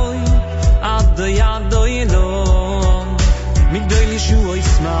uLezaroi Ad yadoi lo Migdoi Yeshua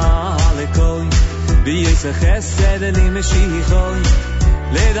Ismalekoi B'yosef chesed li meshichoi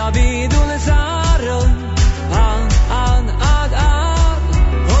LeDavid uLezaroi Ad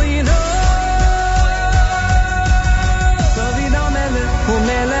Oy lo David HaMelech hu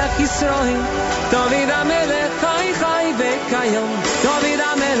Melech Yisrael David HaMelech chai v'kayom David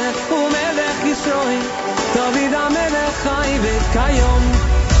HaMelech hu Melech Yisrael David HaMelech chai v'kayom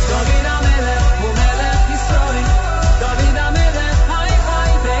David HaMelech hu Melech Yisrael David HaMelech chai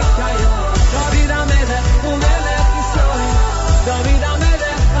v'kayom David HaMelech hu Melech Yisrael David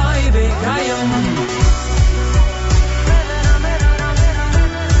HaMelech chai v'kayom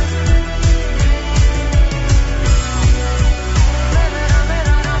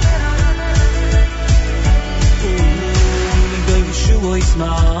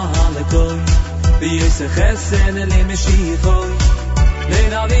Ismalekoi B'yosef chesed li meshichoi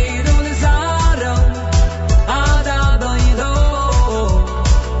LeDavid uLezaroi Ad Adoylo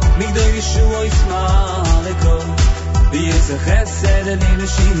Migdol Yeshua Ismalekoi B'yosef chesed li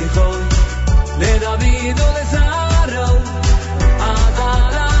meshichoi LeDavid uLezaroi Ad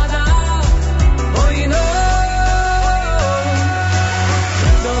Oino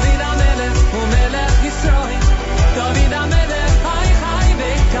David HaMelech hu Melech Yisrael David HaMelech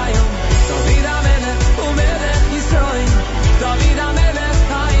David HaMelech hu Melech Yisrael David HaMelech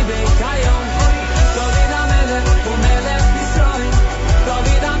chai v'kayom David HaMelech hu Melech Yisrael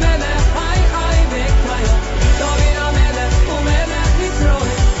David HaMelech chai v'kayom David HaMelech hu Melech Yisrael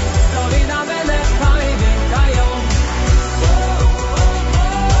David HaMelech chai v'kayom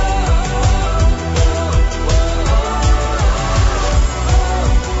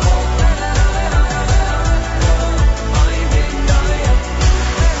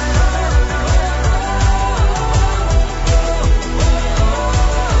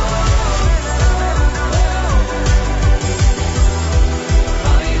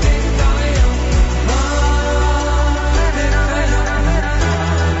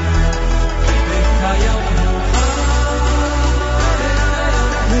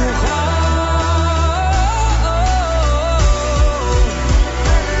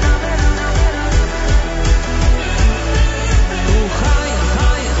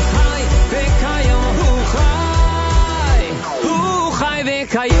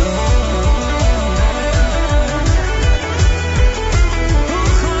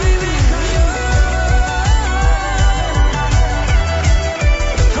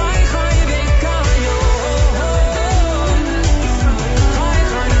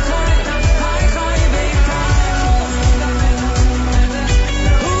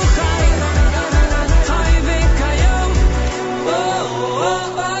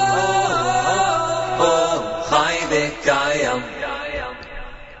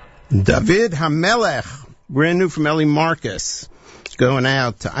David HaMelech, brand new from Eli Marcus. It's going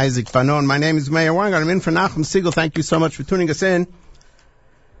out to Isaac Fanon. My name is Meir Weingarten. I'm in for Nachum Siegel. Thank you so much for tuning us in.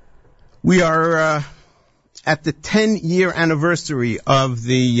 We are at the 10-year anniversary of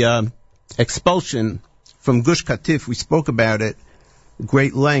the expulsion from Gush Katif. We spoke about it at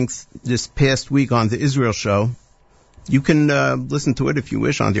great length this past week on the Israel show. You can listen to it if you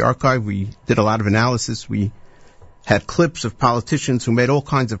wish on the archive. We did a lot of analysis. We had clips of politicians who made all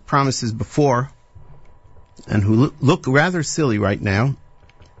kinds of promises before and who look rather silly right now.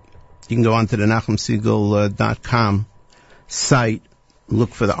 You can go on to the NachumSiegel.com site,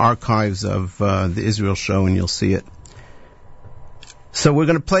 look for the archives of the Israel show, and you'll see it. So we're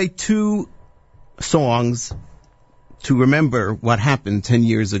going to play two songs to remember what happened 10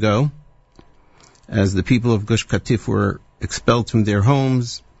 years ago as the people of Gush Katif were expelled from their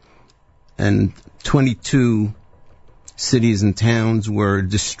homes and 22 cities and towns were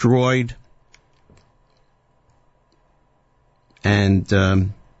destroyed, and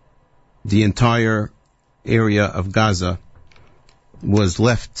the entire area of Gaza was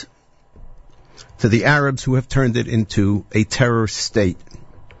left to the Arabs, who have turned it into a terror state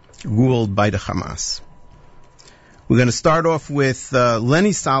ruled by the Hamas. We're going to start off with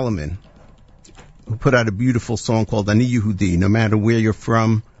Lenny Solomon, who put out a beautiful song called Ani Yehudi. No matter where you're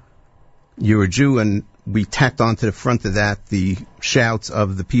from, you're a Jew, and we tacked onto the front of that the shouts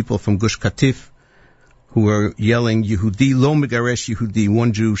of the people from Gush Katif who were yelling, Yehudi lo megaresh Yehudi,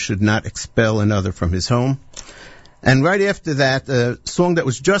 one Jew should not expel another from his home. And right after that, a song that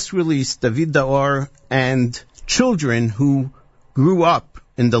was just released, David Daor and children who grew up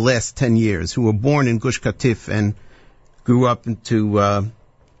in the last 10 years, who were born in Gush Katif and grew up into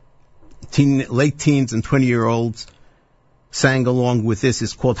late teens and 20-year-olds, sang along with this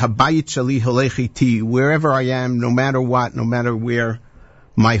is called Habayit Shali Holechi Ti. Wherever I am, no matter what, no matter where,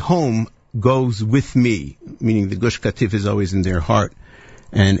 my home goes with me, meaning the Gush Katif is always in their heart,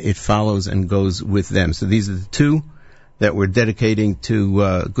 and it follows and goes with them. So these are the two that we're dedicating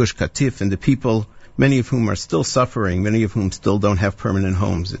to Gush Katif and the people, many of whom are still suffering, many of whom still don't have permanent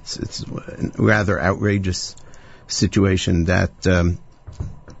homes. It's a rather outrageous situation that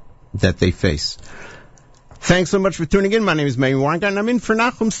they face. Thanks so much for tuning in. My name is Meir Weingarten. I'm in for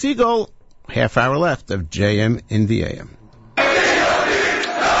Nachum Siegel. Half hour left of JM in the AM.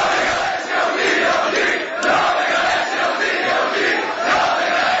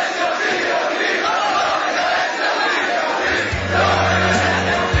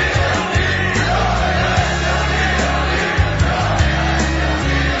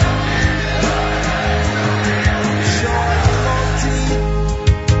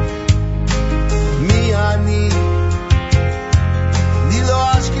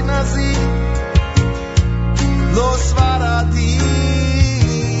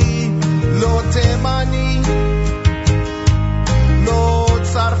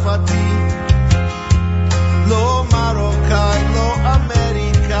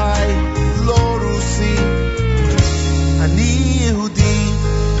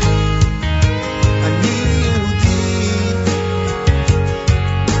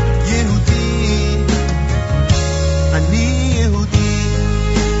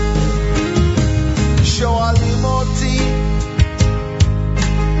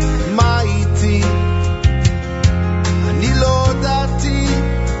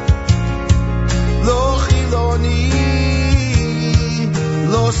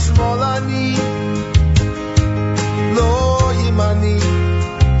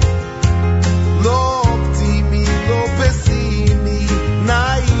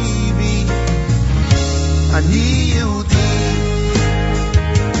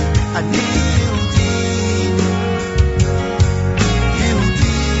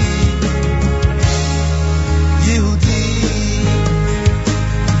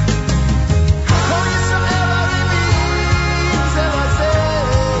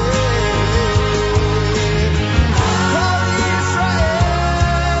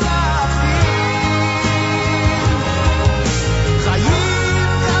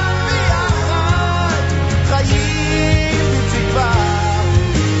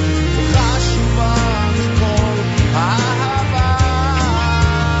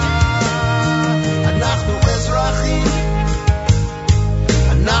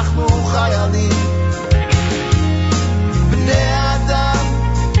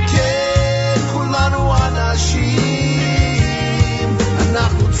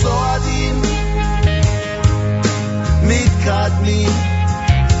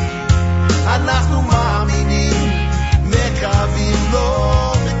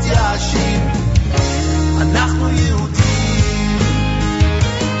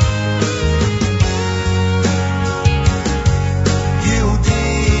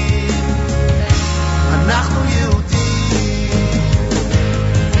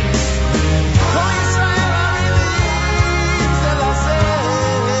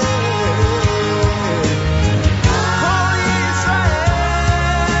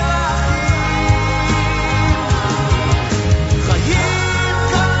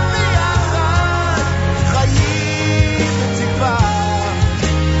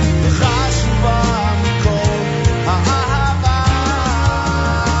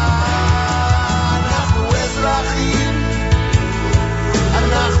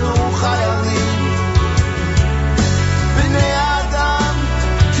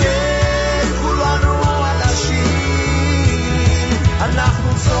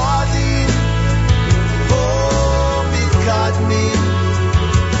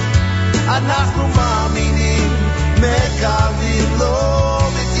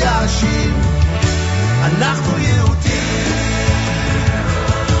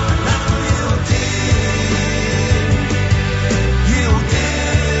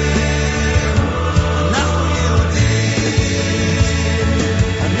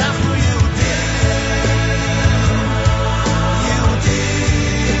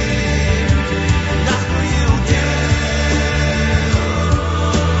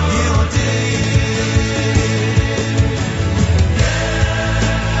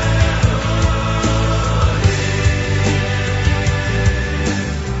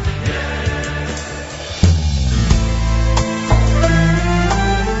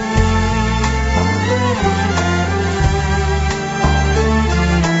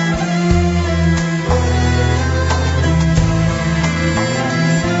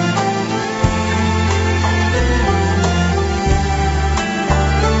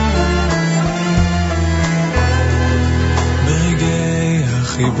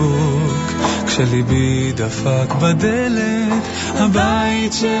 חיבוק כשליבי דפק בדלת,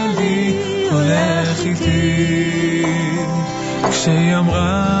 הבית שלי הולך איתי. כשהיא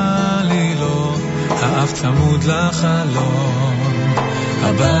אמרה לי לא, האף צמוד לחלום,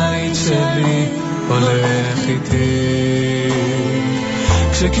 הבית שלי הולך איתי.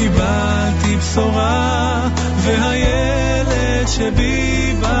 כשקיבלתי בשורה והילד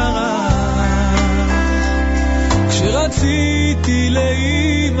שבי ברח, כשרציתי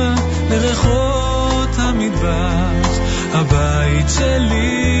לאמא לריחות המטבח, הבית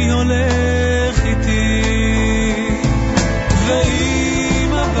שלי הולך איתי.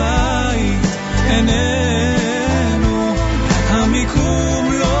 ואם הבית איננו,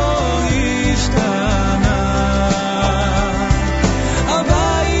 המיקום לא השתנה,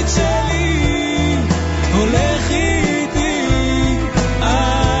 הבית שלי הולך איתי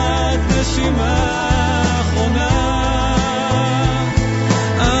עד נשימה אחרונה,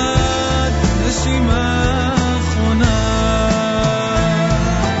 עד נשימה אחרונה.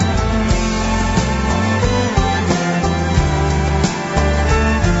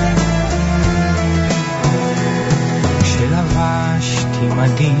 כשלבשתי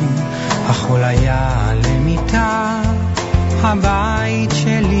מדים, החול היה למיטה, הבית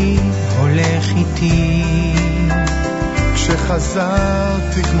שלי הולך איתי.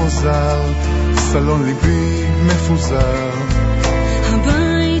 כשחזרתי כמו זר, סלון ליבי מפוזר,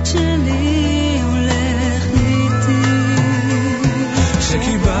 הבית שלי הולך איתי.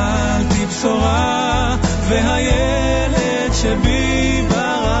 כשקיבלתי בשורה והילד שבי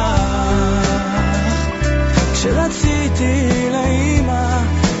ברח, כשרציתי לאמא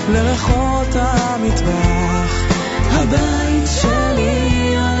לריחות המטבח, הבית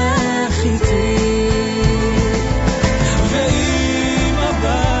שלי הולך איתי. ואם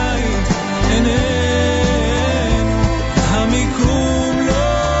הבית איננו, המיקום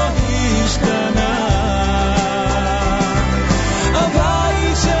לא השתנה,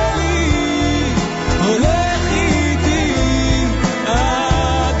 הבית שלי הולך איתי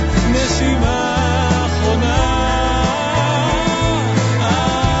עד נשימה אחרונה,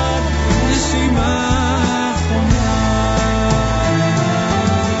 עד נשימה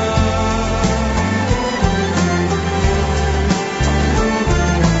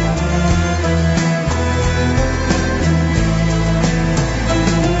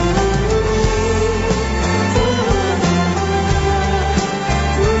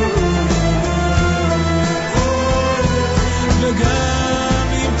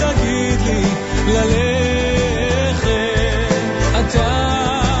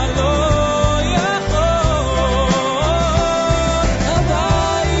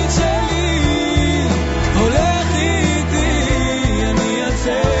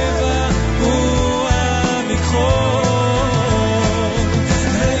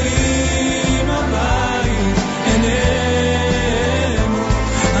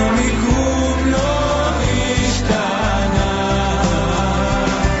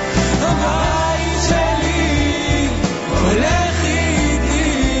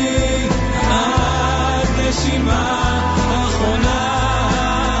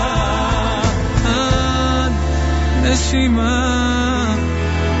נשימה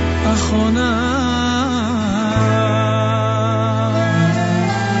אחרונה.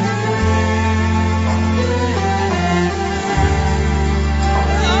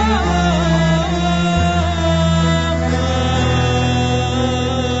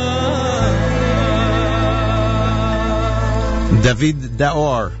 David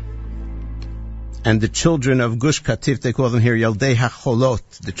Daor and the children of Gush Katif, they call them here Yaldei HaCholot,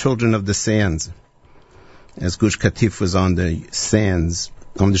 the children of the sands. As Gush Katif was on the sands,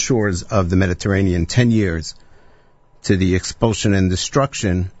 on the shores of the Mediterranean 10 years to the expulsion and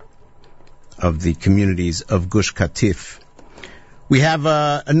destruction of the communities of Gush Katif. We have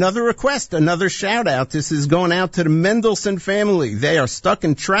another request, another shout out. This is going out to the Mendelssohn family. They are stuck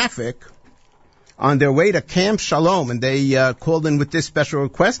in traffic on their way to Camp Shalom, and they called in with this special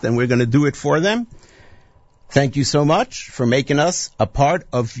request, and we're going to do it for them. Thank you so much for making us a part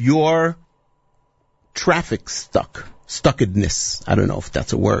of your traffic stuckedness. I don't know if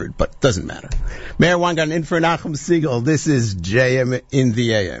that's a word, but it doesn't matter. Meir Weingarten in for Nachum Siegel. This is JM in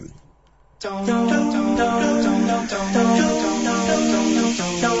the AM.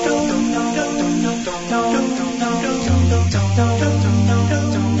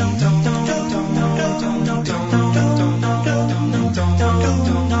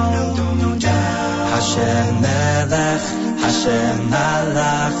 Hashem Melech, Hashem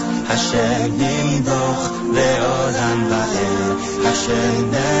Malach, Hashem Yimdoch, Le'olam Va'ed. Hashem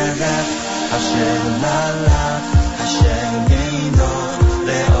Melech, Hashem Malach, Hashem Yimdoch,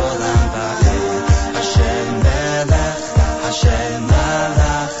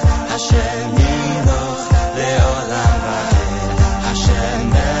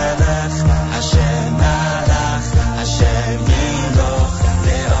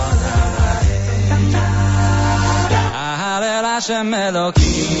 השם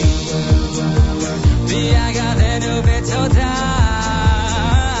אלוקים ויגדנו בתודה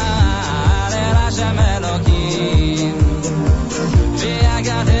הלל השם אלוקים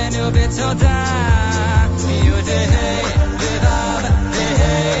ויגדנו בתודה יודהי ובב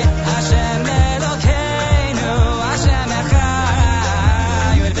והי השם אלוקינו השם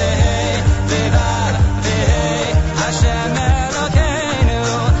אחד יודהי ובב והי השם אלוקינו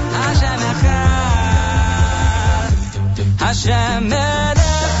השם אחד השם מלך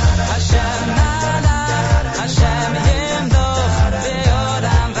השם מלך השם ימלוך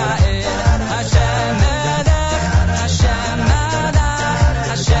בעולם ועד השם מלך השם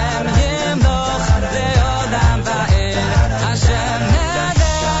מלך השם ימלוך לעולם ועד השם מלך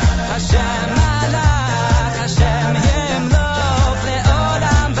השם מלך השם ימלוך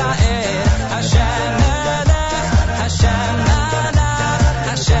לעולם ועד השם מלך השם מלך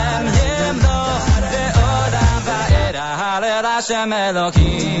השם ימלוך לעולם ועד הלל השם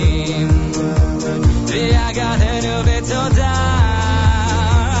אלוקים ויגדנו בתודה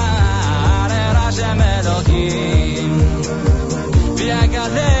הלל השם אלוקים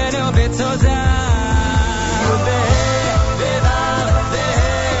ויגדנו בתודה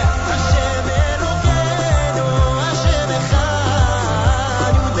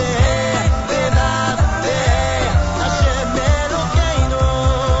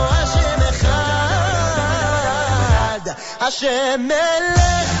השם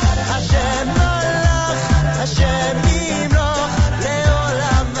מלך, השם מלך, השם ימלוך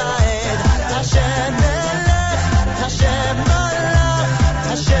לעולם ועד. השם מלך, השם מלך,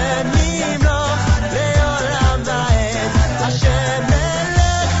 השם ימלוך לעולם ועד. השם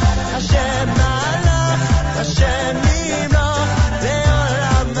מלך, השם מלך, השם ימלוך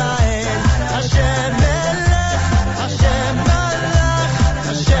לעולם ועד. השם מלך, השם מלך,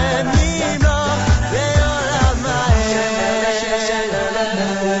 השם ימלוך לעולם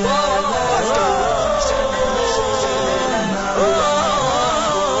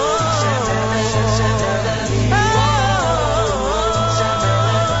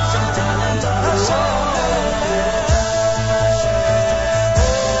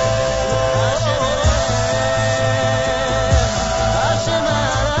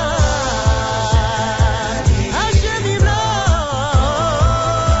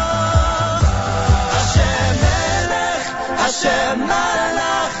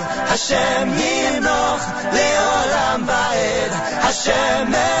השם ימלוך לעולם ועד. השם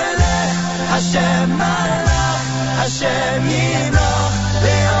מלך, השם מלך, השם ימלוך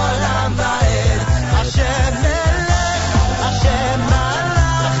לעולם ועד. השם מלך, השם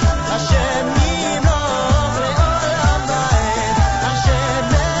מלך, השם ימלוך לעולם ועד. השם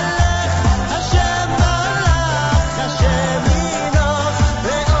מלך, השם מלך, השם ימלוך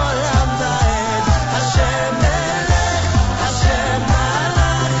לעולם ועד. השם מלך, השם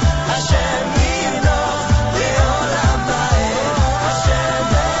מלך, השם ימלוך לעולם ועד. השם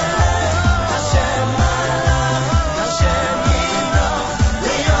מלך, השם מלך, השם ימלוך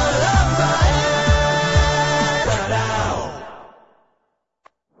לעולם ועד.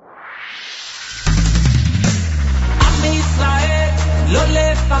 עם ישראל לא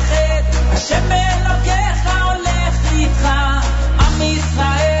לפחד השם אלוקיך הולך איתך. עם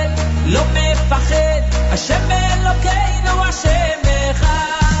ישראל לא מפחד השם אלוקינו השם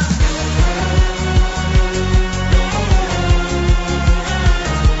אחד.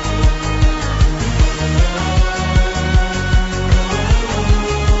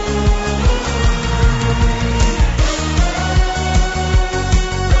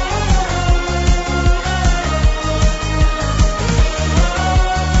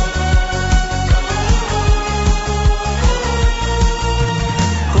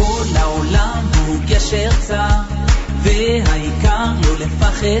 כל העולם הוא גשר צר והעיקר לא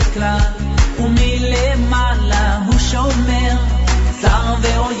לפחד כלל ומלמעלה הוא שומר צר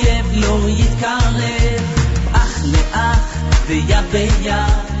ואויב לא יתקרב אח לאח ויד ביד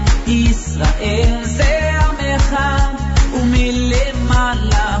ישראל זה עמך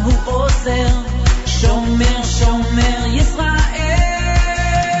ומלמעלה הוא עוזר שומר שומר ישראל.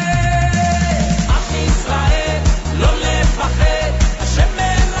 עם ישראל לא לפחד השם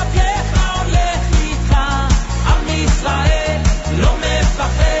אלוקיך הולך איתך. עם ישראל לא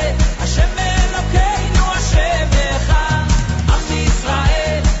מפחד השם אלוקינו השם אחד. עם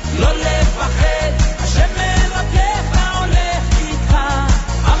ישראל לא לפחד השם אלוקיך הולך איתך.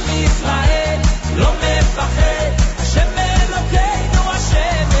 עם ישראל לא מפחד השם אלוקינו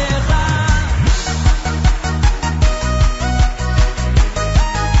השם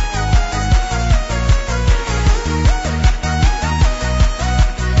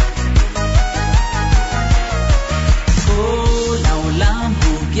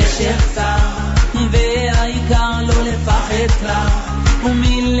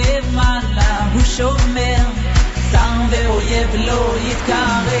מלמעלה הוא שומר, שר ואויב לא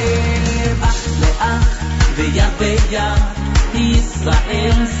יתקרב, אח לאח ויד ביד,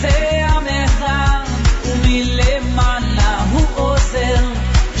 ישראל זה עמך, ומלמעלה הוא עוזר,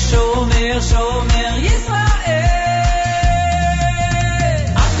 שומר שומר ישראל.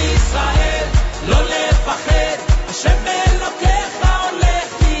 עם ישראל לא לפחד, השם אלוקיך הולך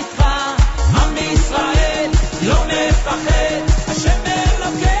איתך, עם ישראל לא מפחד, השם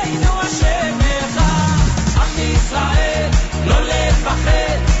אלוקינו השם אחד. עם ישראל לא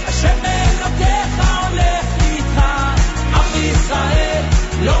לפחד, השם אלוקיך הולך איתך, עם ישראל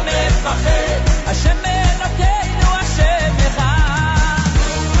לא מפחד, השם אלוקינו השם אחד.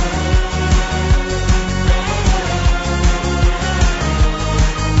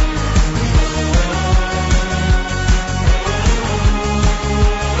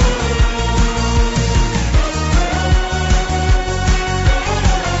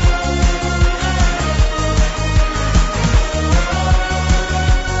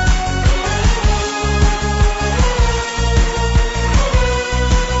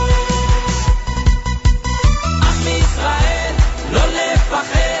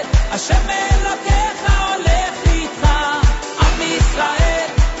 השם אלוקיך הולך איתך, עם ישראל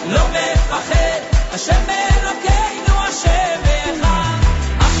לא מפחד, השם אלוקינו השם אחד.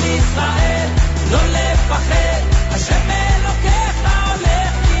 עם ישראל לא לפחד, השם אלוקיך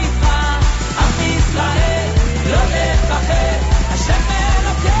הולך איתך, עם ישראל לא לפחד, השם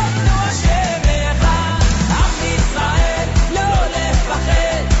אלוקינו השם אחד. עם ישראל לא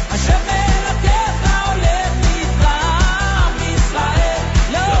לפחד, השם אלוקיך הולך איתך, עם ישראל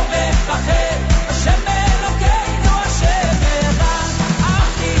לא מפחד, השם אלוקינו השם אחד.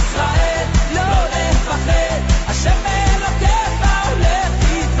 עם ישראל לא לפחד, השם אלוקיך הולך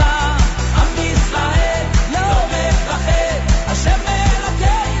איתך, עם ישראל לא מפחד, השם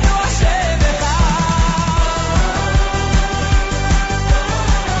אלוקינו השם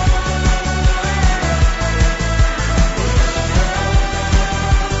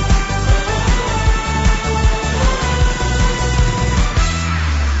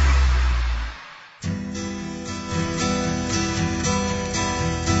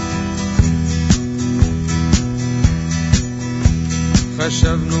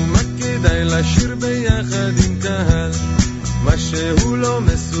חשבנו מה כדאי לשיר ביחד עם קהל, מה שהוא לא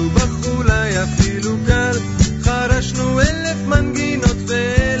מסובך אולי אפילו קל. חרשנו 1000 מנגינות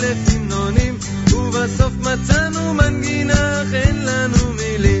ו1000 המנונים, ובסוף מצאנו מנגינה אך אין לנו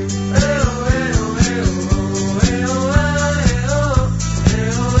מילים.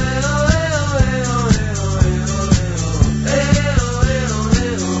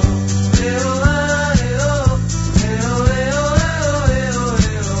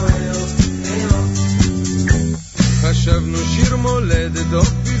 חשבנו שיר מולדת או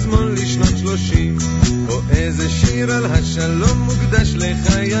פזמון לשנות 30, או איזה שיר על השלום מוקדש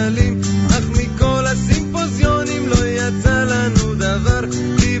לחיילים, אך מכל הסימפוזיונים לא יצא לנו דבר,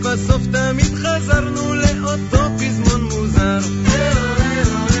 כי בסוף תמיד חזרנו לאותו פזמון מוזר.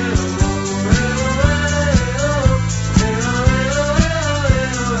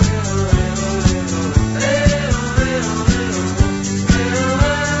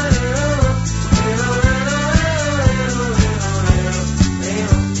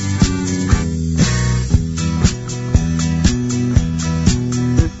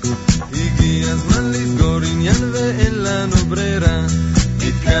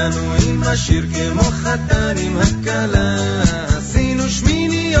 התגענו עם השיר כמו חתן עם הקלה, עשינו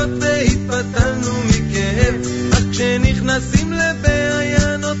שמיניות והתפתלנו מכאב, אך כשנכנסים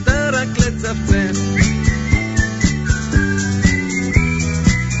לבעיה נותר רק לצפצף.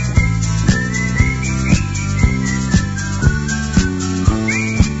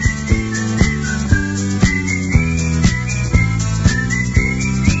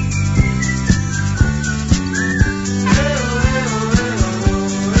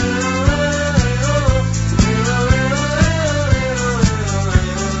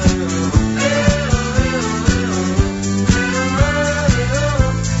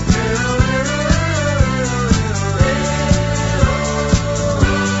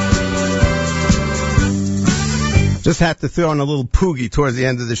 Just had to throw in a little poogie towards the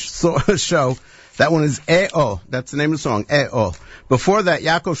end of the show. That one is E-O. That's the name of the song, E-O. Before that,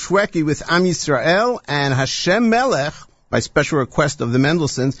 Yaakov Shweki with Am Yisrael and Hashem Melech by special request of the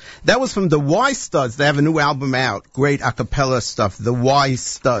Mendelssohns. That was from the Y Studs. They have a new album out. Great a cappella stuff. The Y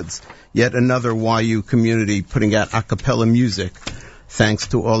Studs. Yet another YU community putting out a cappella music. Thanks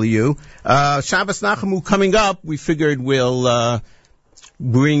to all of you. Shabbos Nachamu coming up. We figured we'll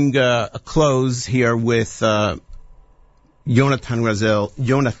bring a close here with Yonatan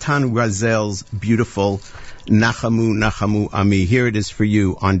Razel's beautiful Nachamu Nachamu Ami. Here it is for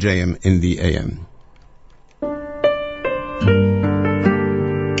you on JM in the AM.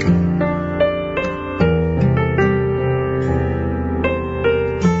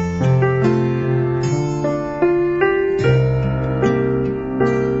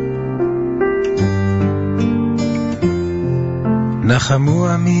 נחמו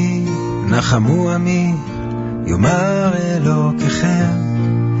עמי, נחמו עמי, יאמר אלוקיכם.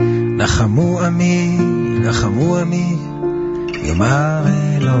 נחמו עמי, נחמו עמי, יאמר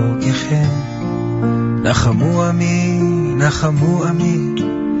אלוקיכם. נחמו עמי, נחמו עמי,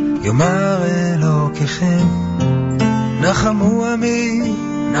 יאמר אלוקיכם. נחמו עמי,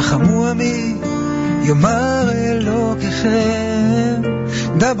 נחמו עמי, יאמר אלוקיכם.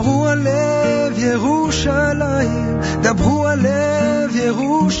 דברו על לב ירושלים, דברו על לב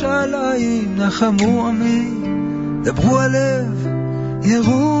ירושלים. נחמו עמי, דברו על לב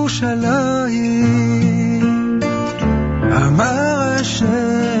ירושלים. אמר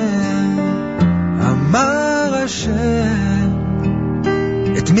השם, אמר השם,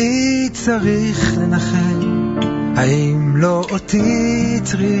 את מי צריך לנחם? האם לא אותי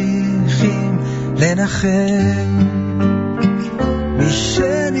צריכים לנחם? מי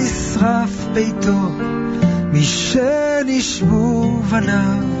שנשרף ביתו, מי שנשבו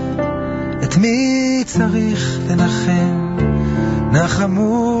בניו, את מי צריך לנחם?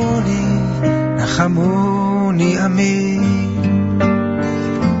 נחמוני, נחמוני עמי.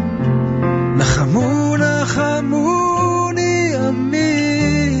 נחמו, נחמוני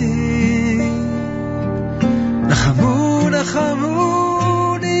עמי. נחמו,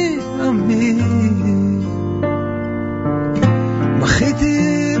 נחמוני עמי.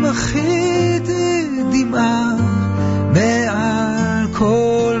 מחיתי, מחיתי דמעה מעל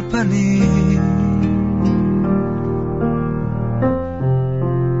כל פנים.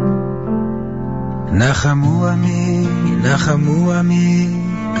 נחמו עמי, נחמו עמי,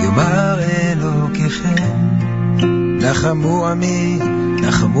 יאמר אלוקיכם. נחמו עמי,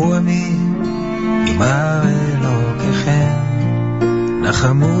 נחמו עמי, יאמר אלוקיכם.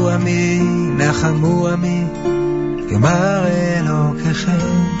 נחמו עמי, נחמו עמי, יאמר אלוקיכם.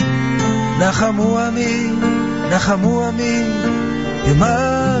 נחמו עמי, נחמו עמי,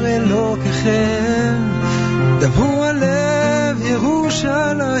 יאמר אלוקיכם. דברו על לב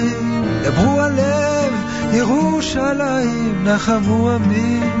ירושלים, דברו על לב ירושלים. נחמו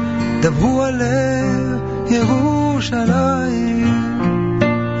עמי, דברו על לב ירושלים.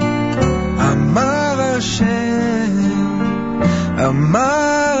 אמר השם,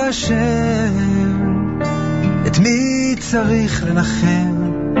 אמר השם, את מי צריך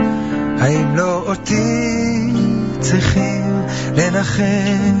לנחם? האם לא אותי צריכים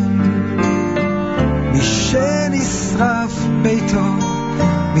לנחם? מי שנשרף ביתו,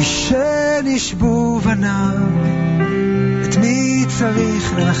 מי שנשבו בניו, את מי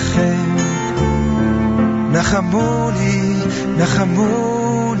צריך לנחם? נחמוני,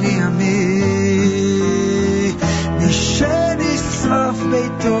 נחמוני עמי. מי שנשרף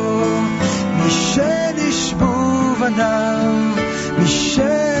ביתו, מי שנשבו בניו, מי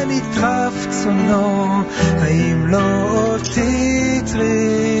שנטרף צונו, האם לא אותי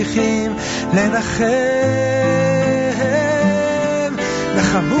צריכים לנחם?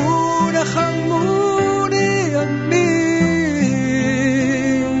 נחמו, נחמוני עמי.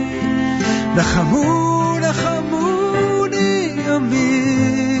 נחמו, נחמוני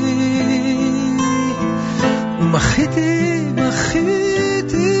עמי. ומחיתי,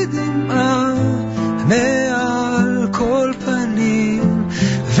 מחיתי דמעה מעל כל פנים,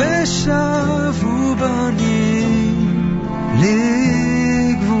 ושבו בנים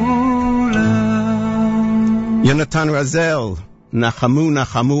לגבולם. Yonatan Razel, Nachamu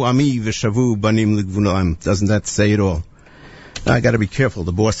Nachamu Ami Veshavu Banim Ligvulam. Doesn't that say it all? Now, I got to be careful.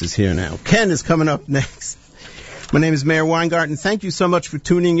 The boss is here now. Ken is coming up next. My name is Meir Weingarten. Thank you so much for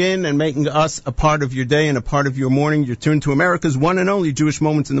tuning in and making us a part of your day and a part of your morning. You're tuned to America's one and only Jewish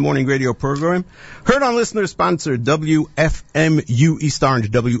Moments in the Morning radio program. Heard on listener-sponsored WFMU East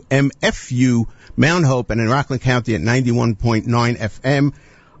Orange, WMFU Mount Hope, and in Rockland County at 91.9 FM.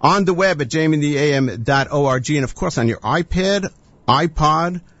 On the web at jmintheam.org, and of course on your iPad,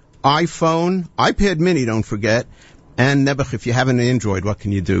 iPod, iPhone, iPad mini, don't forget. And Nebuch, if you have an Android, what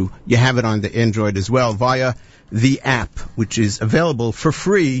can you do? You have it on the Android as well via the app, which is available for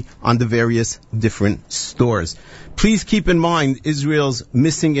free on the various different stores. Please keep in mind Israel's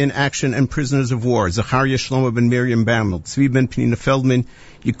missing in action and prisoners of war. Zachariah Shlomo ben Miriam Barmel, Tzvi ben Penina Feldman,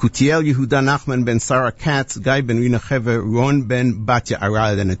 Yekutiel Yehuda Nachman ben Sarah Katz, Guy ben Rina Cheve, Ron ben Batya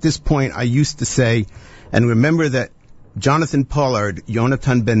Arad. And at this point, I used to say, and remember that Jonathan Pollard,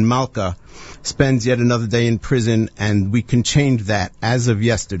 Yonatan Ben Malka, spends yet another day in prison, and we can change that as of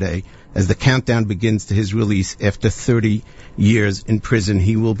yesterday, as the countdown begins to his release after 30 years in prison.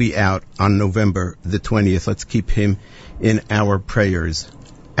 He will be out on November the 20th. Let's keep him in our prayers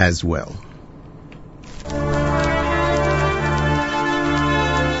as well.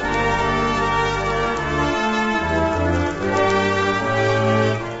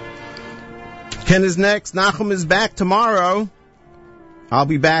 Ken is next. Nachum is back tomorrow. I'll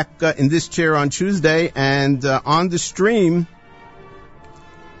be back in this chair on Tuesday, and on the stream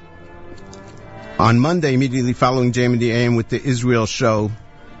on Monday, immediately following JM and the AM with the Israel show.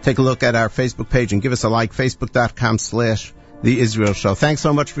 Take a look at our Facebook page and give us a like, facebook.com/The Israel Show. Thanks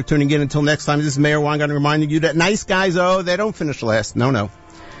so much for tuning in. Until next time, this is Meir Weingarten reminding you that nice guys, they don't finish last. No.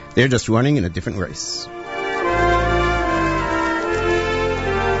 They're just running in a different race.